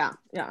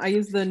 I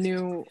use the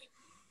new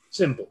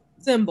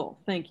symbol.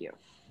 Thank you.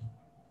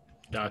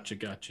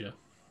 Gotcha.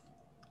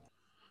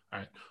 All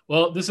right.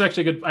 Well, this is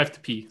actually good. I have to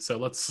pee, so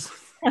let's.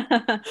 All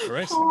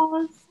right.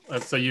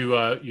 So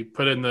you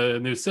put in the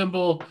new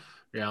symbol.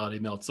 Reality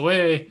melts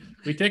away.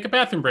 We take a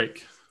bathroom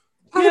break.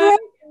 Yeah.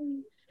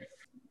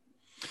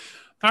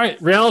 All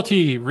right.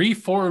 Reality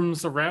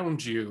reforms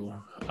around you,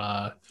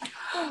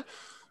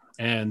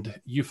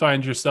 and you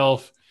find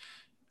yourself,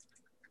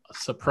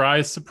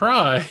 surprise,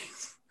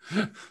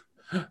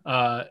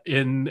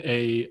 in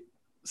a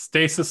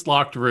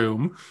stasis-locked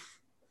room.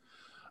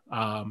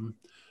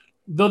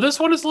 Though this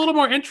one is a little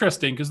more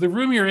interesting because the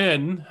room you're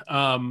in,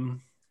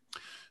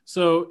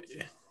 so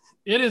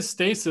it is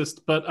stasis,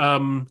 but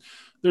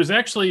there's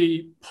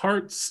actually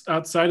parts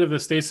outside of the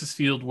stasis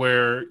field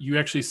where you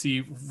actually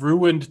see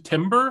ruined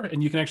timber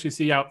and you can actually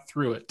see out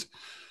through it.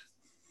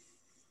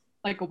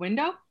 Like a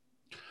window?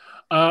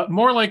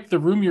 More like the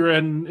room you're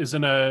in is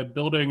in a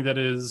building that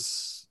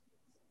is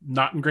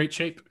not in great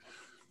shape.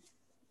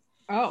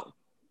 Oh,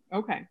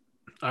 okay.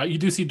 You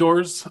do see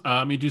doors.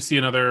 You do see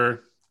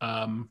another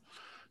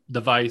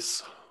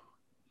device,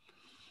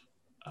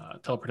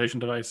 teleportation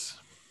device.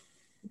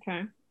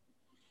 Okay.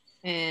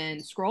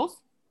 And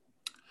scrolls?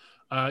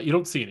 You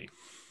don't see any.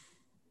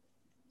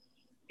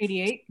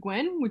 88.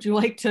 Gwen, would you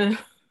like to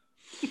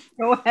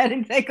go ahead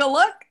and take a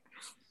look?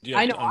 Do you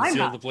have to I'm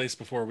unseal not. the place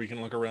before we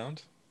can look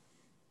around?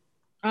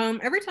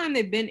 Every time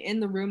they've been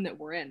in the room that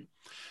we're in.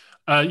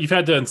 You've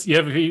had to.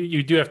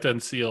 You do have to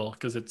unseal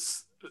because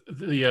it's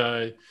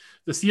the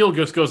seal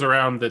just goes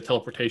around the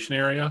teleportation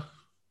area.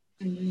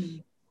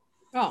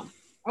 Oh,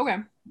 okay.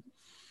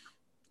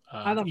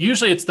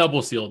 Usually it's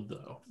double sealed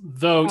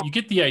though you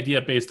get the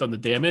idea based on the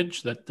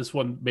damage that this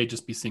one may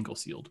just be single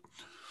sealed.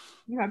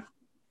 Okay.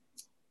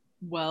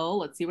 Well,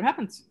 let's see what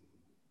happens.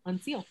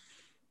 Unseal.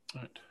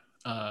 All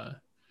right.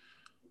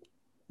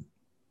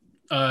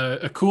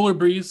 A cooler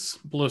breeze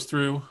blows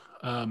through.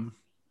 The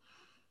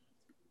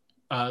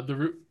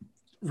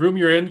room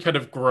you're in kind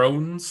of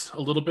groans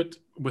a little bit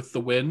with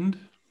the wind.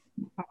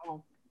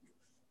 Uh-oh.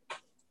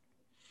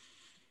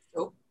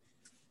 Oh.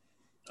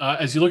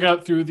 As you look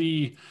out through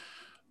the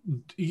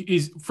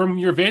From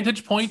your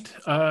vantage point,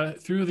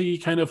 through the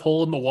kind of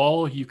hole in the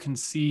wall, you can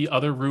see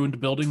other ruined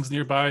buildings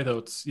nearby,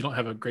 though you don't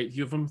have a great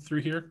view of them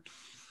through here.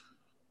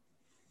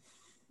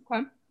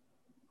 Okay.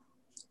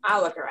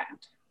 I'll look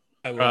around.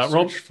 I will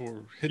roll- search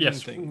for hidden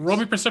things. Roll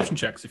me perception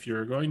checks if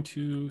you're going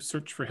to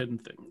search for hidden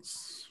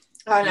things.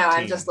 Oh no, I'm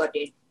 18. just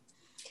looking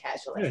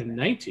casually. Yeah,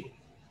 19.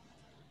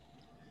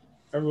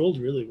 I rolled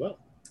really well.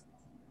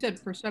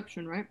 Said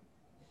perception, right?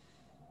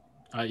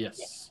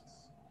 Yes.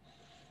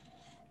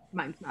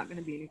 Mine's not going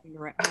to be anything to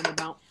write home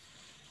about.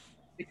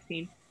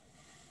 16.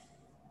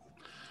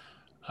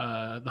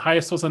 The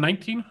highest was a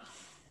 19.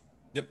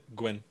 Yep,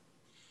 Gwen.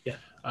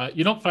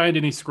 You don't find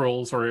any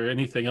scrolls or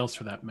anything else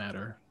for that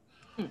matter.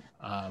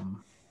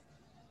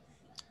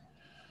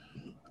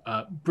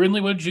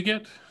 Brinley, what did you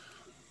get?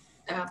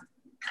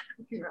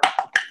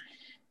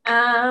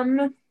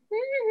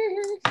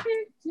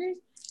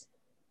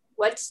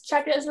 What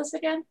check is this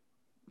again?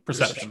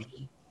 Perception.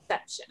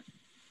 Perception.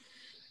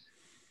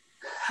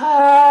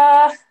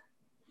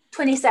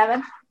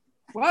 27.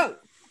 Whoa.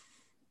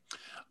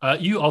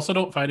 You also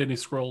don't find any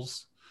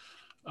scrolls.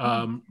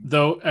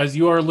 Though, as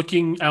you are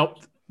looking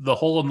out the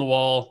hole in the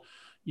wall,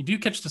 you do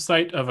catch the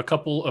sight of a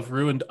couple of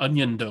ruined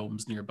onion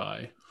domes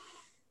nearby.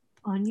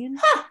 Onion?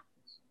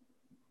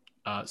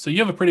 So you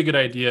have a pretty good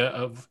idea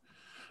of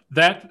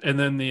that, and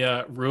then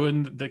the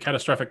ruined, the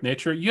catastrophic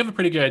nature. You have a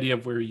pretty good idea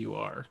of where you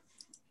are.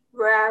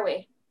 Where are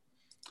we?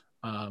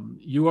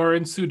 You are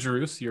in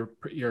Sujarus. You're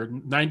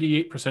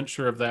 98%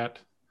 sure of that.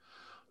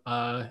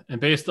 And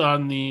based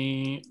on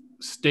the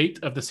state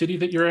of the city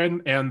that you're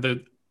in and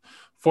the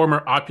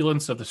former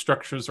opulence of the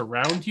structures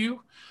around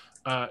you,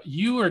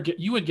 you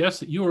would guess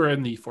that you are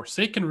in the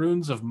Forsaken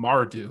Ruins of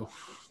Mardu,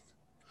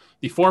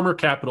 the former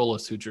capital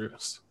of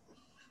Sujarus.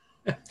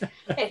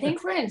 I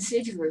think we're in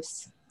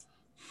Sujarus.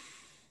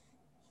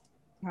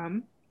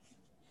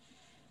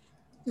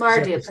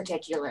 Mardu,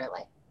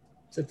 particularly.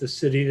 Is that the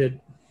city that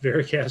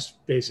Veracast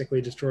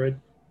basically destroyed?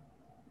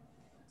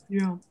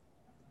 Yeah.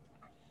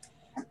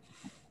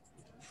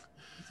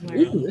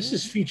 Ooh, this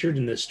is featured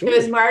in this story. It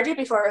was Mardu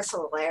before it was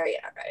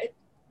Solaria, right?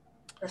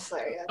 Or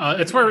Solaria.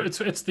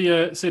 It's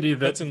the city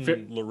That's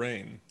in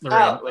Lorraine.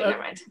 Oh, wait, never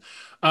mind.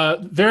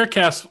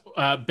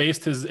 Veracast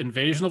based his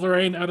invasion of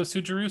Lorraine out of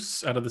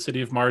Sujarus, out of the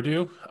city of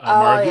Mardu.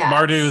 Yes.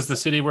 Mardu is the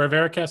city where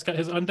Veracast got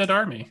his undead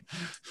army.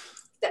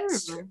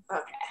 That's true.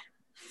 Okay.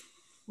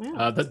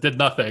 Yeah. That did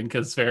nothing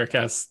because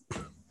Veracast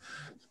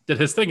did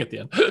his thing at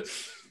the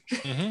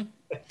end.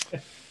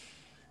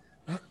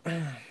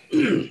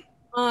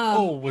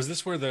 Oh, was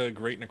this where the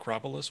Great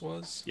Necropolis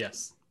was?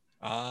 Yes.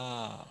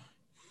 Ah.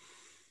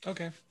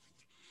 Okay.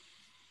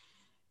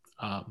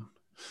 I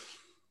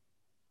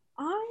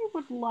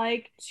would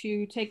like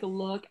to take a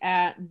look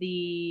at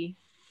the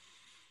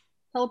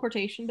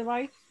teleportation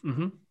device.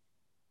 Mm-hmm.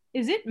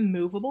 Is it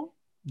movable?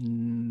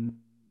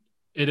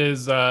 It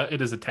is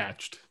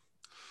attached.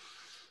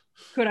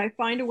 Could I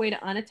find a way to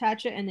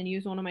unattach it and then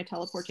use one of my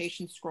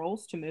teleportation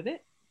scrolls to move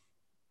it?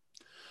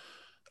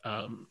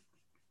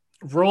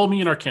 Roll me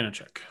an Arcana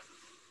check.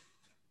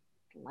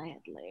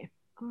 Gladly.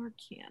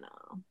 Arcana.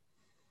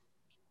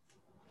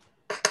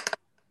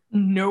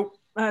 Nope.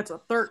 That's a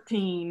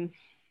 13.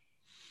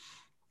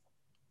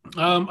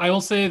 I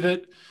will say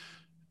that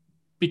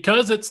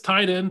because it's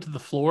tied into the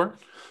floor,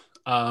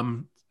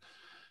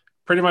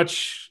 pretty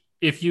much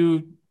if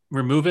you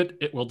remove it,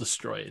 it will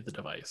destroy the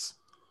device.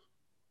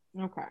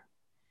 Okay.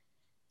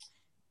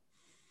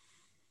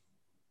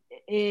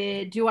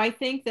 Do I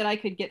think that I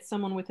could get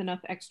someone with enough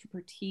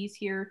expertise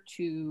here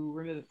to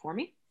remove it for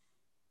me?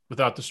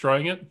 Without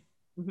destroying it?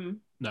 Mm-hmm.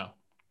 No.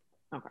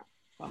 Okay.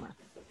 Bummer.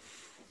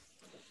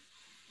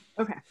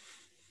 Okay.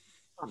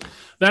 Bummer.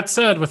 That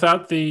said,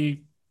 without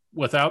the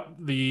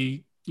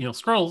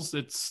scrolls,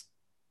 it's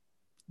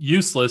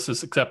useless.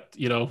 Except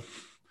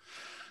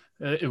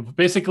it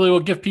basically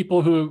will give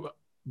people who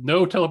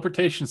know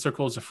teleportation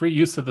circles a free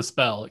use of the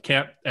spell. It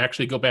can't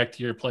actually go back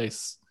to your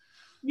place.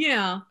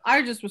 Yeah,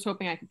 I just was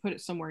hoping I could put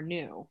it somewhere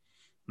new.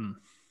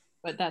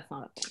 But that's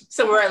not a thing.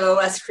 Somewhere a little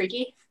less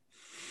creaky.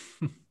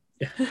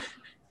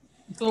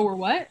 So we're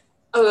what?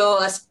 A little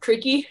less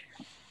creaky.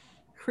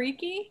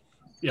 Creaky?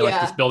 Yeah,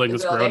 like this building the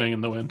is building. groaning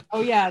in the wind.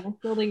 Oh yeah, this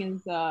building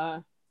is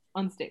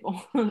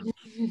unstable.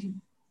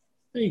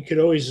 You could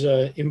always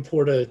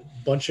import a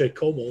bunch of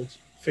kobolds,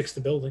 fix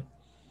the building.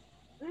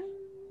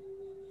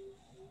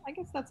 I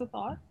guess that's a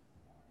thought.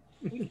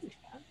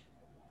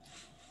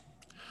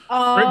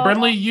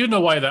 Brenly, you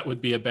know why that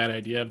would be a bad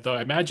idea, though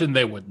I imagine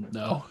they wouldn't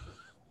know.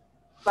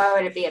 Why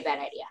would it be a bad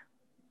idea?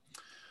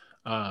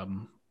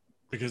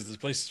 Because this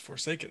place is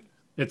forsaken.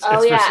 It's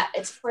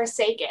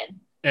Forsaken.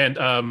 And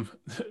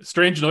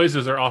strange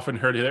noises are often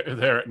heard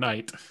there at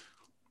night.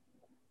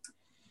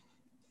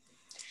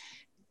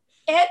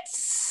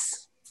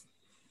 It's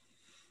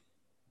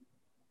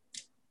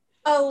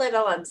a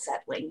little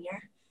unsettling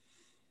here.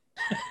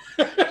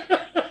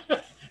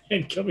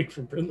 And coming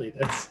from Brindley,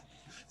 that's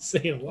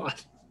saying a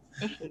lot.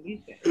 Especially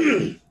these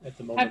days. At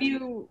the moment. Have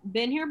you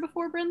been here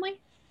before, Brindley?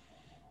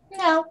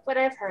 No, but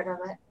I've heard of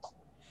it.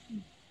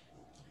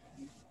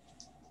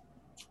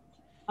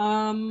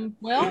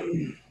 Well,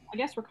 I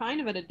guess we're kind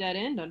of at a dead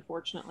end,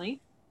 unfortunately.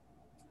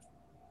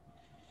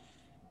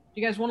 Do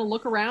you guys want to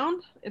look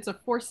around? It's a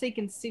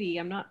forsaken city.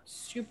 I'm not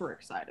super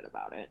excited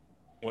about it.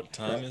 What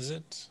time is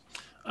it?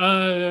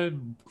 Yeah,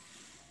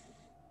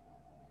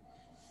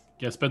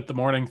 spent the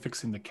morning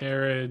fixing the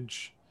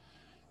carriage.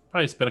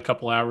 Probably spent a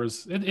couple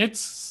hours.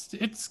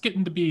 It's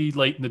getting to be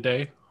late in the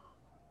day.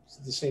 Is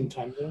it the same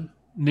time zone?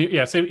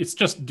 Yeah, so it's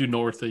just due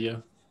north of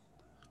you.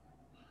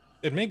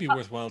 It may be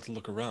worthwhile to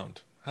look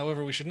around.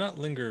 However, we should not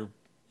linger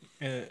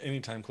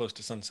anytime close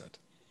to sunset.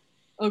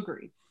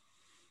 Agreed.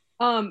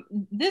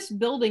 This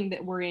building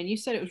that we're in, you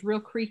said it was real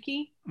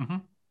creaky. Mm-hmm.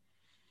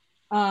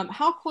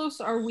 How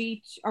close are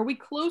we? Are we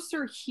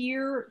closer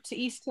here to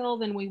East Hill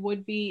than we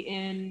would be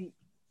in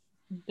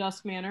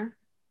Dusk Manor?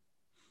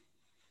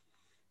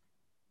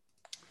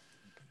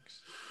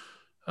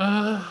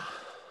 Let's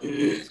go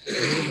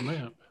to the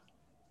map.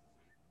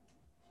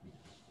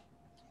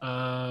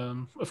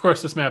 Of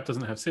course, this map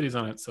doesn't have cities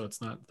on it, so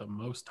it's not the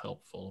most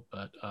helpful.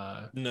 But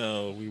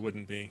no, we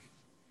wouldn't be.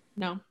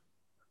 No.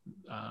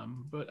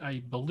 But I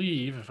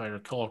believe, if I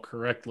recall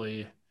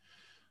correctly,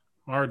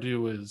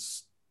 Mardu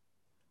is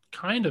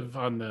kind of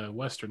on the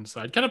western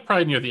side, kind of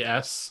probably near the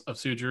S of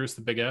Sujers,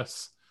 the big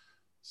S.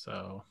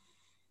 So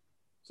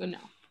no.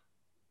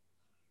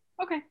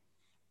 Okay.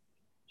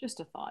 Just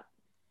a thought.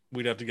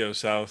 We'd have to go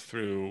south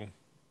through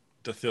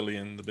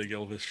Dathilion, the big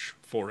elvish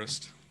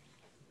forest.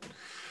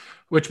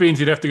 Which means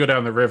you'd have to go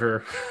down the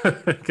river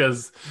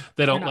because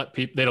they don't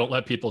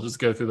let people just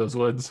go through those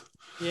woods.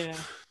 Yeah.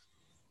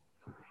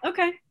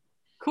 Okay.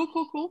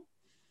 Cool.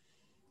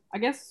 I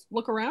guess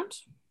look around.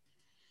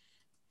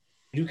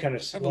 You kind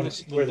of want to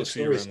see where the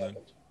story's around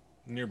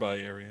the nearby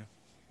area.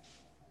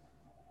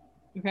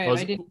 Okay,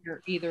 I didn't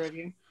hear either of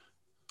you.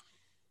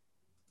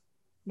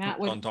 Matt,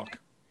 what? On talk.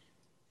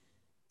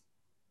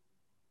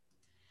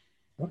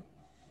 What?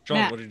 Sean,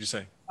 Matt. what did you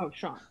say? Oh,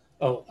 Sean.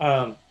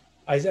 Oh,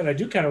 I said I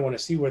do kind of want to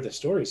see where the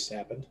stories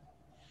happened.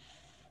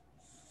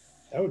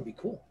 That would be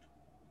cool.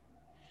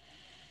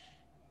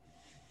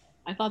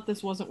 I thought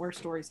this wasn't where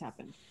stories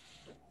happened.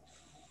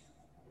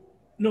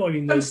 No, I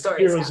mean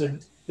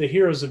the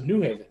heroes of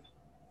New Haven.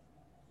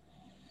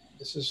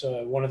 This is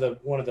one of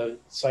the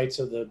sites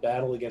of the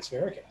battle against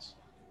Veracast.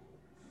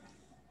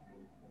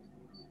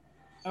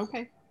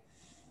 Okay.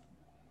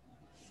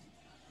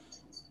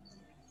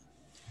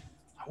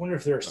 I wonder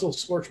if there are still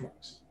scorch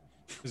marks.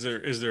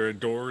 Is there a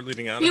door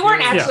leading out? You of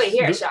weren't here? actually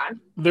here, Sean.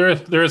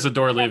 There is a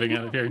door leaving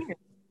out of here.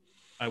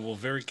 I will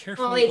very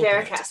carefully. Only open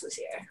it. Veracast was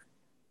here.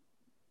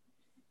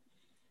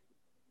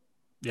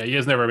 Yeah, you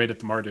guys never made it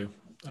to Mardu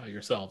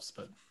yourselves,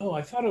 but Oh,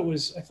 I thought there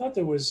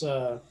was.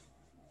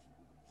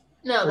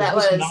 No, that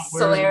was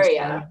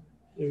Solaria.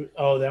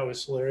 That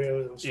was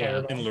Solaria. That was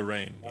Yeah, in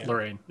Lorraine. Yeah.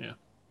 Lorraine. Yeah.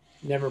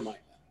 Never mind.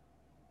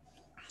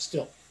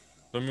 Still.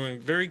 I'm going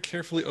to very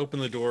carefully open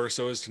the door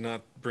so as to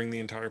not bring the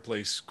entire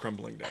place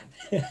crumbling down.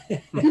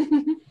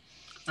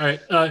 All right.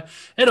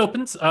 It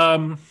opens.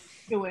 Go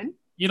in.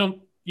 You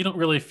don't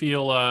really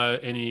feel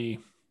any.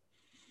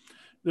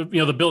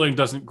 The building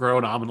doesn't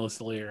grow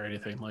ominously or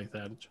anything like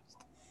that.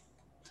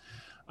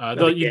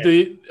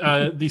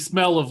 The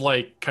smell of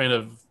like kind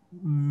of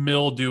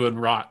mildew and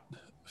rot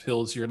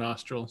fills your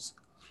nostrils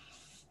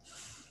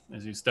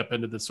as you step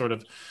into this sort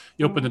of.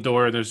 You open the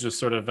door and there's just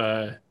sort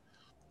of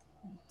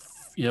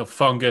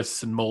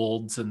fungus and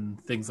molds and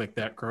things like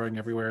that growing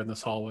everywhere in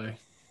this hallway.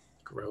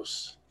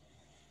 Gross.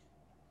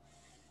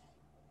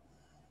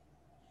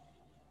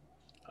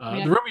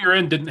 The room you're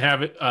in didn't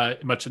have it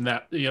much in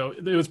that.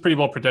 It was pretty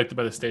well protected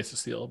by the stasis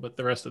seal, but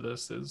the rest of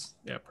this is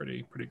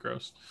pretty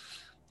gross.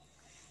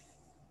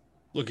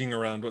 Looking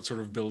around, what sort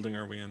of building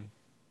are we in?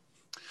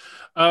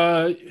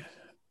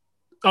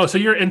 So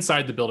you're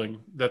inside the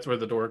building. That's where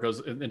the door goes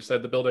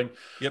inside the building.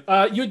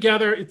 Yep. You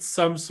gather it's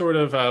some sort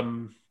of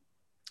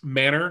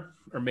manor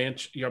or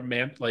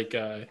mansion, like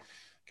kind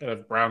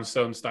of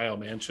brownstone style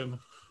mansion.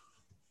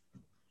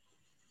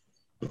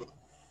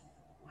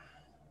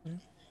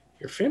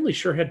 Your family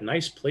sure had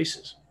nice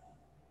places.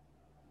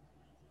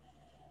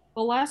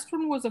 The last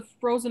one was a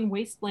frozen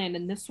wasteland,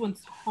 and this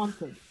one's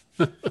haunted.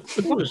 I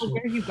don't know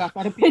where you got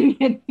that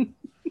opinion.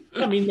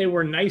 I mean, they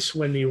were nice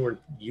when you were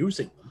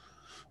using them.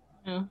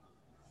 Yeah.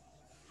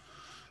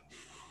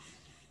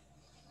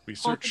 We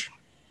search.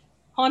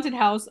 Haunted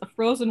house, a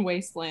frozen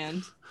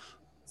wasteland,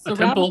 A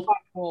temple, by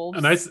wolves.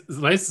 a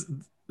nice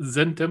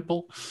Zen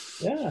temple.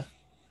 Yeah,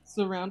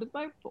 surrounded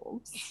by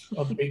wolves.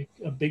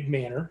 a big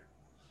manor.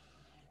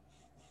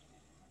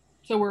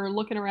 So we're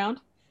looking around.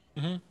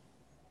 Mm-hmm.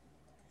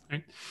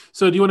 Right.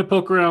 So do you want to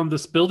poke around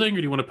this building or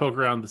do you want to poke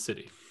around the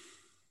city?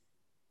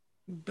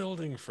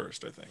 Building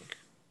first, I think.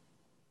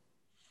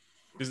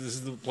 This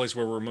is the place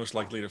where we're most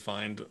likely to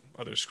find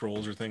other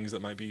scrolls or things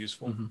that might be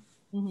useful.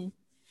 Mm-hmm.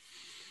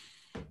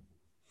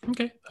 Mm-hmm.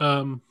 Okay.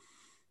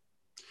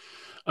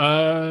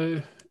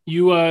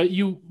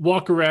 You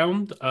walk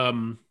around.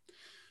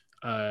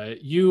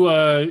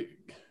 You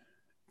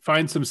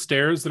find some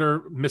stairs that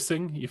are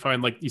missing. You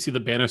find you see the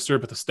banister,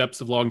 but the steps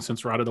have long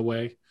since rotted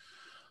away.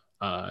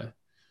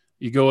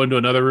 You go into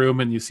another room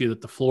and you see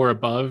that the floor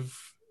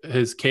above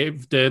is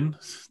caved in,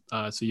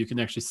 so you can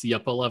actually see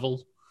up a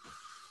level.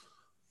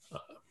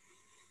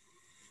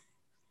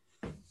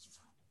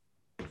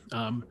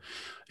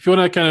 If you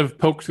want to kind of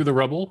poke through the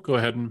rubble, go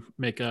ahead and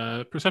make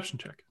a perception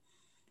check.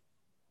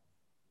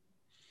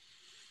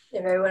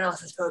 If everyone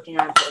else is poking,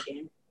 I'm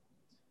poking.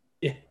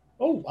 Yeah.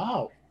 Oh,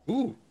 wow.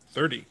 Ooh,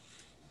 30.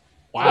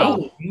 Wow.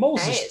 Oh,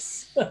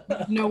 Moses.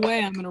 Nice. No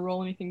way I'm going to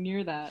roll anything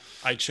near that.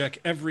 I check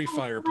every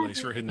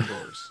fireplace for hidden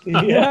doors.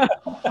 Yeah.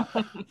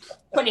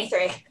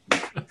 23.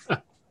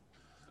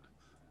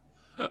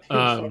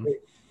 Find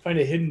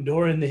a hidden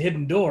door in the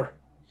hidden door.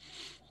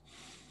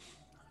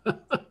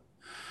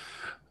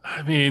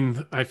 I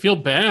mean, I feel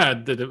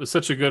bad that it was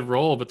such a good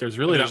roll, but there's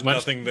really There's not much.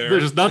 nothing there.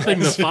 There's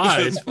nothing to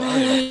find. That's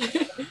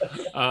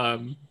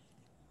fine.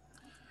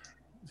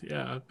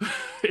 Yeah,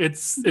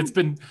 it's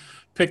been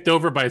picked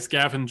over by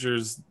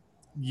scavengers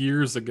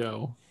years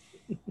ago.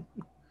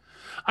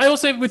 I will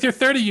say, with your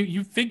 30,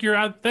 you figure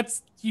out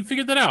you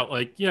figured that out.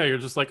 Like, yeah, you're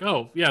just like,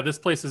 oh, yeah, this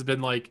place has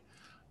been like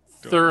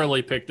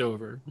thoroughly picked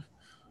over.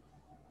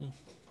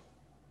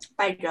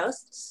 By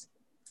ghosts?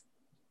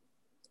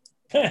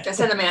 That's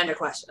an Amanda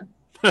question.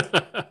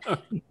 I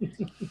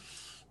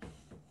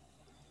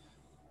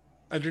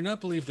do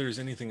not believe there is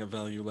anything of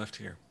value left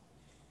here.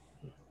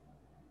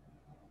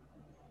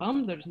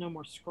 Bummed there's no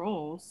more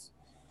scrolls.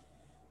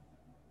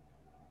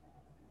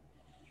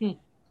 Okay.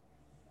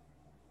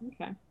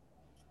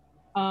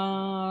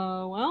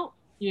 Well,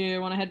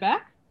 you want to head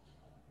back?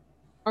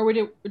 Or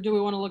do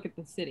we want to look at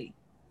the city?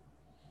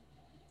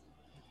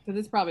 Because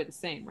it's probably the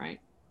same, right?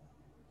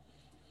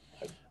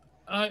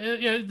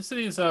 Yeah, the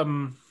city's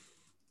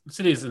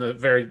in a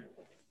very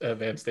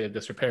advanced state of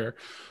disrepair.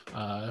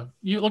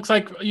 It looks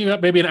like you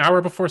got maybe an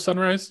hour before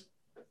sunrise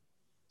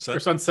or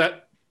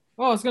sunset.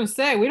 Oh, I was going to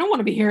say, we don't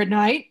want to be here at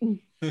night.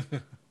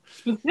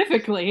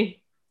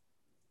 Specifically.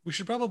 We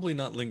should probably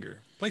not linger.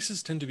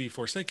 Places tend to be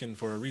forsaken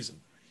for a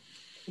reason.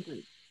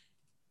 Agreed.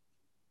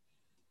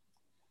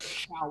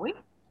 Shall we?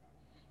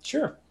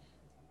 Sure.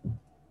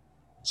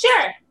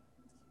 Sure.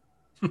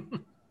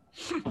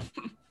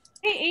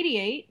 Hey,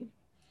 88.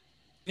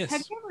 Yes.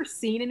 Have you ever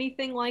seen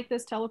anything like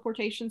this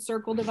teleportation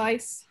circle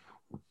device?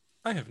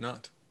 I have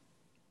not.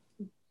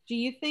 Do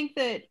you think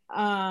that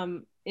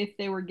if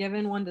they were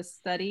given one to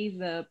study,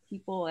 the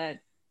people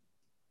at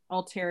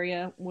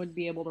Alteria would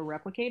be able to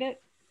replicate it?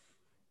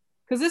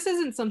 Because this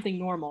isn't something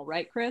normal,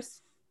 right,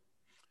 Chris?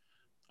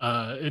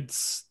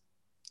 It's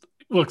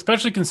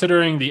especially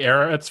considering the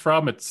era it's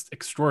from, it's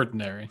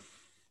extraordinary.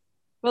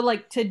 But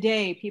like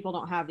today, people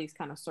don't have these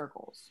kind of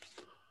circles.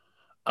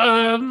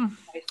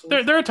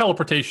 There are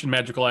teleportation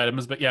magical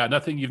items, but yeah,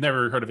 nothing. You've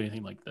never heard of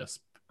anything like this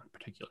in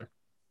particular.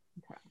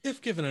 Okay.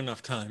 If given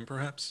enough time,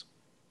 perhaps.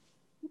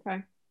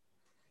 Okay.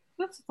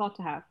 That's a thought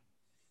to have.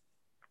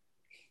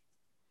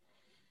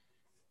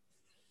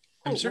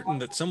 I'm certain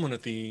that someone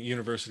at the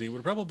university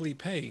would probably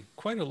pay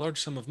quite a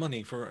large sum of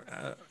money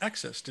for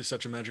access to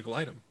such a magical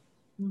item.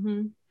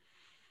 Mm-hmm.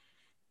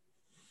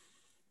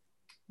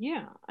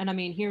 Yeah, and I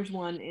mean, here's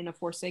one in a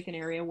forsaken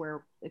area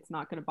where it's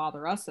not going to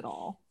bother us at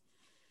all.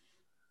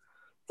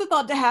 It's a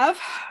thought to have.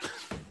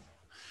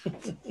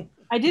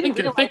 I didn't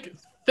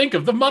think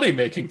of the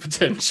money-making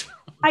potential.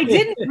 I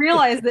didn't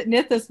realize that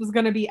Nithis was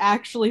going to be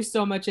actually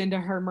so much into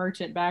her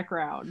merchant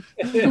background.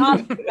 Did not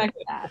expect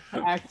that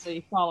to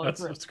actually follow That's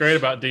through. what's great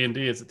about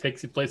D&D is it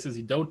takes you places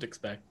you don't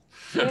expect.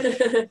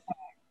 There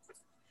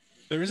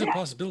is a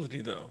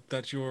possibility, though,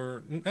 that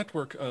your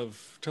network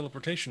of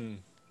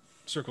teleportation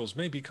circles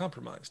may be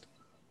compromised.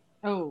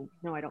 Oh,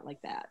 no, I don't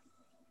like that.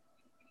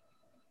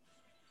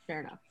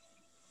 Fair enough.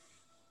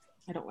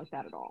 I don't like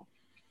that at all.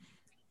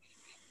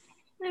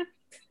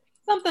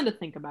 Something to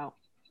think about.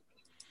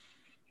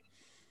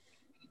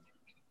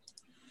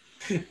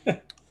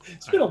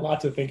 It's been a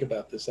lot to think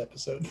about this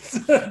episode.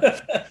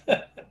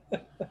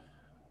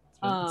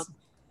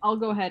 I'll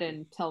go ahead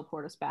and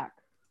teleport us back.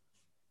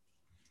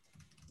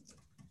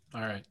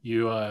 All right,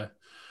 you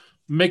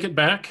make it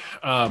back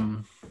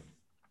to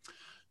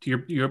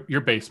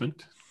your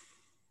basement.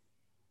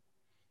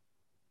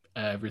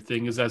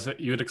 Everything is as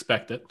you would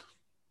expect it.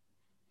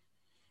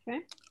 Okay.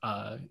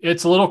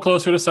 It's a little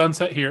closer to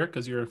sunset here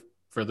because you're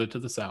further to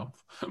the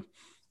south.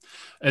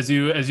 As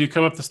you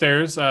come up the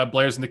stairs,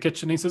 Blair's in the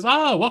kitchen. He says,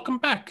 welcome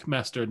back,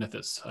 Master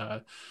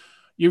Nithis.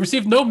 You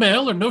received no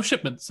mail or no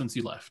shipments since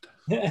you left.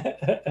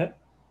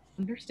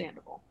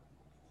 Understandable.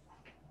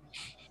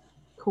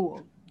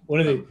 Cool. One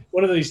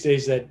of these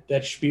days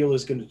that spiel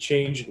is going to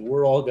change and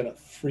we're all going to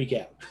freak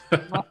out.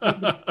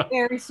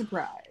 Very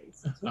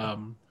surprised.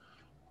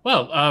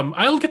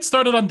 I'll get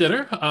started on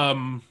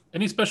dinner.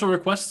 Any special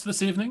requests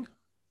this evening?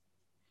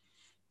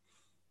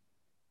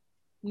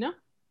 No.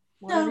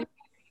 No.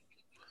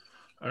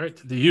 All right.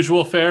 The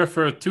usual fare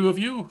for two of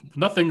you,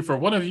 nothing for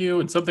one of you,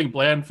 and something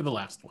bland for the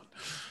last one.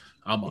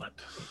 I'm on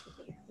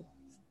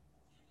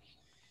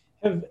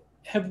it.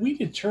 Have we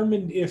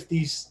determined if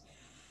these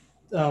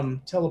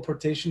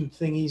teleportation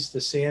thingies, the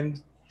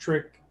sand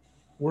trick,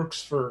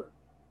 works for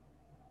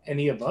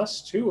any of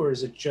us too, or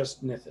is it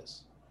just Nithis?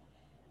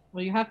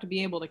 Well, you have to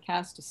be able to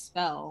cast a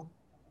spell,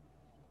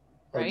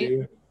 Or right? do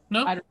you?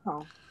 No, I don't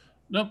know.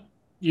 no,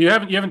 you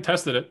haven't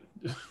tested it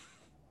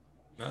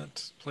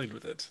Not played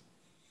with it.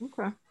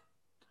 Okay.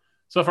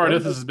 so far. Well,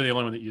 This has been the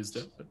only one that used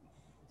it. But.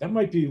 That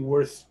might be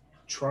worth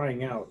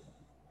trying out,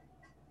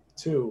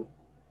 too.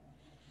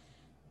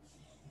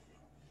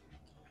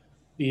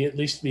 At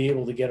least be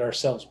able to get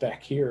ourselves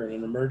back here in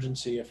an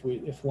emergency if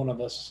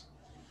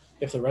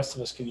the rest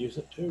of us can use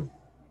it too.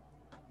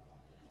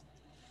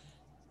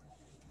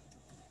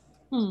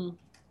 I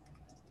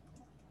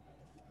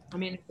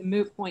mean, at the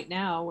moot point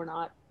now, we're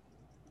not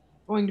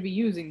going to be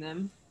using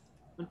them,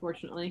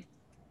 unfortunately.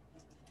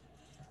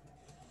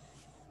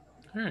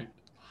 All right.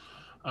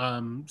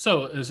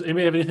 So, does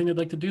anybody have anything they'd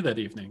like to do that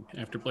evening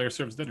after Blair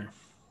serves dinner?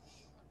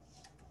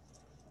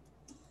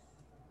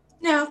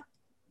 No.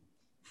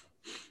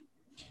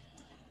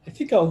 I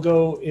think I'll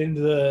go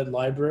into the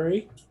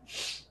library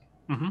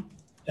and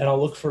I'll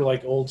look for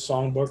like old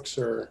songbooks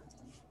or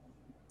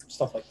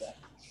stuff like that.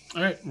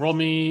 All right, roll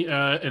me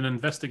an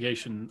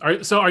investigation.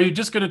 Are you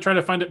just going to try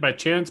to find it by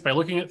chance by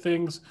looking at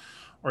things,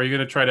 or are you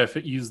going to try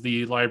to use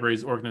the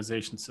library's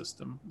organization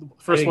system?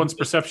 First one's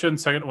perception,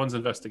 second one's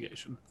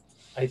investigation.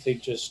 I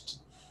think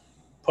just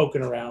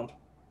poking around,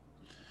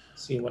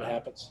 seeing what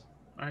happens.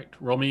 All right,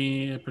 roll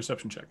me a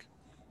perception check.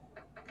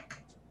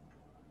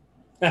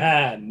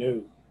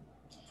 No.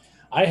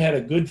 I had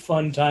a good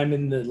fun time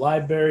in the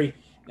library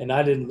and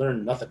I didn't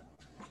learn nothing.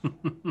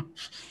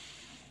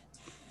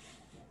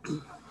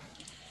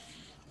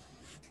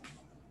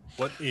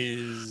 What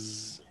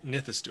is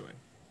Nithis doing?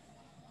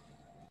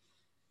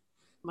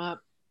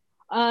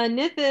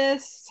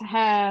 Nithis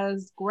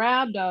has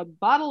grabbed a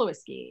bottle of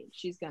whiskey.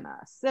 She's gonna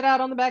sit out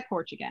on the back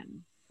porch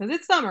again because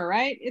it's summer,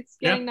 right? It's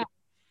getting nice.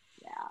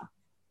 Yeah.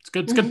 It's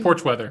good. It's good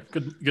porch weather.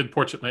 Good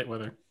porch at night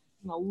weather.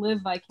 I'm gonna live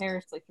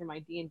vicariously through my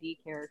D&D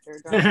character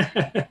during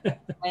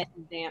wet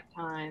and damp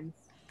times.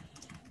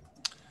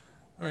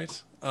 All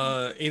right.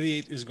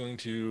 88 is going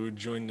to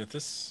join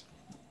Nithis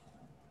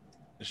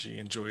as she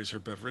enjoys her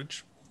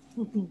beverage.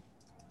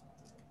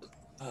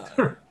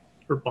 Her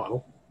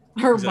bottle.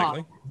 Her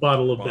Exactly.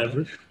 Bottle of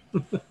beverage.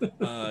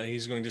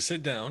 He's going to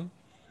sit down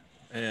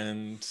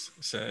and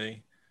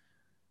say,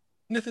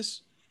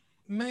 Nithis,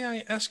 may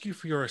I ask you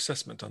for your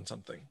assessment on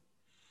something?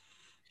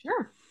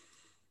 Sure.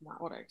 Not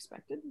what I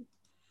expected.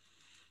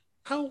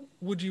 How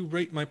would you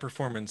rate my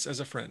performance as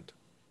a friend?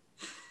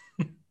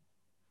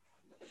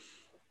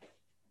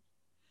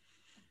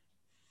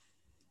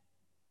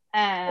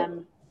 I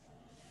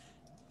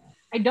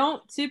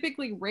don't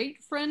typically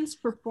rate friends'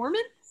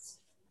 performance.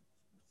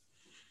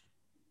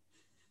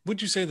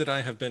 Would you say that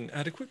I have been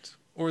adequate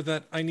or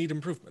that I need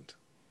improvement?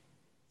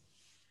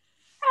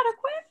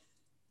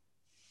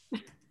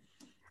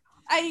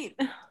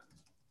 Adequate.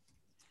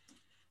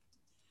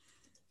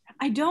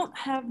 I don't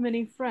have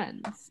many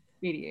friends,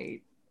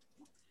 88.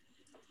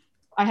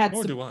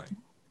 Nor do I.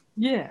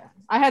 Yeah.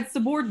 I had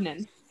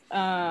subordinates.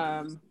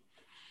 I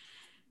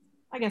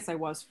guess I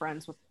was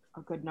friends with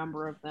a good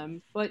number of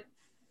them, but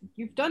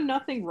you've done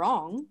nothing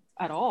wrong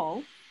at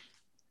all.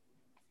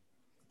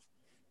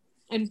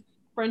 And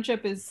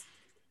friendship is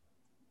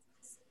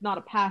not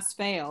a pass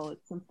fail.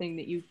 It's something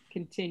that you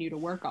continue to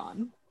work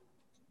on.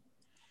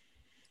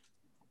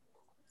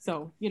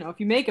 So, if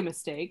you make a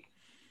mistake,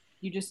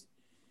 you just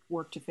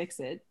work to fix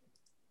it.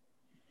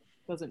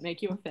 Doesn't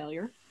make you a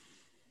failure.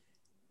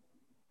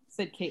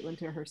 Said Caitlin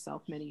to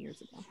herself many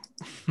years ago.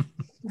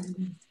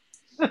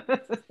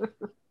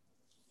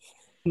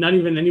 Not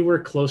even anywhere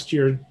close to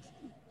your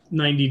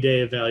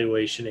 90-day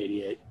evaluation,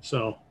 88.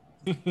 So,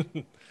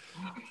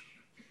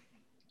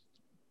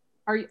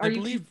 I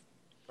believe.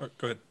 Go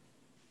ahead.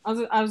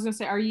 I was going to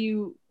say, are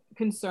you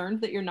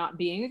concerned that you're not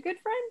being a good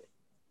friend,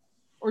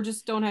 or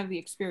just don't have the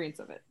experience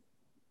of it?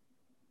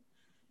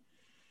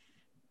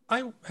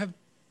 I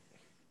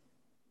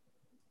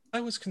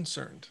was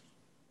concerned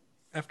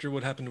after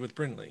what happened with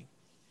Brinley.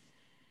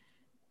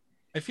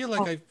 I feel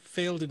like I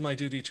failed in my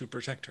duty to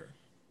protect her.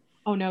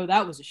 Oh no,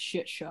 that was a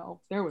shit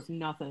show. There was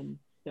nothing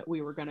that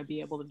we were going to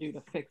be able to do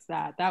to fix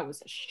that. That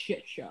was a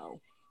shit show.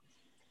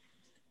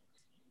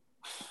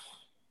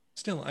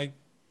 Still, I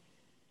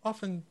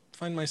often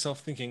find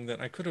myself thinking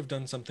that I could have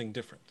done something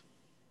different.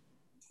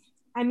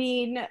 I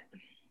mean,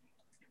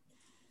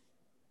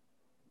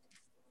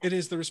 it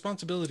is the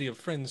responsibility of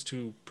friends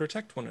to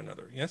protect one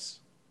another, yes?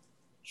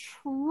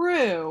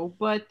 True,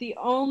 but the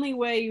only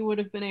way you would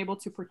have been able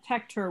to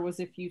protect her was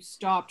if you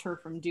stopped her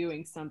from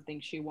doing something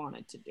she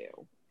wanted to do.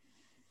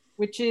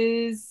 Which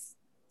is...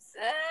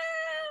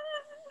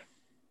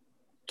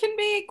 can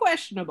be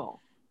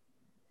questionable.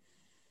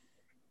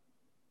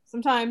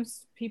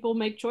 Sometimes people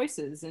make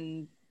choices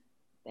and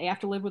they have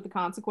to live with the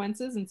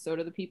consequences, and so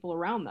do the people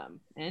around them.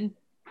 And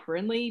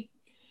Brinley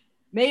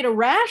made a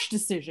rash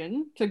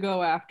decision to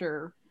go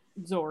after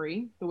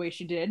Zori the way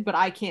she did, but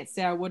I can't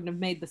say I wouldn't have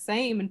made the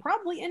same and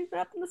probably ended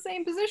up in the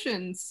same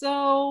position.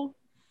 So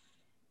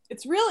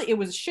it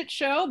was a shit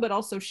show, but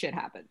also shit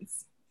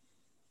happens.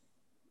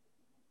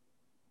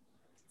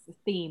 It's a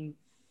theme.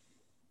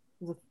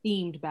 It was a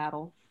themed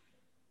battle.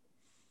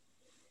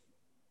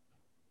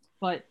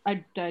 but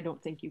I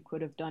don't think you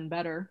could have done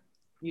better.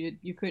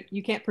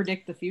 You can't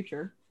predict the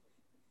future.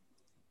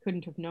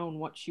 Couldn't have known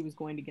what she was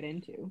going to get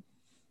into.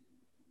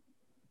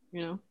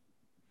 You know?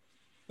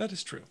 That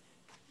is true.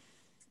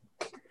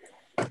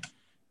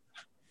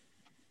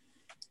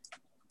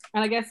 And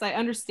I guess I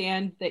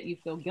understand that you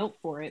feel guilt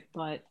for it,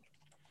 but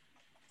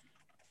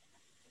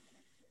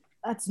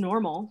that's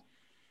normal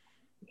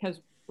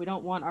because we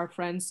don't want our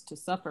friends to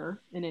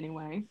suffer in any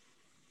way.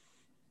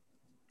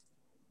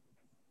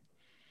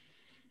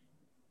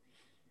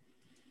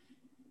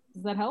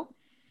 Does that help?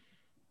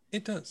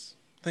 It does.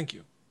 Thank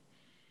you.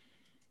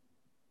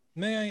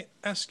 May I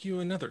ask you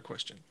another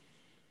question?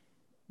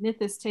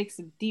 Nithis takes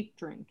a deep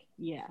drink.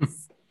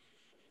 Yes.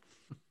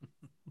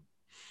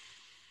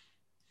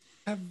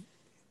 Have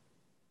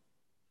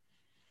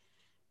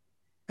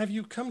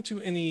you come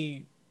to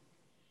any...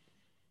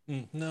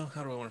 No,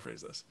 how do I want to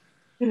phrase this?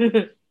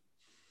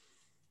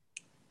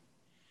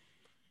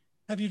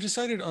 Have you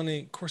decided on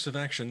a course of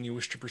action you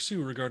wish to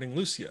pursue regarding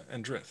Lucia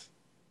and Drith?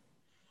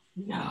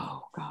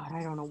 No, God,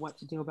 I don't know what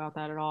to do about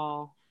that at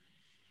all.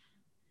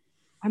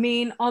 I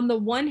mean, on the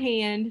one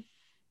hand,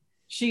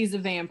 she's a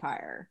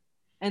vampire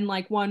and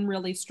like one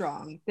really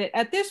strong that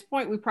at this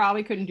point we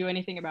probably couldn't do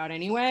anything about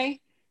anyway.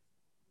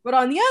 But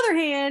on the other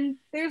hand,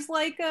 there's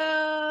like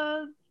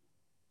a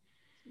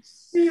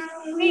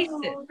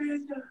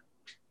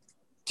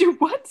do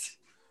what?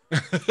 I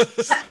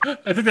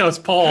think that was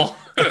Paul.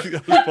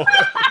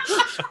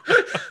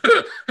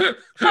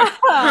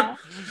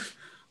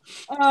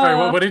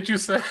 Sorry, what did you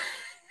say?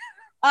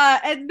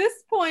 At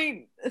this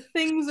point,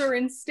 things are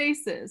in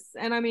stasis.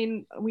 And I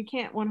mean, we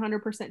can't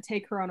 100%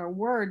 take her on her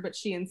word, but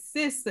she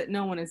insists that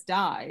no one has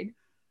died.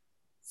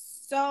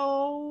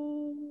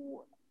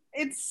 So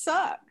it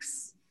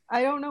sucks.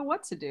 I don't know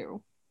what to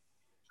do.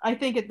 I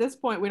think at this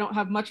point, we don't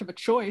have much of a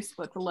choice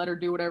but to let her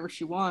do whatever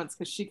she wants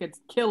because she could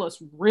kill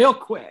us real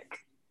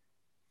quick.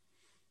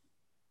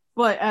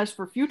 But as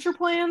for future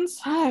plans,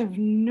 I have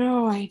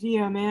no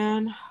idea,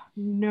 man.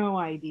 No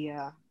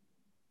idea.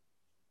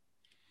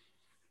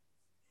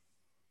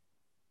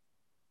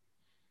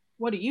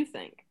 What do you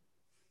think?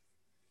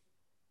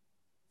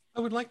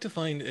 I would like to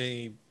find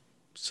a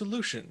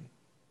solution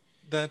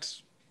that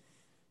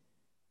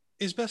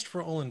is best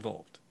for all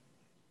involved.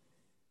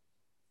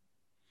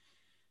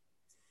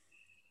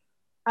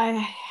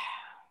 I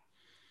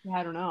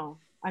don't know.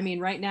 I mean,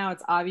 right now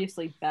it's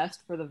obviously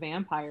best for the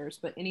vampires,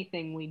 but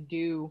anything we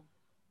do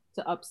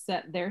to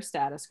upset their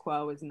status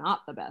quo is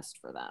not the best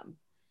for them,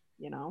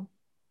 you know?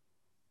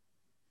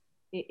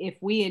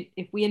 If we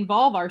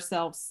involve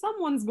ourselves,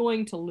 someone's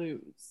going to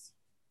lose.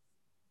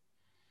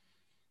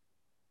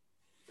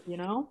 You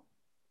know?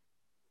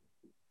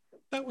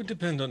 That would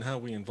depend on how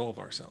we involve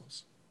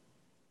ourselves.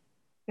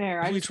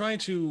 Fair. If we try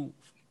to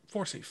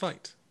force a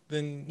fight,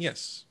 then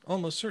yes,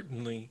 almost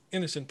certainly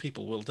innocent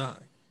people will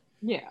die.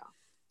 Yeah.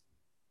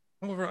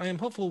 However, I am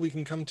hopeful we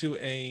can come to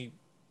a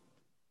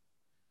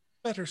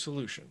better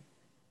solution.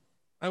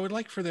 I would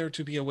like for there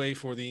to be a way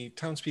for the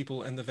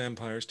townspeople and the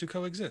vampires to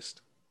coexist.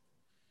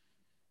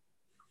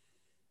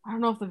 I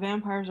don't know if the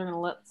vampires are going to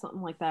let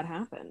something like that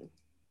happen.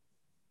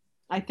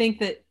 I think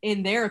that,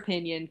 in their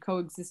opinion,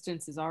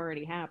 coexistence is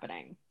already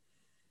happening.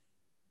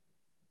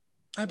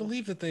 I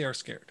believe that they are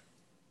scared.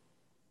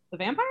 The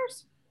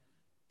vampires?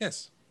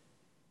 Yes.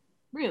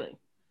 Really?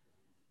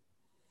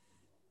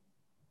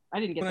 I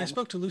didn't get that. When I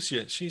spoke to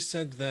Lucia, she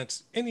said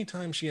that any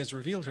time she has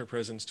revealed her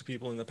presence to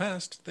people in the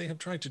past, they have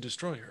tried to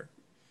destroy her.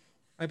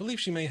 I believe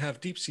she may have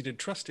deep-seated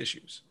trust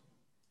issues.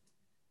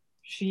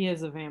 She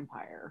is a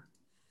vampire.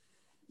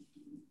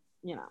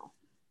 You know.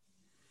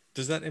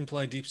 Does that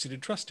imply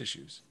deep-seated trust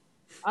issues?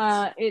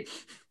 It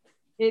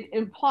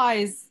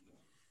implies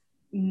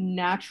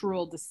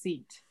natural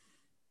deceit.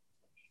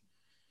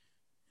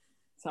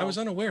 So, I was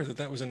unaware that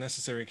that was a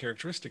necessary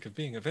characteristic of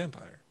being a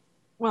vampire.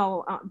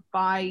 Well,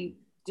 by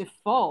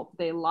default,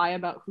 they lie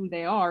about who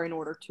they are in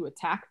order to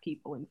attack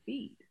people and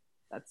feed.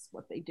 That's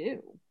what they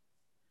do.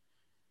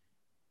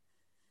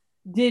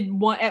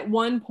 At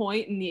one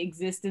point in the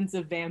existence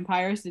of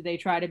vampires, did they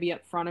try to be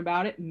upfront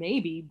about it?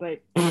 Maybe,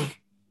 but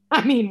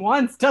I mean,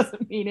 once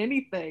doesn't mean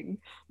anything.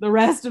 The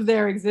rest of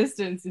their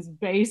existence is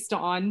based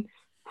on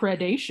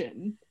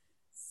predation.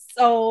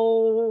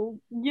 So,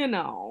 you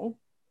know,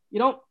 you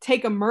don't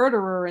take a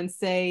murderer and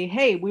say,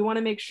 hey, we want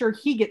to make sure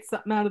he gets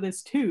something out of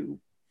this too.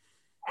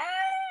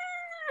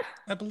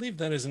 I believe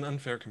that is an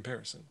unfair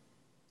comparison.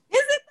 Is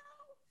it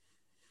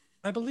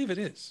though? I believe it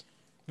is.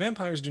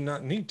 Vampires do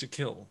not need to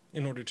kill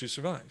in order to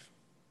survive.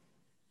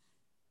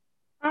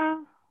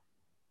 And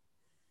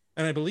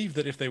I believe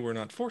that if they were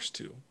not forced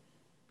to,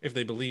 if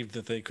they believed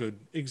that they could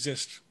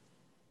exist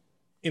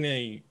in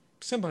a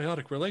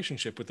symbiotic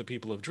relationship with the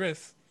people of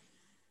Drith,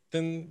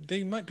 then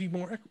they might be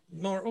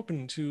more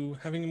open to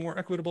having a more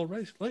equitable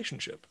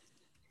relationship.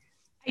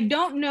 I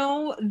don't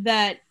know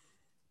that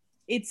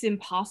it's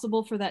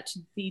impossible for that to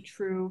be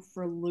true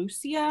for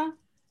Lucia,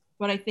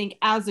 but I think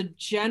as a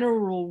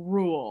general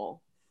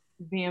rule,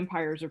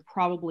 vampires are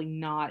probably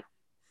not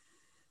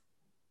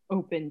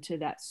open to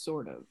that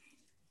sort of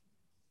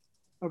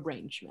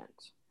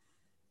arrangement.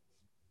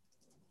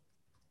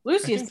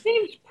 Lucius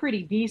seems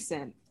pretty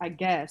decent, I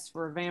guess,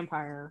 for a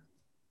vampire.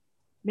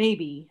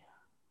 Maybe.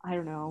 I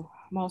don't know.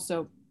 I'm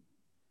also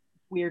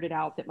weirded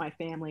out that my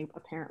family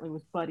apparently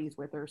was buddies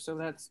with her, so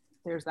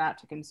there's that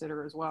to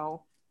consider as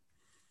well.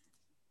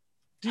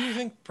 Do you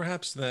think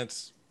perhaps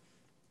that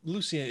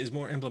Lucia is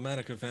more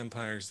emblematic of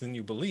vampires than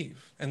you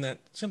believe, and that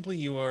simply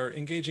you are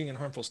engaging in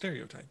harmful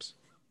stereotypes?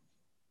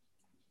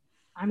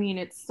 I mean,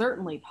 it's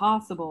certainly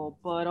possible,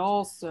 but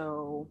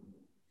also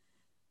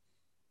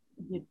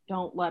you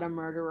don't let a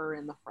murderer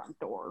in the front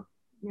door,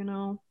 you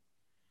know?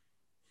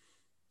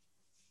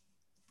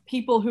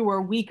 People who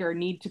are weaker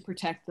need to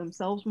protect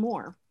themselves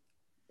more.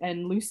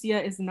 And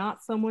Lucia is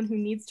not someone who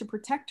needs to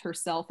protect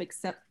herself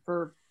except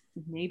for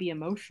maybe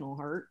emotional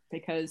hurt,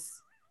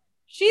 because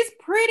she's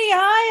pretty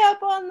high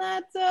up on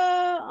that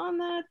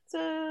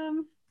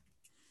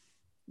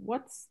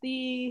what's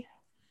the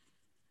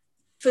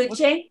Food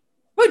chain?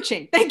 Food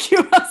chain. Thank you.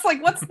 I was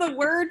like, what's the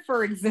word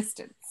for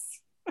existence?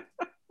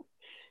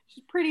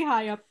 She's pretty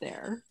high up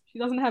there. She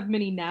doesn't have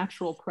many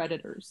natural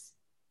predators.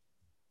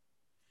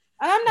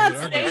 And I'm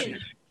not saying,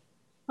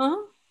 huh?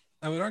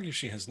 I would argue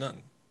she has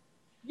none.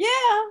 Yeah.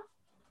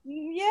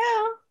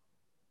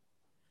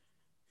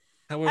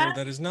 However,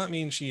 that does not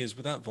mean she is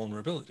without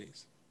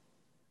vulnerabilities.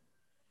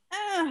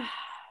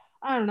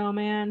 I don't know,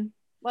 man.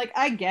 Like,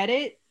 I get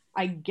it.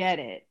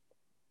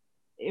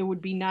 It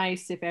would be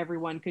nice if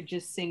everyone could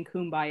just sing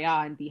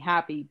Kumbaya and be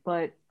happy,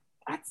 but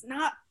that's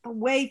not the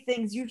way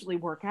things usually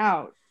work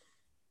out.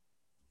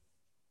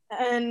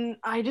 And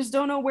I just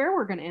don't know where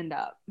we're going to end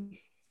up.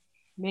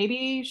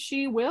 Maybe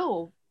she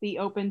will be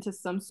open to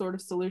some sort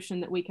of solution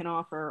that we can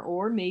offer,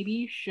 or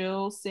maybe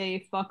she'll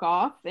say fuck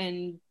off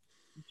and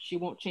she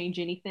won't change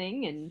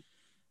anything, and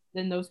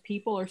then those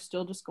people are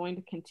still just going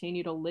to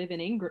continue to live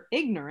in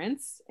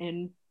ignorance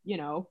and, you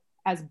know,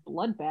 as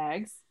blood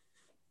bags,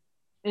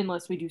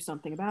 unless we do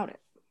something about it.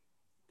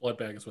 Blood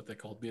bag is what they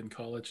called me in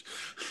college.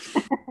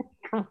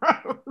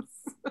 Gross.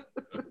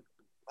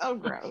 So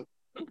gross.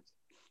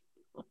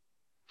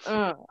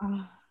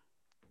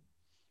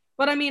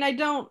 But I mean, I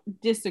don't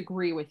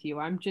disagree with you.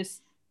 I'm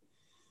just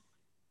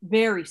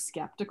very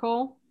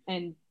skeptical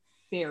and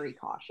very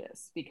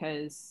cautious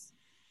because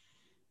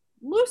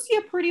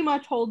Lucia pretty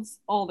much holds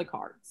all the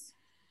cards.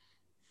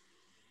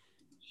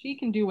 She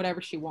can do whatever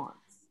she wants.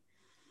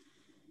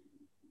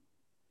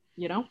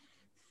 You know?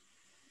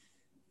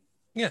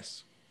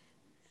 Yes.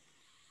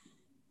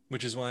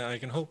 Which is why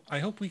I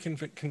hope we can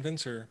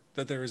convince her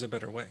that there is a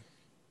better way.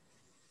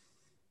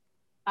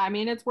 I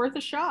mean, it's worth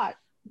a shot.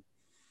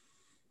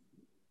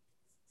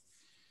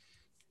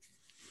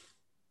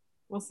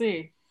 We'll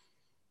see.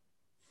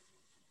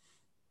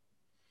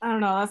 I don't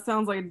know. That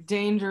sounds like a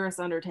dangerous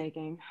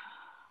undertaking.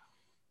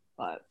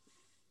 But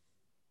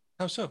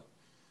how so?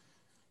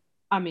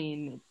 I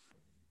mean,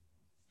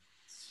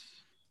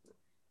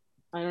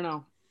 I don't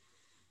know.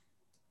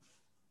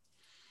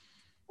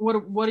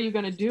 What are you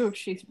going to do if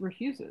she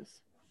refuses?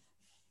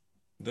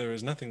 There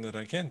is nothing that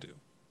I can do.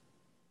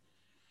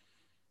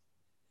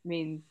 I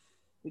mean,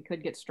 we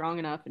could get strong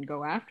enough and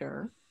go after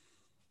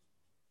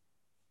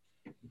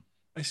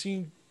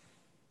her.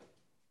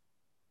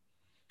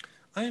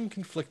 I am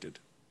conflicted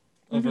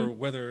over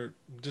whether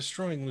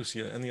destroying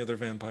Lucia and the other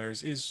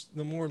vampires is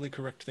the morally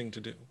correct thing to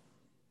do.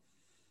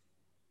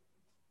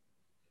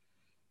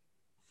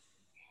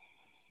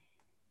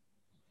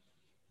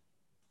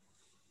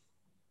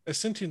 As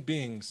sentient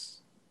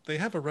beings, they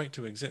have a right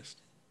to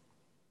exist.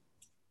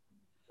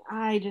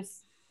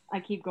 I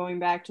keep going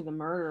back to the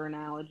murder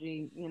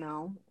analogy, you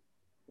know.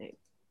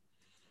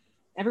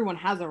 Everyone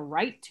has a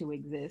right to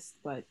exist,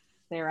 but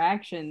their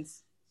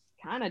actions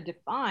kind of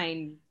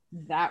define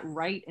that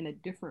right in a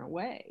different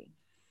way,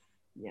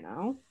 you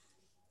know?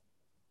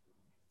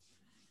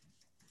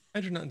 I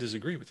do not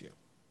disagree with you.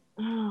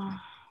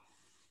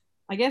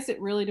 I guess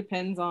it really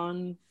depends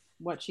on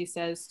what she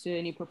says to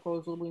any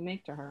proposal we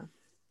make to her.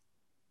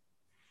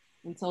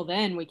 Until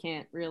then, we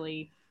can't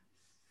really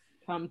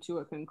come to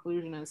a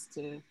conclusion as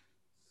to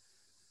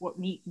what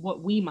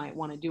we might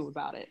want to do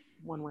about it,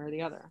 one way or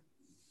the other.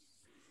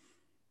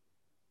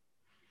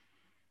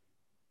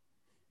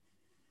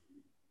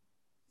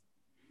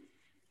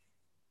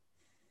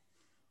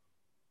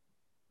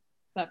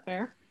 Is that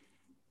fair?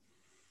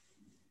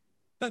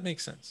 That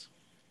makes sense.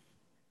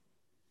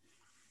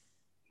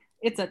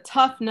 It's a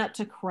tough nut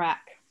to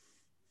crack.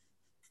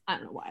 I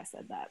don't know why I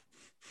said that.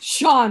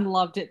 Sean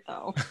loved it,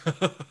 though.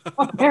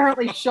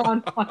 Apparently,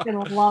 Sean fucking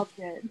loved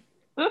it.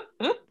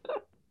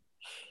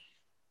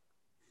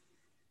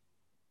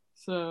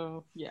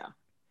 So, yeah.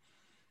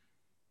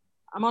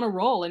 I'm on a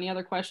roll. Any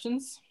other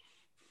questions?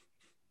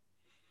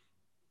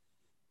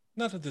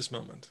 Not at this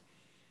moment.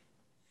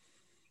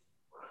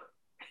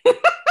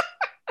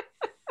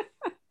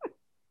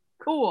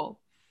 Cool.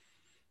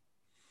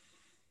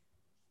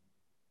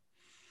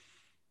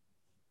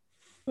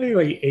 I think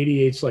like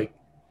 88's like,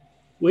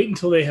 wait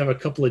until they have a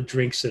couple of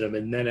drinks in them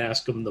and then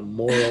ask them the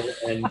moral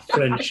and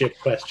friendship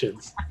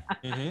questions.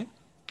 Mm-hmm.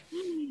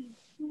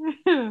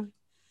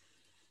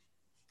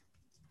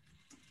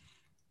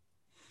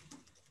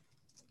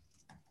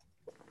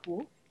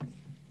 Cool.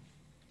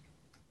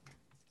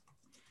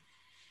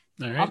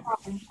 All right.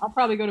 I'll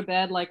probably go to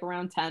bed like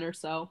around 10 or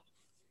so.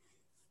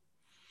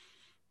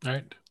 All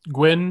right.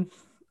 Gwyn,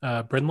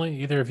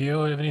 Brindley, either of you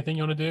have anything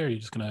you want to do, or are you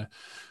just going to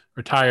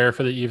retire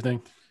for the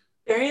evening?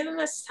 During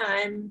this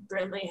time,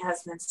 Brinley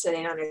has been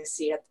sitting on his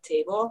seat at the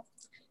table.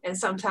 And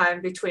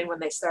sometime between when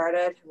they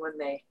started and when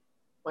they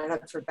went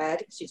up for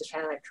bed, she just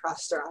kind of like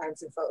crossed her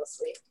arms and fell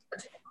asleep.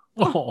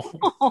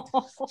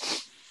 Oh.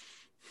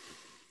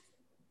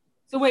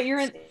 So wait,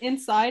 you're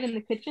inside in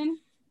the kitchen?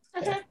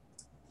 Okay.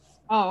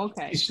 Oh,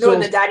 okay. No, in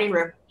the dining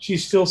room.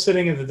 She's still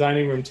sitting at the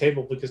dining room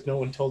table because no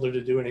one told her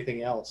to do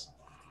anything else.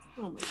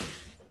 Oh my God.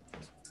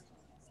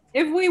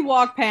 If we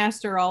walk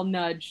past her, I'll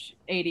nudge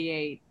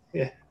 88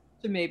 to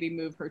maybe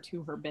move her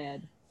to her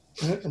bed.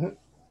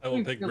 I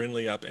will pick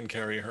Brinley up and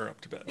carry her up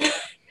to bed.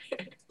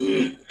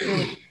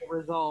 Really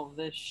resolve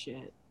this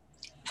shit.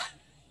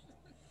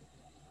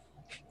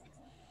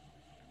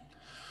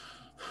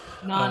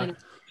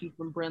 Non-interaction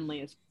from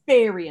Brinley is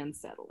very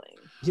unsettling.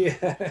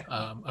 Yeah.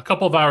 A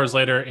couple of hours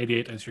later,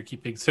 88, as you're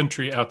keeping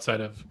sentry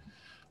outside of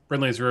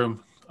Brinley's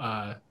room,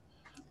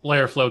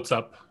 Lair floats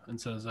up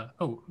and says,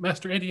 "Oh,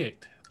 Master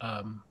 88,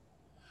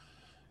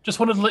 just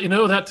wanted to let you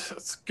know that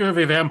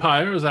scurvy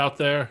vampire is out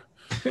there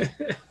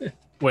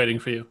waiting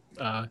for you.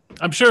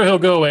 I'm sure he'll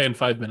go away in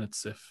 5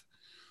 minutes if..."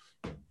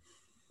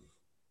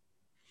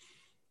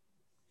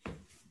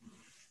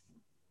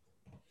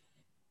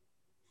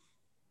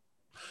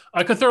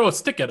 I could throw a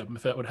stick at him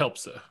if that would help,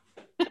 sir.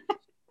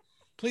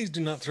 Please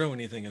do not throw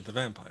anything at the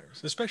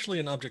vampires, especially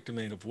an object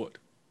made of wood.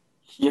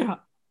 Yeah.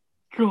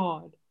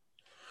 God.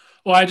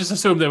 Well, I just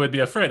assumed they would be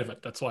afraid of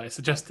it. That's why I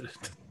suggested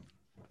it.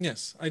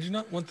 Yes, I do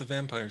not want the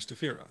vampires to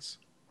fear us.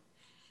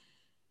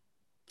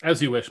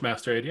 As you wish,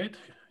 Master 88.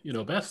 You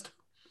know best.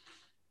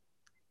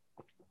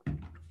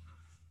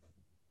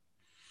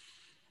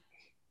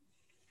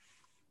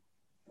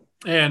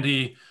 And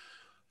he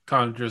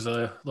conjures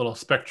a little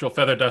spectral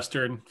feather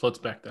duster and floats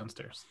back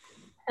downstairs.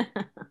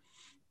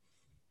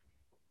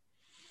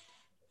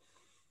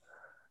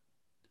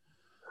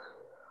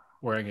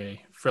 Wearing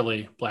a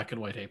frilly black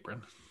and white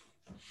apron.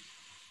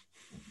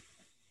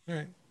 All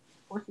right.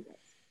 Of course he does.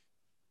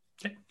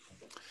 Okay.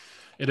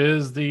 It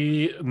is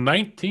the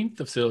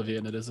 19th of Sylvia,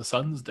 and it is a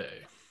sun's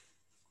day.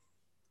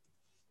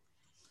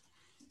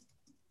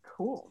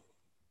 Cool.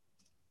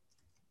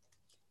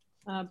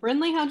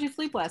 Brinley, how'd you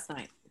sleep last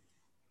night?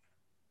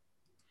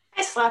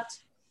 I slept.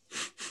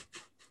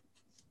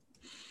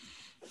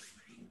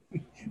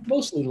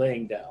 Mostly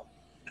laying down.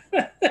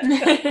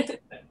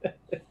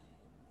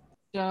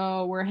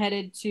 So we're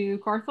headed to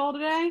Carthol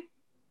today?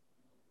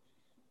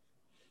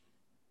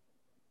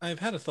 I've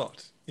had a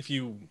thought, if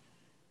you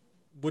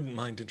wouldn't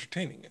mind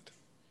entertaining it.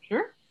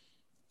 Sure.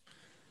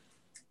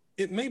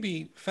 It may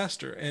be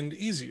faster and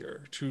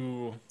easier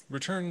to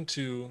return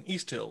to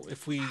East Hill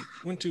if we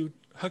went to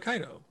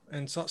Hokkaido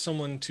and sought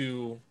someone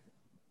to...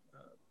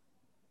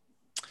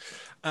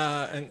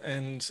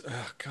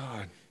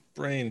 God,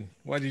 brain,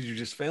 why did you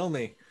just fail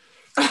me?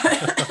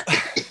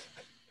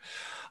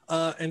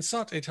 And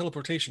sought a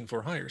teleportation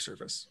for hire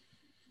service.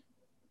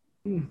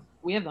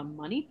 We have the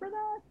money for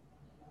that?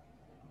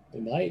 They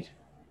might.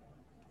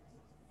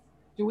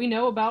 Do we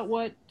know about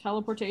what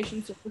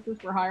teleportation services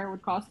for hire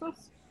would cost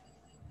us?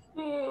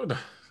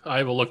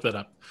 I will look that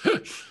up.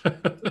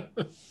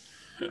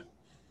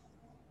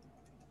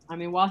 I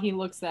mean, while he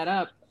looks that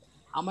up,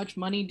 how much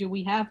money do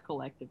we have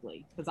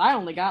collectively? Because I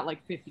only got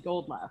like 50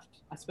 gold left.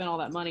 I spent all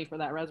that money for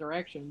that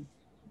resurrection.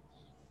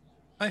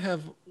 I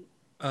have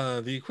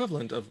the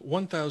equivalent of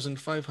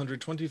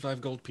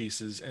 1,525 gold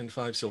pieces and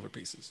 5 silver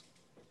pieces.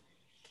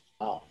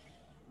 Oh,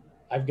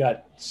 I've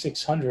got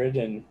 600,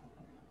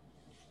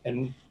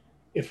 and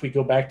if we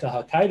go back to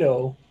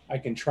Hokkaido, I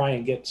can try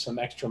and get some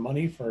extra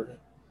money for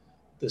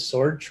the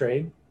sword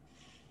trade.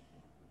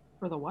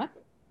 For the what?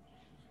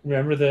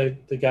 Remember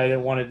the guy that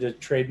wanted to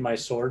trade my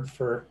sword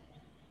for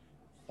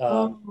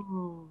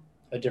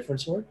a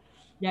different sword?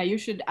 Yeah, you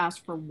should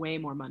ask for way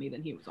more money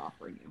than he was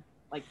offering you.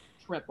 Like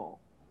triple.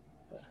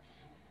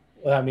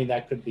 Well, I mean,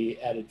 that could be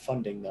added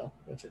funding, though,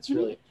 if it's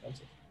really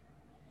expensive.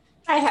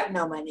 I have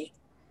no money.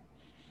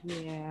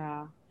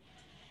 Yeah.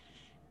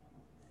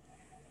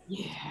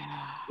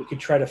 Yeah. We could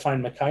try to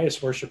find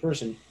Machias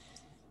worshippers and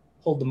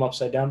hold them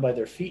upside down by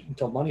their feet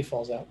until money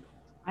falls out.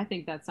 I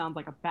think that sounds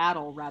like a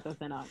battle rather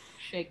than a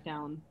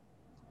shakedown,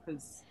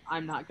 because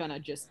I'm not going to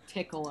just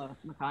tickle a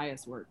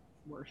Machias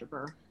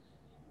worshiper.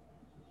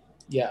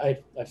 Yeah,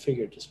 I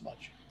figured as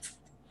much.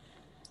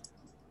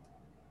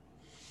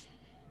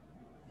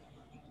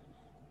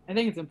 I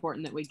think it's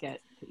important that we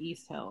get to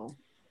East Hill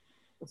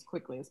as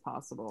quickly as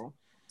possible.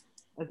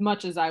 As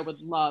much as I would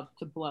love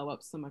to blow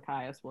up some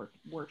Machias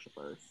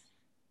worshippers.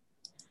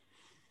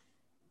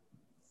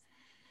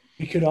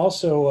 We could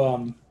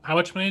also... How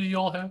much money do you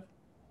all have?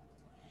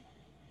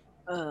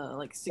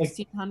 Like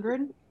 1,600?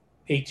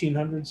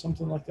 1,800,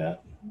 something like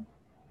that.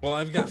 Well,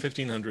 I've got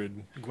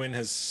 1,500. Gwen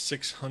has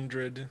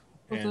 600.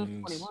 And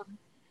 21.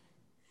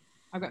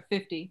 I've got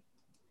 50.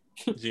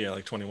 Yeah,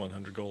 like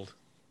 2,100 gold.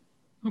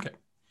 Okay.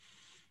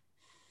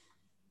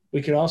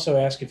 We could also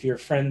ask if your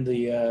friend,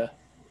 the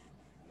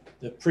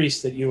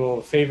priest that you owe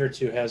a favor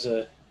to, has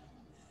a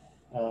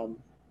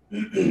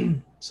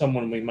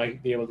someone we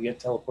might be able to get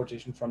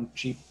teleportation from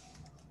cheap.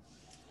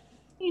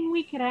 I mean,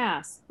 we could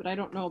ask, but I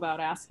don't know about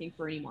asking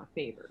for any more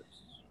favors.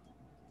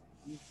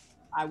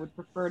 I would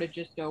prefer to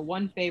just go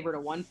one favor to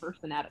one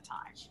person at a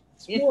time,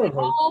 if at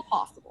all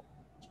possible.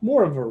 It's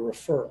more of a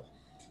referral.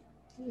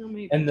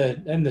 Maybe. And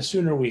the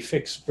sooner we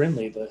fix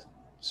Brindley, the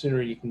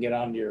sooner you can get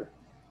on to your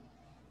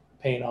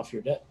paying off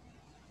your debt.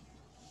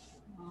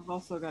 I've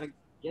also got to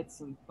get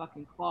some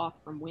fucking cloth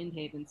from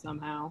Windhaven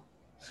somehow.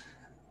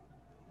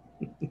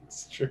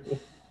 It's true.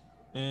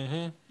 Mm-hmm.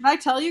 Did I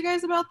tell you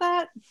guys about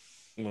that?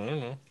 I don't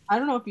know. I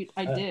don't know if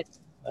I did.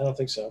 I don't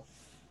think so.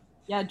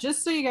 Yeah,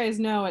 just so you guys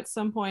know, at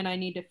some point I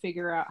need to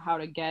figure out how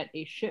to get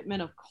a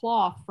shipment of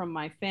cloth from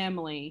my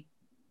family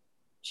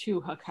to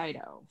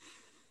Hokkaido.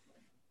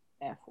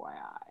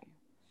 FYI.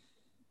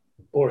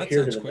 Or That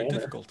here sounds to the quite manor.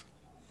 difficult.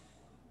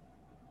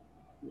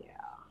 Yeah.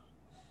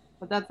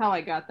 But that's how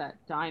I got that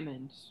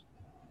diamond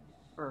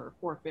for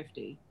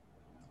 450.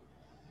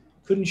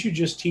 Couldn't you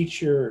just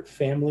teach your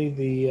family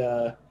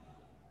the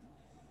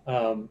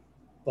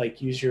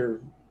like use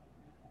your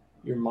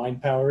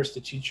mind powers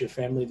to teach your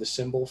family the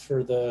symbol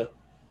for the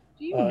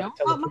Do you know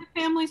about my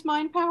family's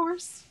mind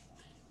powers?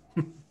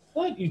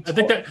 What? I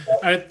think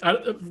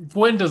that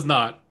Gwen does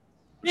not.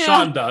 Yeah.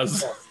 Sean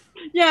does.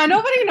 Yeah,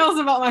 nobody knows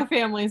about my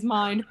family's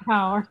mind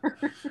power.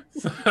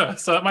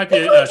 So it might be.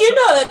 We do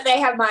know that they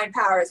have mind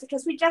powers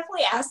because we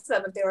definitely asked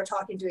them if they were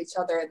talking to each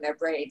other in their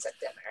brains at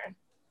dinner.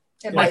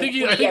 And I think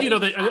you know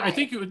that. I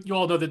think you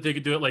all know that they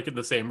could do it like in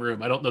the same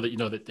room. I don't know that you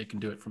know that they can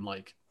do it from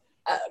like.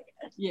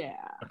 Yeah,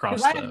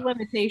 across. Because I have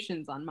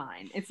limitations on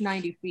mine. It's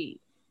 90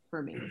 feet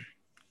for me,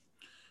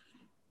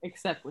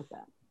 except with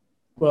them.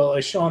 Well,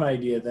 a Sean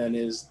idea then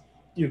is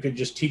you could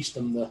just teach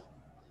them the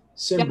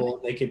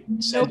symbol. Yeah, they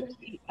could send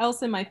nobody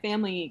else in my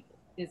family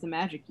is a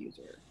magic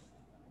user.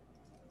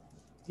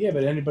 Yeah,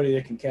 but anybody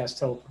that can cast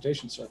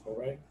teleportation circle,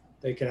 right?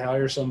 They could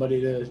hire somebody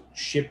to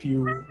ship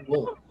you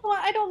wool. Well,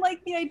 I don't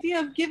like the idea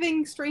of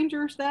giving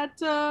strangers that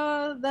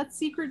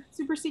super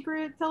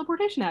secret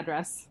teleportation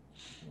address.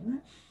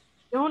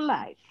 Don't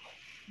like.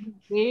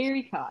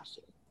 Very cautious.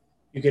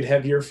 You could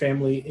have your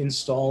family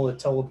install a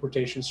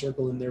teleportation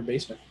circle in their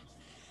basement.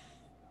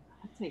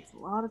 That takes a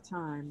lot of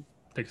time.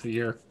 Takes a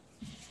year.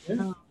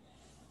 Yeah.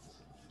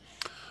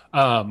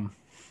 I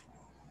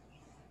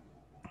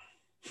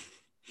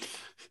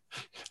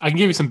can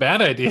give you some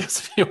bad ideas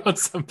if you want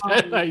some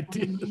bad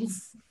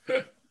ideas.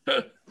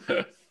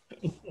 I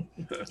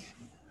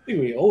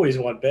think we always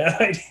want bad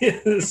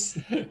ideas.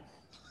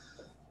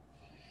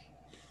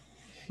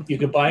 You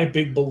could buy a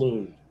big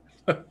balloon.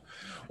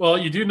 Well,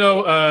 you do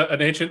know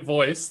an ancient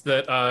voice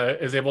that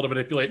is able to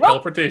manipulate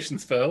teleportation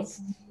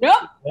spells.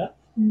 Nope. Yeah.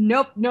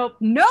 Nope.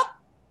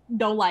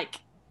 Don't like.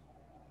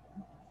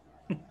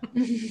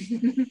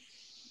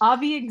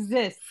 Avi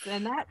exists,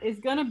 and that is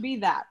going to be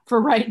that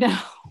for right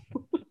now.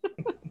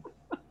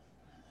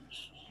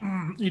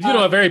 You do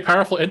know a very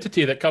powerful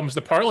entity that comes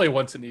to parlay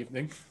once an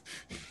evening.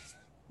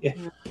 Yeah.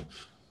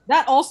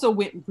 That also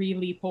went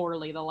really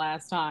poorly the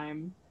last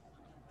time.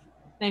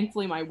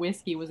 Thankfully, my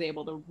whiskey was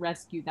able to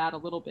rescue that a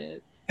little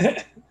bit.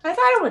 I thought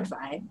it went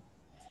fine.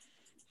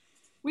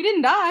 We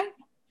didn't die.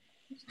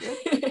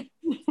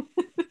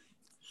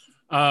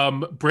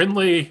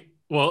 Brindley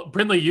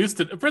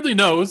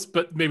knows,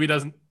 but maybe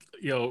doesn't,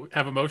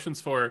 have emotions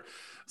for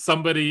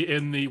somebody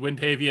in the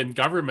Windhavian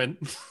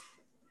government.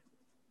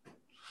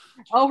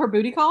 Oh, her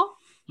booty call?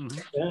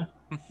 Yeah.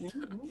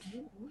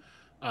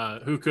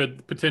 Who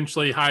could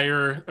potentially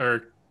hire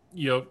or,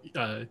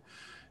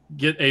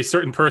 get a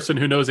certain person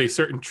who knows a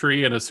certain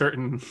tree in a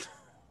certain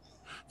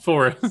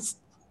forest.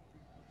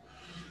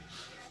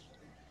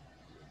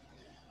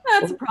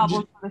 That's a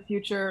problem for the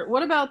future.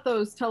 What about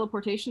those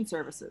teleportation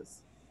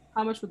services?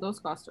 How much would those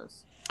cost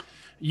us?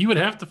 You would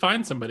have to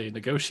find somebody to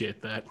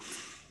negotiate that.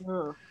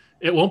 Ugh.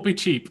 It won't be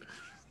cheap.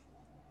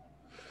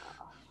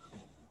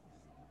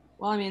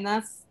 Well, I mean,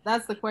 that's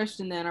the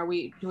question then.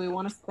 Do we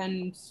want to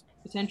spend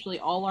potentially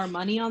all our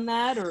money on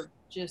that or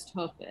just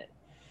hoof it?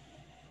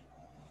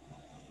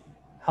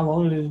 How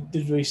long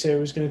did we say it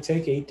was going to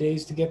take? 8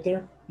 days to get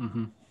there?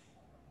 Mm-hmm.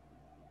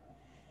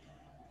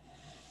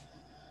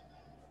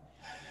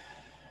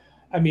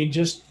 I mean,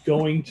 just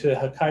going to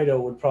Hokkaido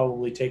would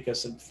probably take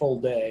us a full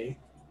day,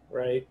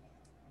 right?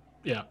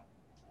 Yeah.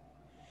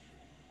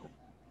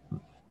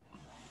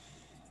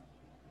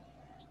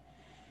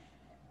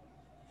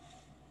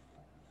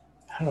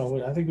 I don't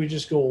know. I think we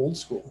just go old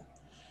school.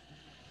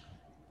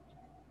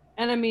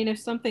 And I mean, if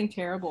something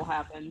terrible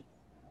happened,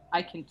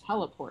 I can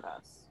teleport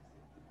us.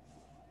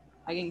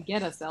 I can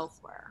get us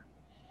elsewhere.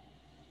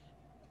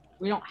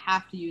 We don't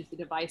have to use the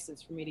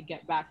devices for me to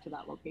get back to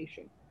that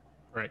location.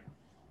 Right.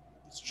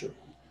 That's true.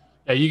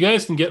 Yeah, you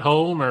guys can get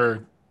home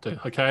or to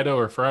Hokkaido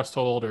or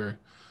Frosthold or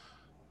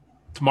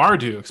to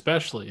Mardu,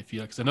 especially if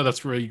because I know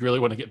that's where you really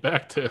want to get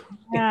back to.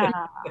 Yeah.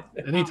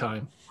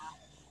 Anytime.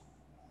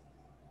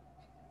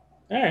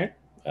 All right.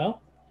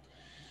 Well,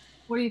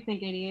 What do you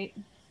think, 88?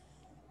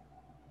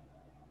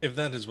 If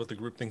that is what the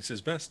group thinks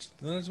is best,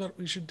 then that is what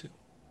we should do.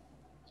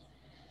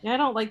 Yeah, I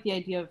don't like the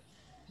idea of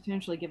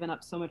potentially giving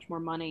up so much more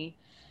money,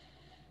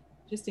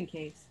 just in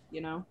case,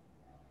 you know.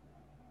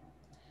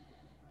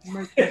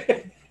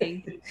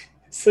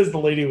 Says the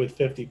lady with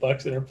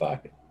 $50 in her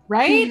pocket.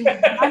 Right?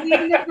 I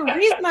mean, there's a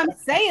reason I'm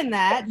saying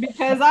that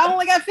because I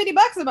only got $50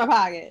 in my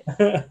pocket.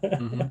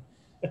 Mm-hmm.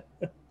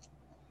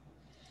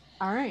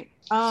 All right.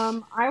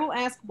 I will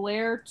ask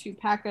Blair to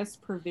pack us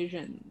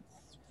provisions,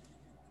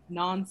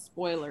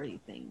 non-spoilery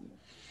things.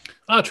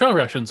 Trail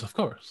rations, of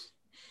course.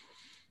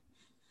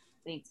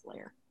 Thanks,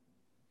 Blair.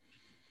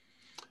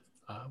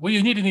 Will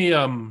you need any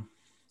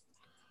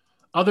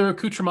other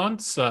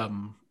accoutrements,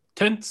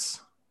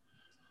 tents,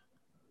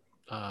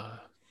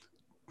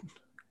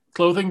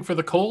 clothing for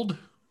the cold?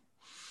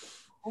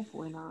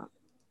 Hopefully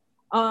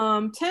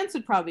not. Tents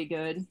would probably be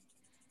good.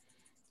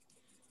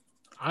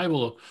 I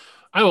will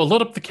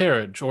load up the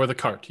carriage or the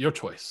cart, your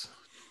choice.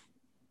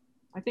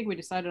 I think we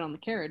decided on the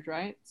carriage,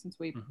 right? Since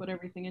we put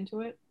everything into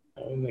it.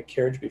 Wouldn't the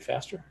carriage be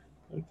faster,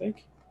 I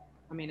think?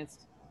 I mean, it's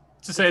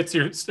To say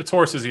it's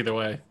horses either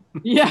way.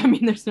 Yeah, I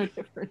mean, there's no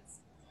difference.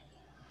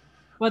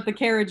 But the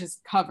carriage is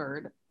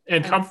covered.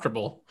 And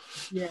comfortable.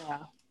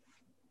 Yeah.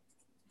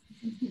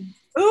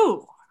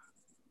 Ooh.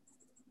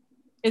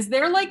 Is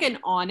there like an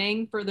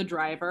awning for the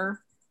driver?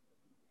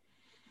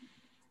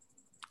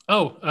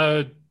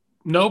 Oh,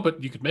 no,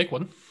 but you could make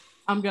one.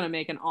 I'm going to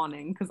make an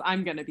awning because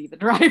I'm going to be the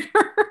driver.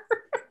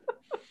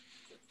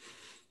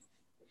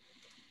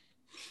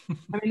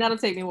 I mean, that'll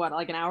take me what,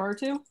 like an hour or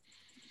two?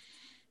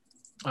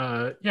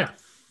 Yeah.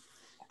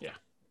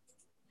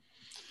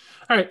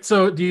 All right,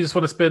 so do you just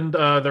want to spend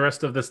the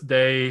rest of this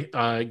day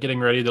getting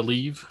ready to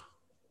leave?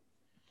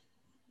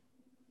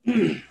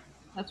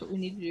 That's what we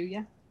need to do,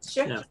 yeah.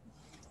 Sure. Yeah.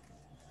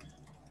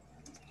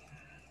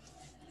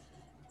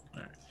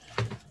 All right.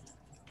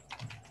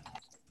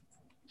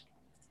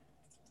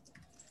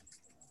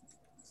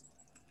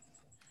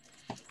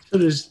 So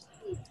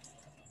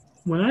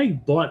when I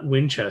bought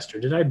Winchester,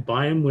 did I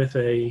buy him with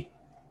a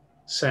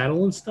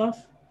saddle and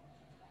stuff?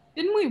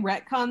 Didn't we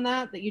retcon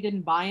that you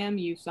didn't buy him,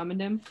 you summoned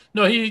him?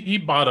 No, he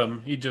bought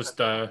him. He just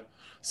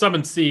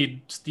summoned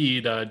Steed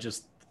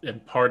just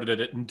imparted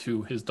it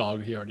into his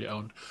dog he already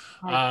owned.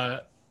 Right.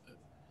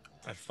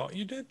 I thought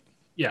you did.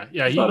 Yeah.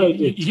 I thought I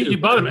did He too,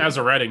 bought him but- as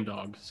a riding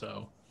dog.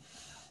 So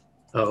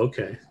Oh,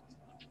 okay.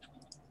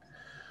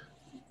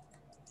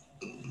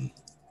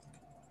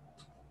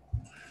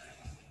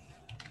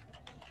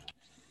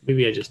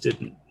 Maybe I just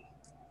didn't.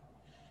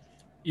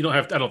 you don't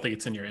have to. I don't think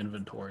it's in your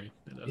inventory.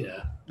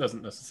 Yeah.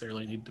 Doesn't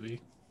necessarily need to be.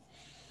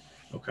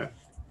 Okay.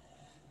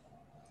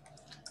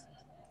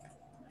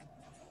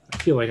 I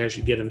feel like I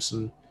should get him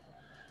some.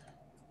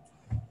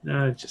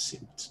 No, it just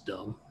seems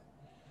dumb.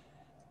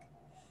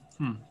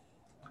 I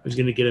was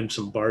going to get him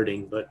some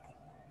barding, but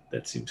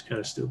that seems kind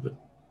of stupid.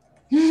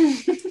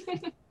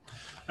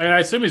 I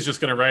assume he's just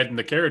going to ride in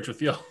the carriage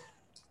with you.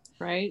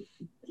 Right?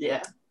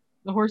 Yeah.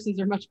 The horses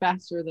are much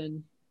faster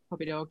than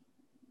puppy dog.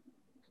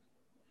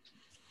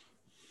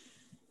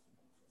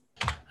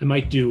 I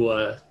might do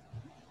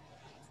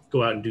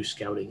go out and do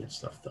scouting and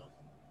stuff though.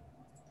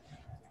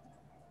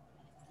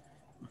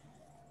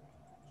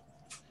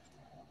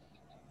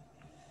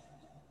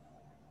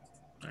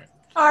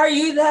 Are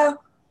you though?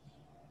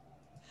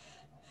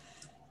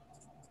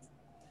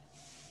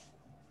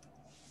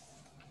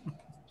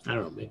 I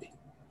don't know, maybe.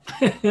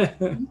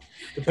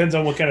 Depends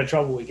on what kind of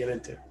trouble we get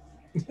into.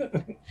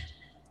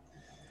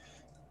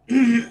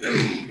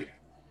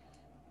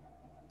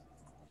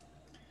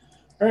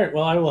 All right,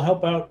 well, I will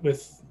help out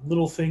with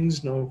little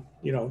things, no,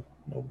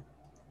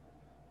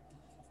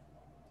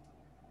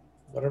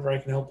 whatever I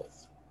can help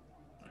with.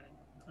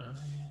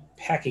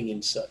 Packing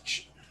and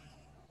such.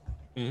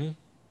 Mm-hmm.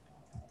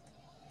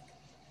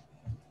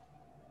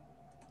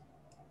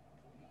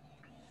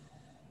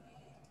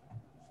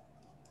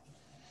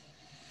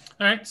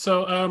 All right.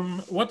 So,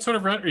 what sort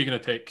of route are you going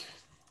to take?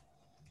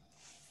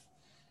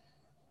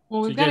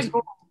 Well, So we've you got guys- to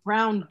go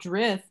around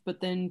Drift, but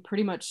then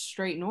pretty much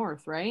straight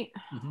north, right?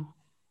 Mhm.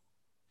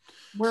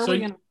 Where are So we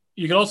going to?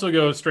 You can also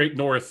go straight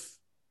north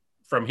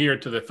from here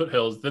to the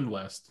foothills, then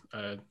west.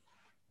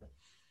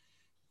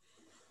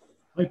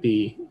 Might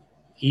be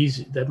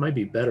easy. That might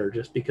be better,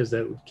 just because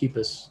that would keep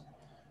us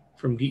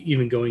from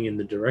even going in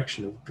the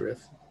direction of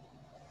Drift.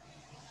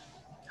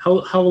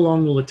 How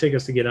long will it take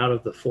us to get out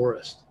of the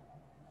forest?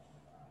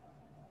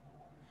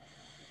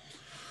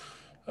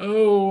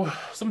 Oh,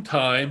 some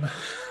time.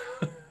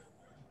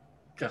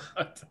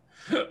 God.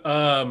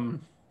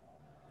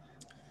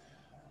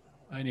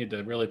 I need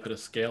to really put a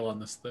scale on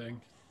this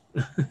thing.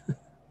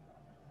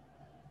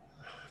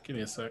 Give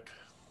me a sec.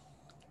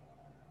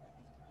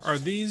 Are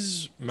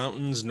these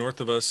mountains north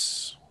of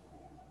us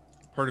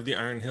part of the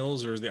Iron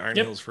Hills, or is the Iron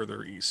Yep. Hills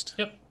further east?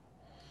 Yep.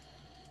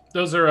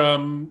 Those are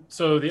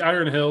so the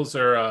Iron Hills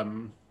are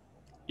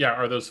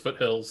are those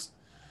foothills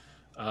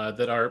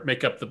that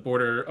make up the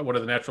border, one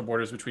of the natural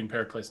borders between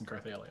Pericles and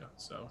Carthalia.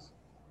 So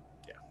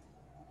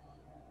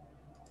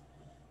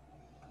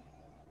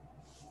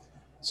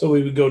So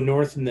we would go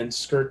north and then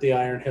skirt the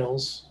Iron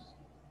Hills.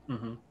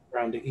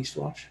 around the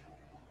Eastwatch.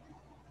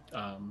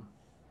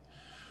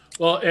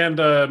 Well, and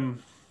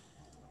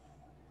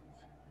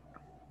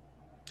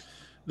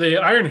the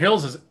Iron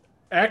Hills is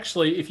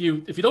actually, if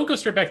you don't go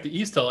straight back to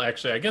East Hill,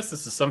 actually, I guess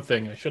this is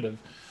something I should have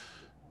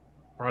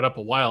brought up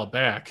a while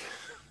back.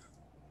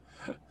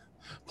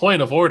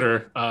 Point of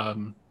order.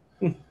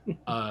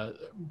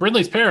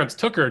 Brindley's parents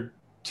took her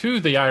to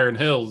the Iron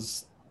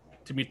Hills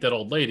to meet that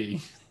old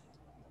lady.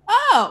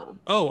 Oh.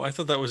 Oh, I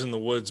thought that was in the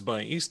woods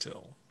by East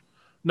Hill.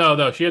 No,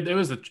 it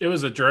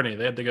was a journey.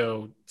 They had to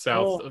go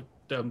south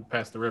down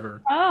past the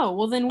river. Oh,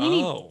 well then we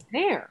need to be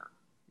there.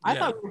 I Yeah.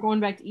 thought we were going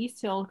back to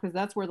East Hill because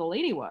that's where the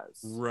lady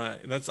was. Right.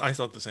 I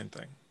thought the same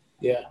thing.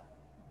 Yeah.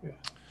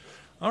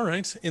 All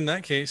right. In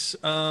that case,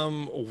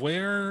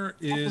 where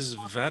is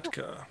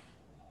Vatka?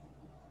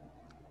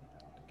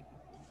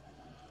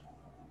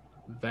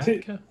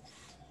 Vatka?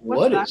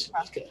 What What's is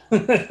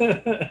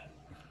Vatka?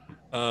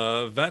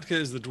 Vatka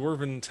is the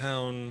dwarven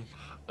town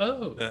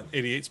Oh. that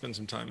 88 spent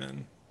some time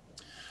in.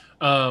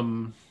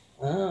 Oh.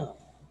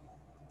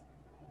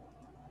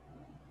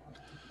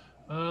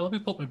 Let me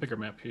pull up my bigger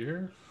map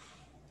here.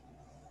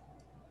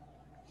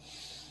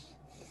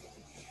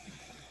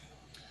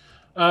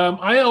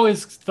 I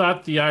always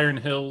thought the Iron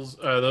Hills,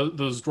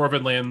 those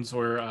dwarven lands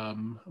were.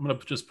 I'm going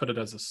to just put it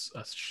as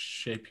a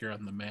shape here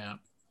on the map.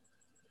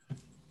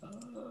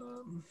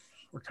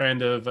 We're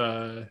kind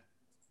of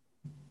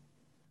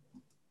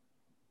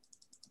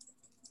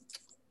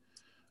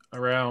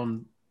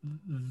around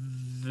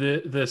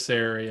this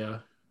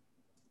area.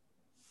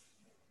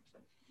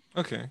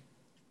 Okay.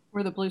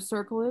 Where the blue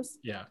circle is?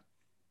 Yeah.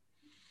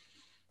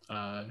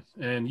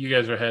 And you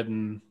guys are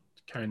heading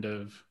kind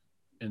of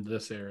in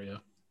this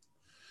area.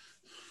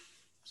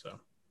 So.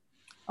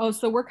 Oh,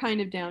 so we're kind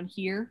of down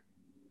here.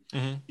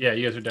 Mm-hmm. Yeah,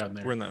 you guys are down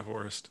there. We're in that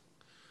forest.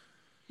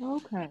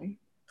 Okay.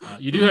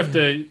 You do have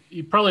to.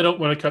 You probably don't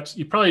want to cut.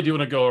 You probably do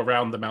want to go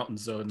around the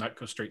mountains though, and not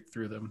go straight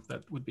through them.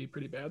 That would be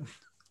pretty bad.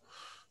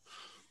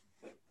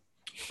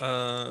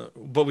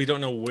 But we don't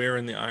know where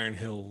in the Iron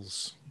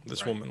Hills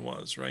this woman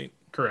was, right?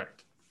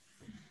 Correct.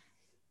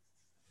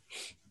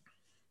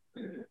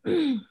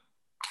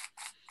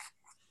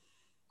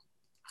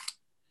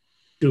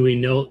 Do we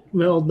know?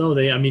 Well, no.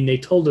 They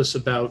told us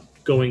about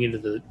going to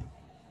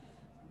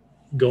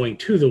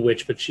the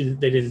witch, but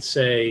they didn't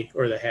say,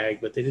 or the hag,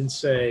 but they didn't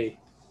say.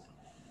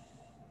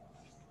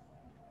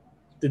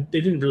 They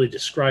didn't really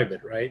describe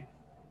it, right?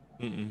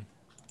 Mm-mm.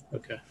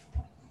 Okay.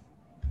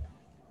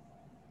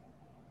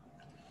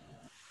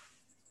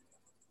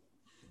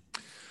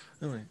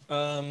 Anyway,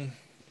 all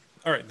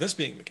right. This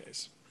being the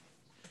case,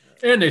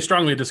 And they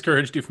strongly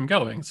discouraged you from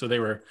going, so they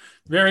were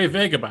very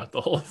vague about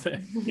the whole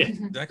thing. Yeah.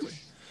 exactly.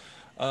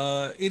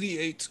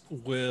 88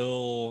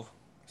 will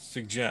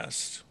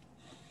suggest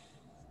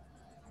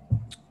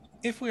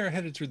if we are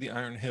headed through the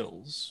Iron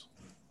Hills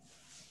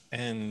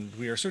and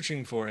we are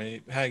searching for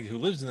a hag who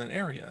lives in that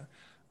area,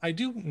 I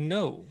do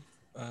know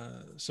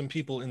some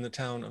people in the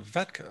town of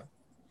Vatka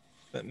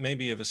that may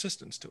be of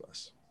assistance to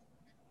us.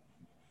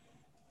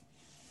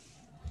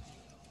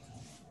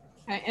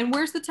 Okay. And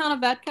where's the town of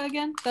Vatka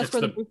again? That's It's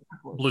where the the blue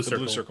circle is. Blue The circle.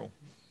 blue circle.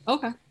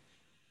 Okay.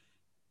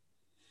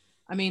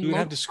 I mean, We would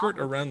have to skirt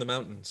around the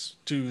mountains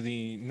to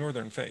the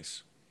northern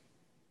face.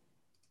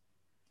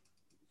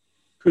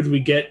 Could we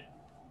get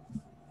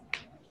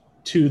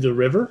to the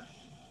river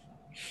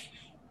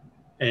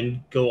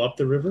and go up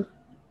the river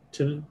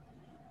to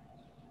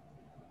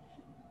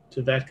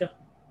Vatka?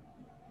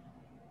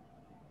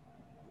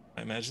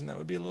 I imagine that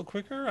would be a little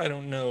quicker. I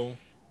don't know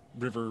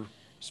river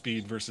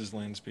speed versus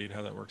land speed,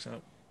 how that works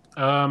out.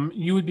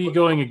 You would be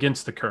going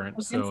against the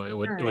current, so Against it the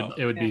would current.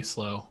 it would be Okay.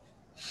 slow.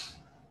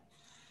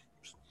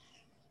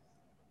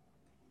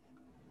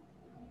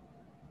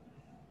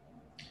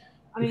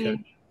 I mean,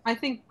 Okay. I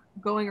think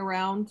going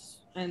around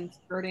and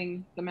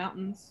skirting the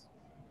mountains.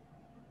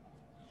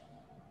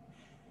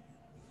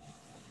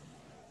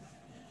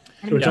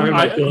 So we're talking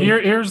about going-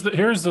 here's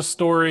the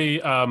story.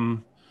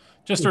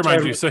 Just to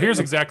remind you, so here's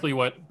Whichever- exactly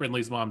what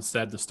Brindley's mom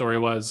said the story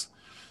was.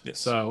 Yes.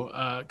 So,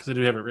 because I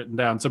do have it written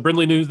down. So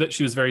Brindley knew that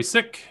she was very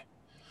sick,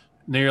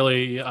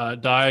 nearly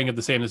dying of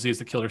the same disease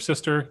that killed her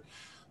sister.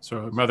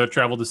 So her mother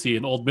traveled to see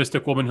an old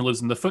mystic woman who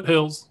lives in the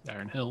foothills,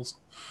 Iron Hills,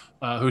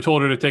 who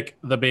told her to take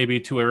the baby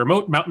to a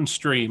remote mountain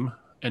stream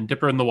and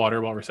dip her in the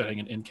water while reciting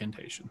an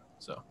incantation.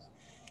 So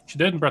she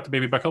did and brought the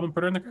baby back home and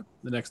put her in the crib.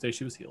 The next day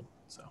she was healed.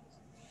 So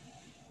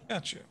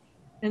Gotcha.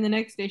 And the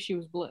next day she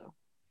was blue.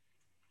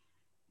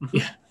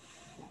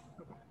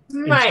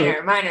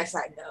 Minor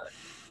side note.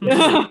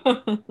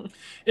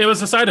 it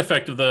was a side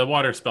effect of the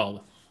water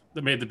spell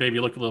that made the baby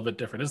look a little bit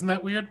different. Isn't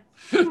that weird?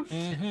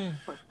 Mm-hmm.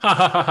 Ha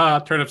ha ha ha!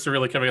 Turnips are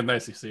really coming in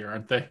nice this year,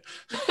 aren't they?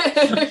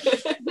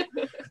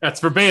 That's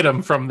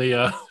verbatim from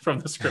the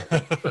script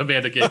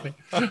Amanda gave me.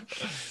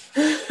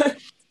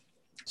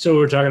 So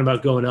we're talking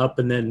about going up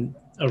and then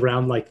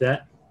around like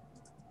that?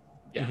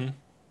 Yeah.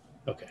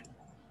 Mm-hmm. Okay.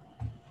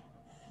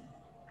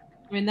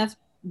 I mean, that's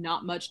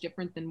not much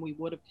different than we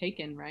would have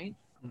taken, right?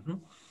 Mm-hmm.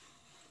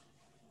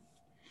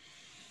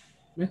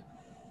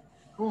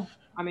 Cool.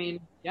 I mean,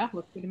 yeah,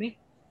 looks good to me.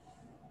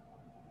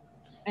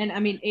 And I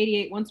mean,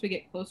 88. Once we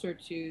get closer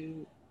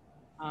to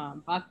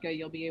Batka,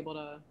 you'll be able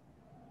to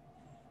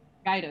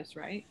guide us,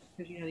 right?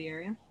 Because you know the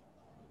area.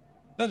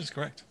 That is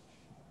correct.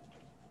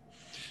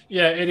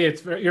 Yeah,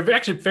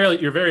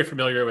 88's you're very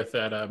familiar with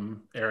that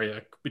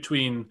area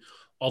between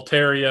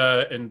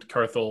Altaria and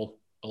Carthel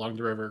along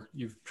the river.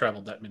 You've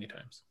traveled that many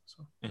times.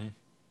 So. Mm-hmm.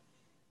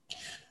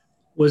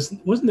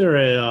 Wasn't there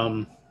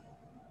a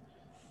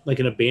like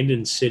an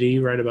abandoned city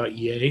right about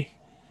Yay?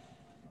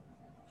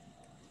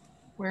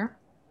 Where?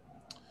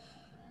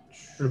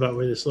 What about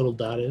where this little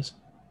dot is?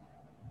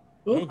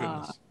 Oh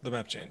goodness, the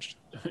map changed.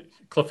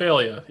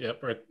 Clophalia,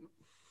 yep, right.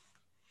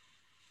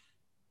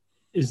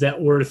 Is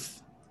that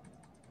worth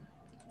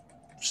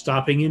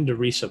stopping in to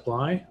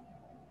resupply?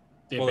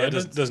 Well, that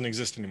doesn't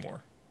exist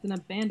anymore. It's an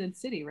abandoned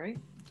city, right?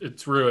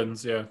 It's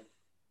ruins, yeah.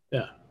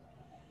 Yeah.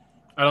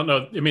 I don't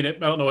know. I mean, I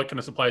don't know what kind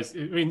of supplies. I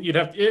mean, you'd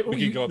have. We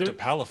could go up to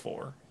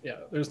Palafor. Yeah,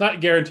 there's not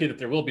guaranteed that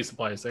there will be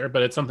supplies there,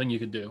 but it's something you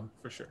could do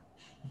for sure.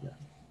 Yeah.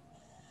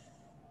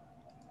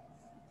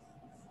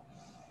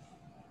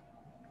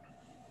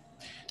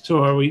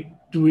 So,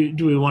 do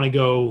we want to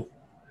go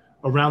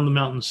around the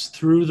mountains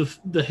through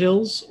the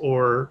hills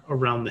or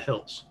around the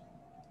hills?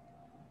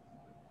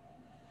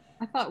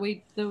 I thought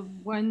the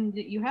one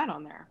that you had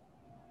on there.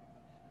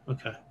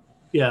 Okay.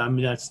 Yeah, I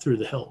mean that's through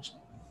the hills.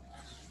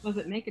 Does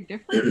it make a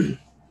difference?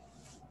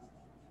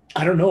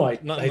 I don't know.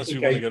 Not unless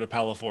you want to go to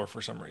Palafor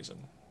for some reason,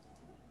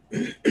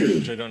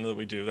 which I don't know that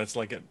we do. That's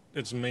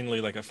it's mainly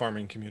like a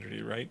farming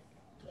community, right?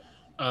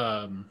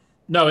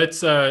 No,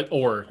 it's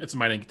it's a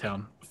mining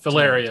town.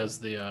 Filaria is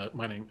the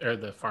mining or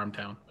the farm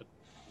town. But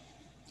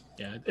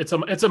yeah,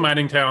 it's a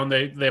mining town.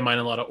 They mine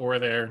a lot of ore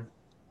there,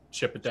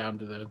 ship it down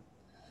to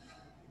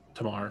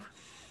Tamar.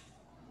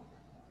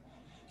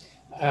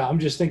 I'm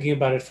just thinking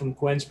about it from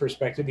Gwen's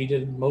perspective. He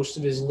did most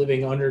of his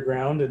living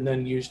underground and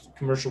then used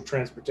commercial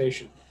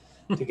transportation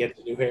to get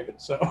to New Haven.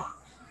 So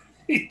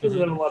he doesn't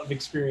have a lot of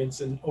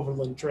experience in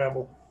overland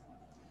travel.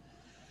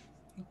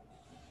 All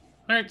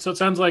right, so it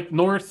sounds like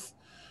north,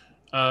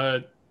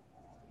 through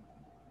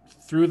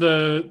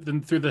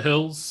the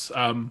hills,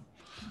 and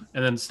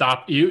then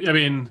stop. I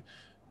mean,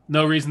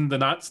 no reason to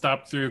not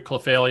stop through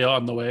Clophalia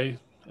on the way,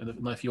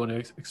 if you want to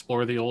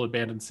explore the old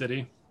abandoned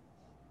city.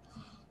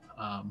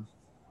 And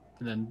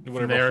then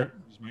from there,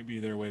 might be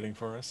there waiting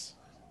for us.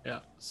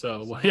 Yeah.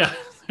 So yeah,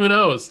 who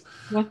knows?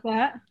 What's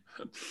that?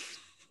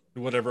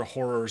 Whatever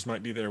horrors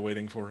might be there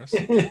waiting for us.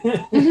 Because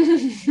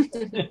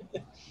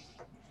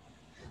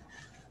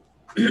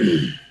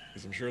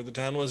I'm sure the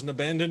town wasn't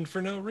abandoned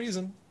for no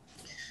reason.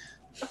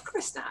 Of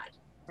course not.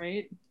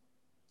 Right?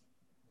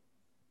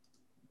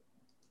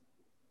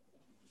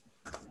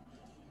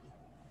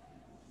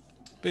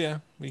 But yeah,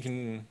 we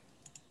can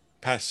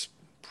pass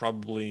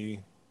probably.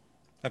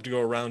 Have to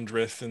go around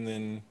Drith, and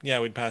then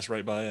we'd pass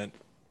right by it.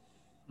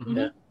 Mm-hmm.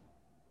 Yeah.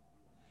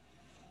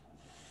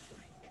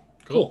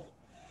 Cool.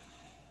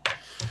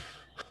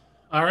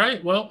 All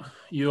right. Well,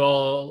 you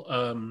all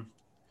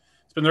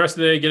spend the rest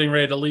of the day getting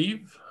ready to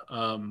leave.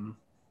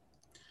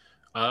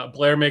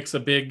 Blair makes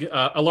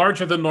a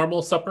larger than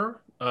normal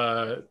supper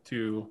so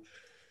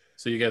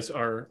you guys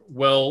are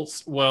well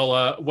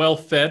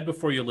fed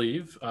before you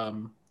leave.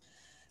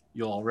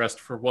 You'll all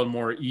rest for one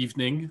more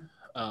evening.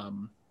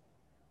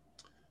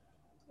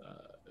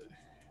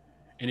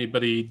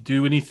 Anybody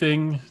do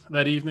anything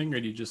that evening,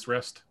 or do you just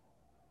rest?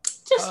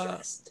 Just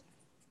rest.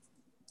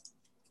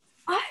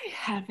 I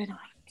have an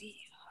idea.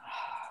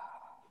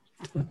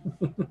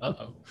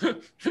 Uh-oh.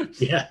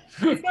 Yeah.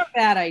 It's not a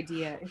bad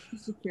idea. It's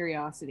just a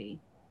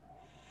curiosity.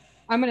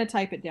 I'm going to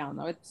type it down,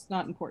 though. It's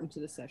not important to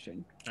the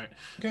session. All right.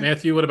 Okay.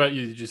 Matthew, what about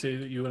you? Did you say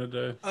that you wanted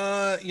to?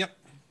 Yep.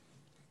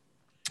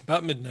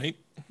 About midnight.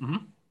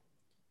 Mm-hmm.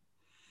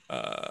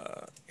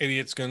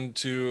 Idiot's going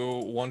to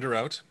wander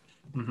out.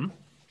 Mm-hmm.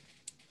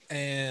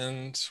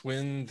 And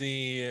when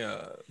the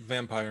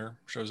vampire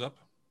shows up,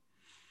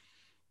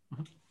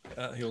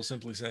 he'll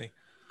simply say,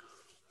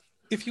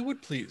 "If you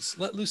would please,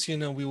 let Lucia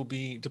know we will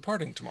be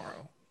departing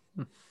tomorrow.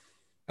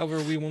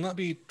 However, we will not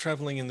be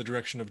traveling in the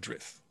direction of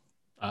Drith."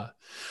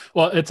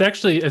 Well, it's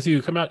actually, as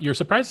you come out, you're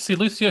surprised to see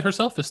Lucia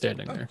herself is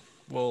standing there.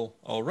 Well,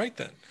 all right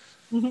then.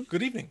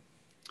 Good evening.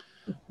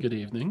 Good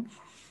evening.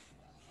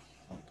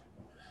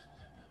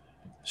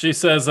 She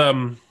says,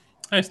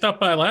 I stopped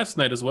by last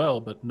night as well,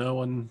 but no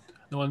one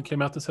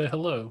came out to say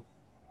hello.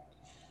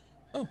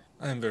 Oh,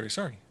 I am very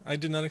sorry. I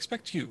did not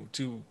expect you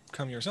to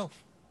come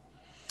yourself.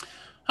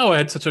 Oh, I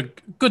had such a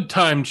good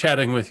time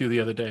chatting with you the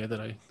other day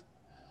that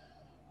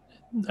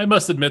I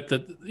must admit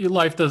that your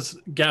life does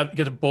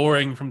get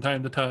boring from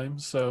time to time.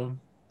 So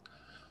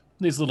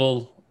these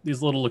little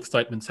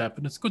excitements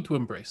happen. It's good to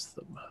embrace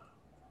them.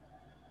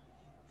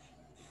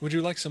 Would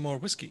you like some more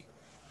whiskey?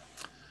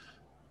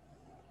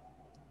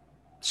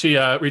 She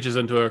reaches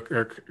into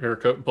her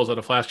coat and pulls out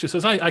a flask. She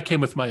says, I came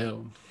with my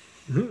own.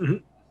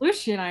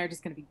 Lucia and I are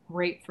just going to be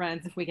great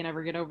friends if we can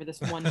ever get over this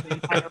one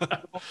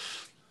vampire.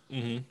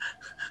 She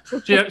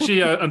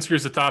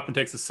unscrews the top and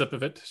takes a sip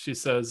of it. She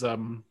says,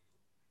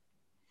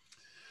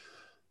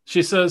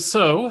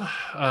 so,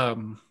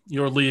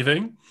 you're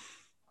leaving?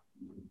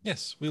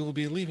 Yes, we will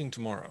be leaving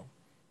tomorrow.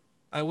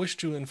 I wish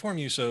to inform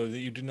you so that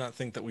you do not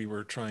think that we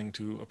were trying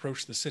to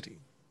approach the city.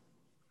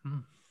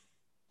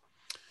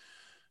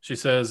 She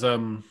says,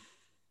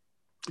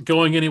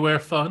 going anywhere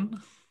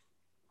fun?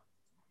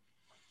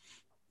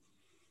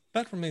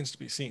 That remains to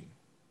be seen.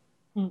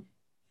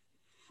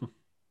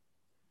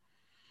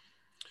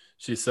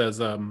 She says,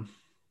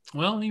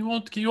 well, you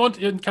won't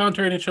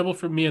encounter any trouble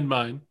from me and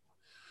mine.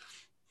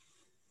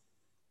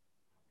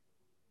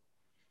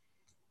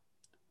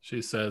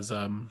 She says,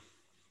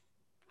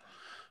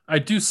 I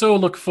do so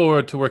look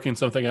forward to working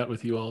something out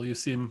with you all. You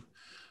seem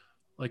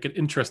like an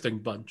interesting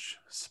bunch.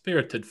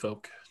 Spirited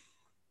folk.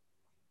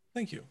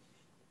 Thank you.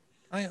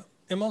 I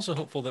am also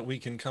hopeful that we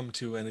can come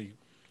to an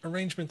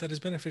arrangement that is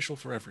beneficial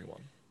for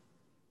everyone.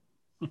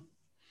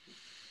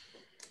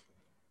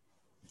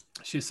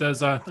 She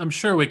says, I'm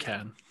sure we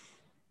can.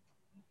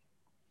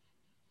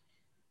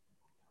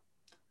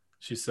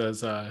 She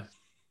says,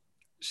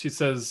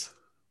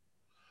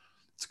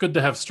 it's good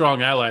to have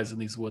strong allies in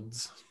these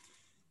woods.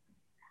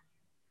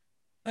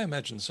 I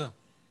imagine so.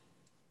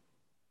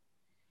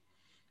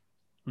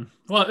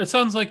 Well, it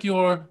sounds like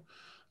you're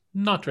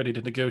not ready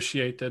to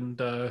negotiate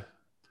and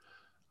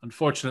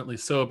unfortunately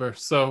sober.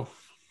 So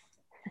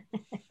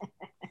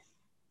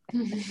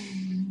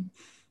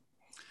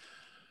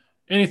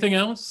anything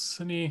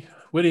else? Any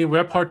witty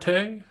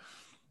repartee?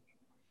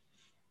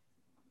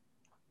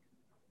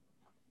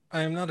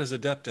 I am not as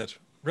adept at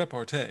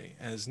repartee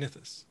as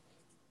Nithis.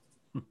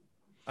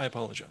 I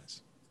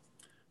apologize.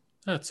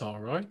 That's all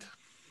right.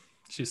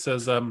 She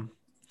says, by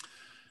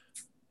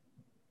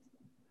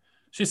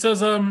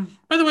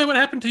the way, what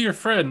happened to your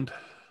friend?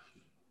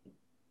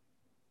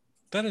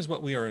 That is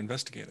what we are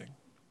investigating.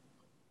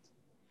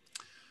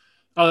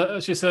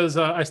 She says,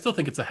 I still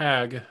think it's a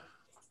hag.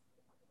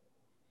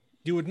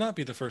 You would not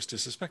be the first to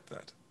suspect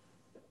that.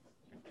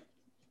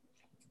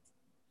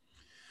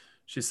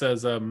 She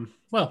says,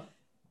 well,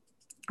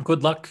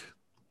 good luck.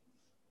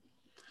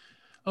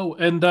 Oh,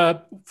 and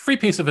free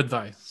piece of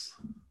advice.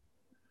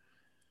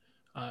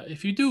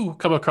 If you do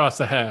come across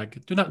a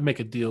hag, do not make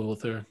a deal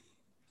with her.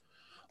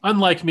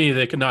 Unlike me,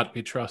 they cannot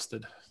be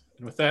trusted.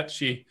 And with that,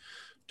 she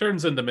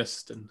turns into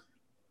mist and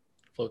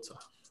floats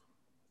off.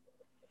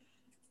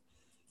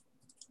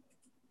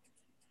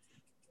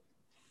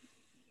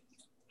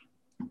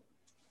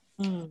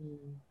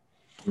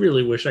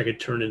 Really wish I could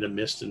turn into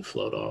mist and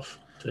float off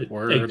to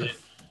Word. exit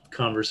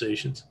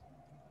conversations.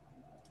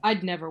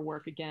 I'd never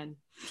work again.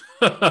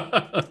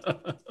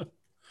 I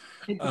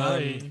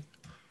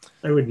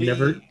would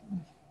never.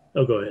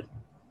 Oh, go ahead.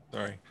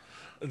 Sorry.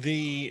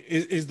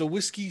 Is the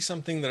whiskey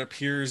something that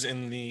appears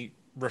in the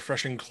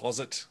refreshing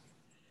closet,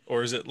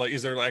 or is it like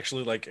is there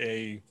actually like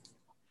a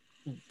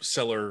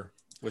cellar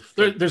with?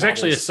 Like, there's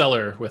actually a bottles?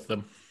 cellar with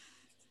them.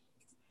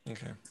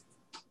 Okay.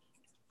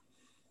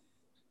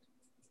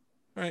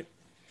 All right.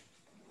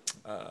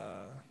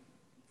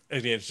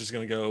 It's just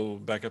gonna go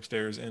back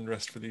upstairs and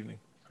rest for the evening.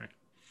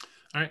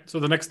 All right. So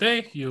the next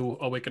day, you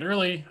awaken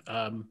early.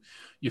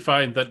 You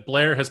find that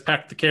Blair has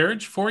packed the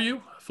carriage for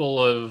you,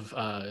 full of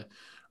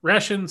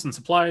rations and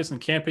supplies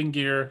and camping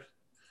gear.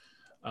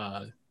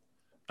 A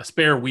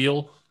spare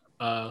wheel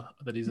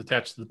that he's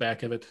attached to the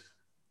back of it.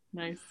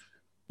 Nice.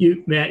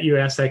 Matt, you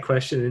asked that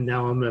question, and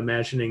now I'm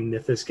imagining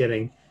Nithis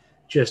getting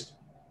just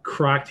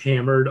crocked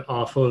hammered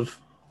off of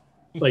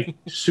like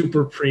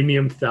super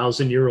premium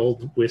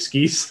 1,000-year-old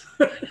whiskeys.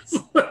 It's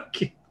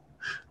like,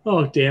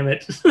 oh, damn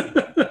it.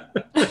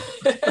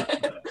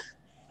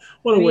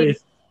 What a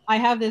waste. I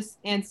have this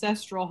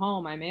ancestral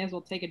home. I may as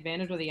well take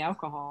advantage of the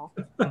alcohol.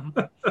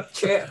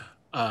 True.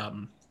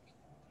 To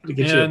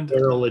get you a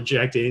barrel of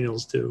Jack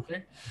Daniels, too.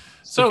 Okay.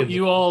 So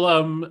you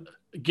all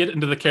get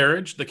into the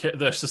carriage.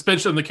 The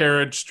suspension of the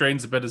carriage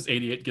strains a bit as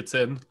 88 gets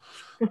in.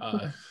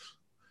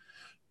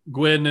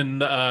 Gwyn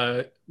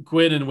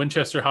and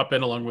Winchester hop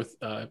in along with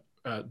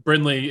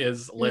Brindley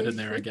is led in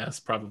there, I guess,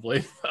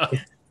 probably.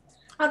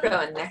 I'll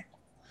go in there.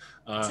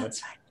 Sounds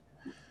fine.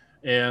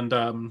 And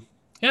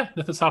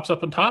Nithis hops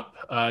up on top.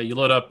 You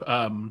load up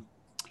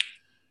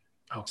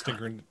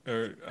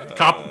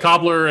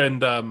Cobbler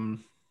and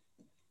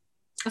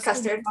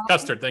Custard.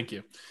 Custard, thank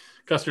you.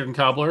 Custard and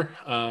Cobbler.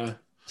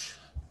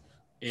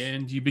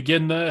 And you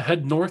begin to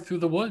head north through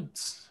the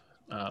woods.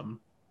 And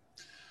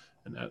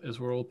that is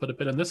where we'll put a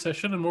pin in this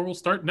session and where we'll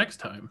start next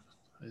time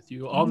with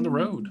you on the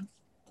road.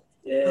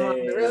 Yay. On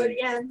the road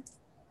again.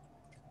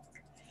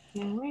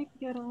 Can't wait to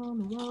get on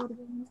the road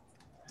again.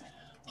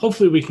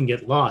 Hopefully we can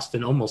get lost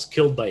and almost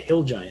killed by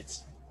hill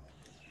giants.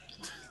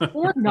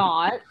 Or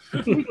not.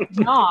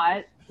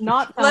 Not.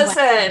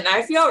 Listen,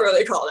 I feel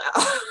really called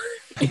out.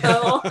 You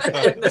know,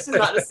 this is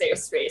not a safe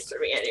space for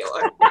me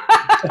anymore.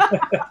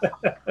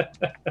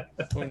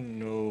 Oh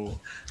no.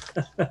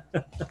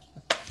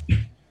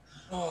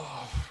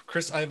 Oh,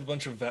 Chris, I have a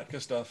bunch of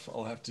Vatka stuff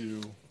I'll have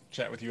to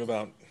chat with you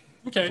about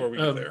before we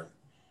get there.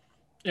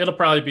 It'll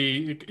probably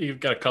be, you've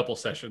got a couple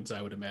sessions,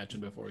 I would imagine,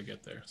 before we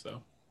get there.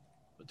 So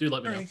but do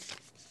let me know.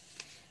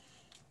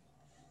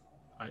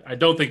 I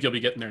don't think you'll be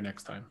getting there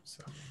next time.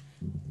 So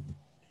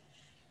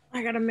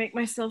I gotta make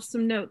myself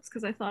some notes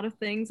because I thought of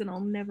things and I'll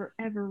never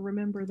ever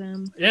remember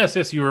them.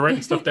 Yes, you were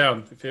writing stuff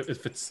down.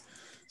 If it's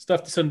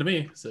stuff to send to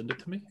me, send it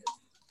to me.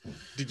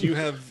 Did you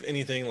have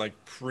anything like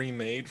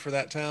pre-made for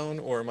that town,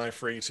 or am I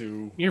free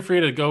to? You're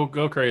free to go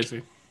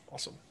crazy.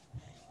 Awesome.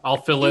 I'll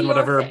fill in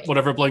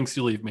whatever blanks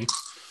you leave me.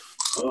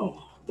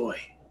 Oh boy.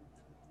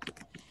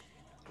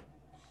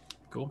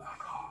 Cool.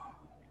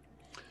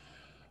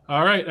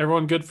 All right,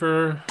 everyone good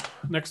for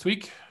next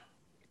week?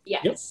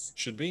 Yes.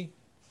 Should be.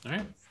 All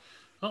right.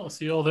 Well, I'll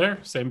see you all there.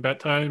 Same bat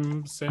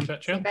time, same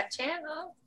bat channel. That channel.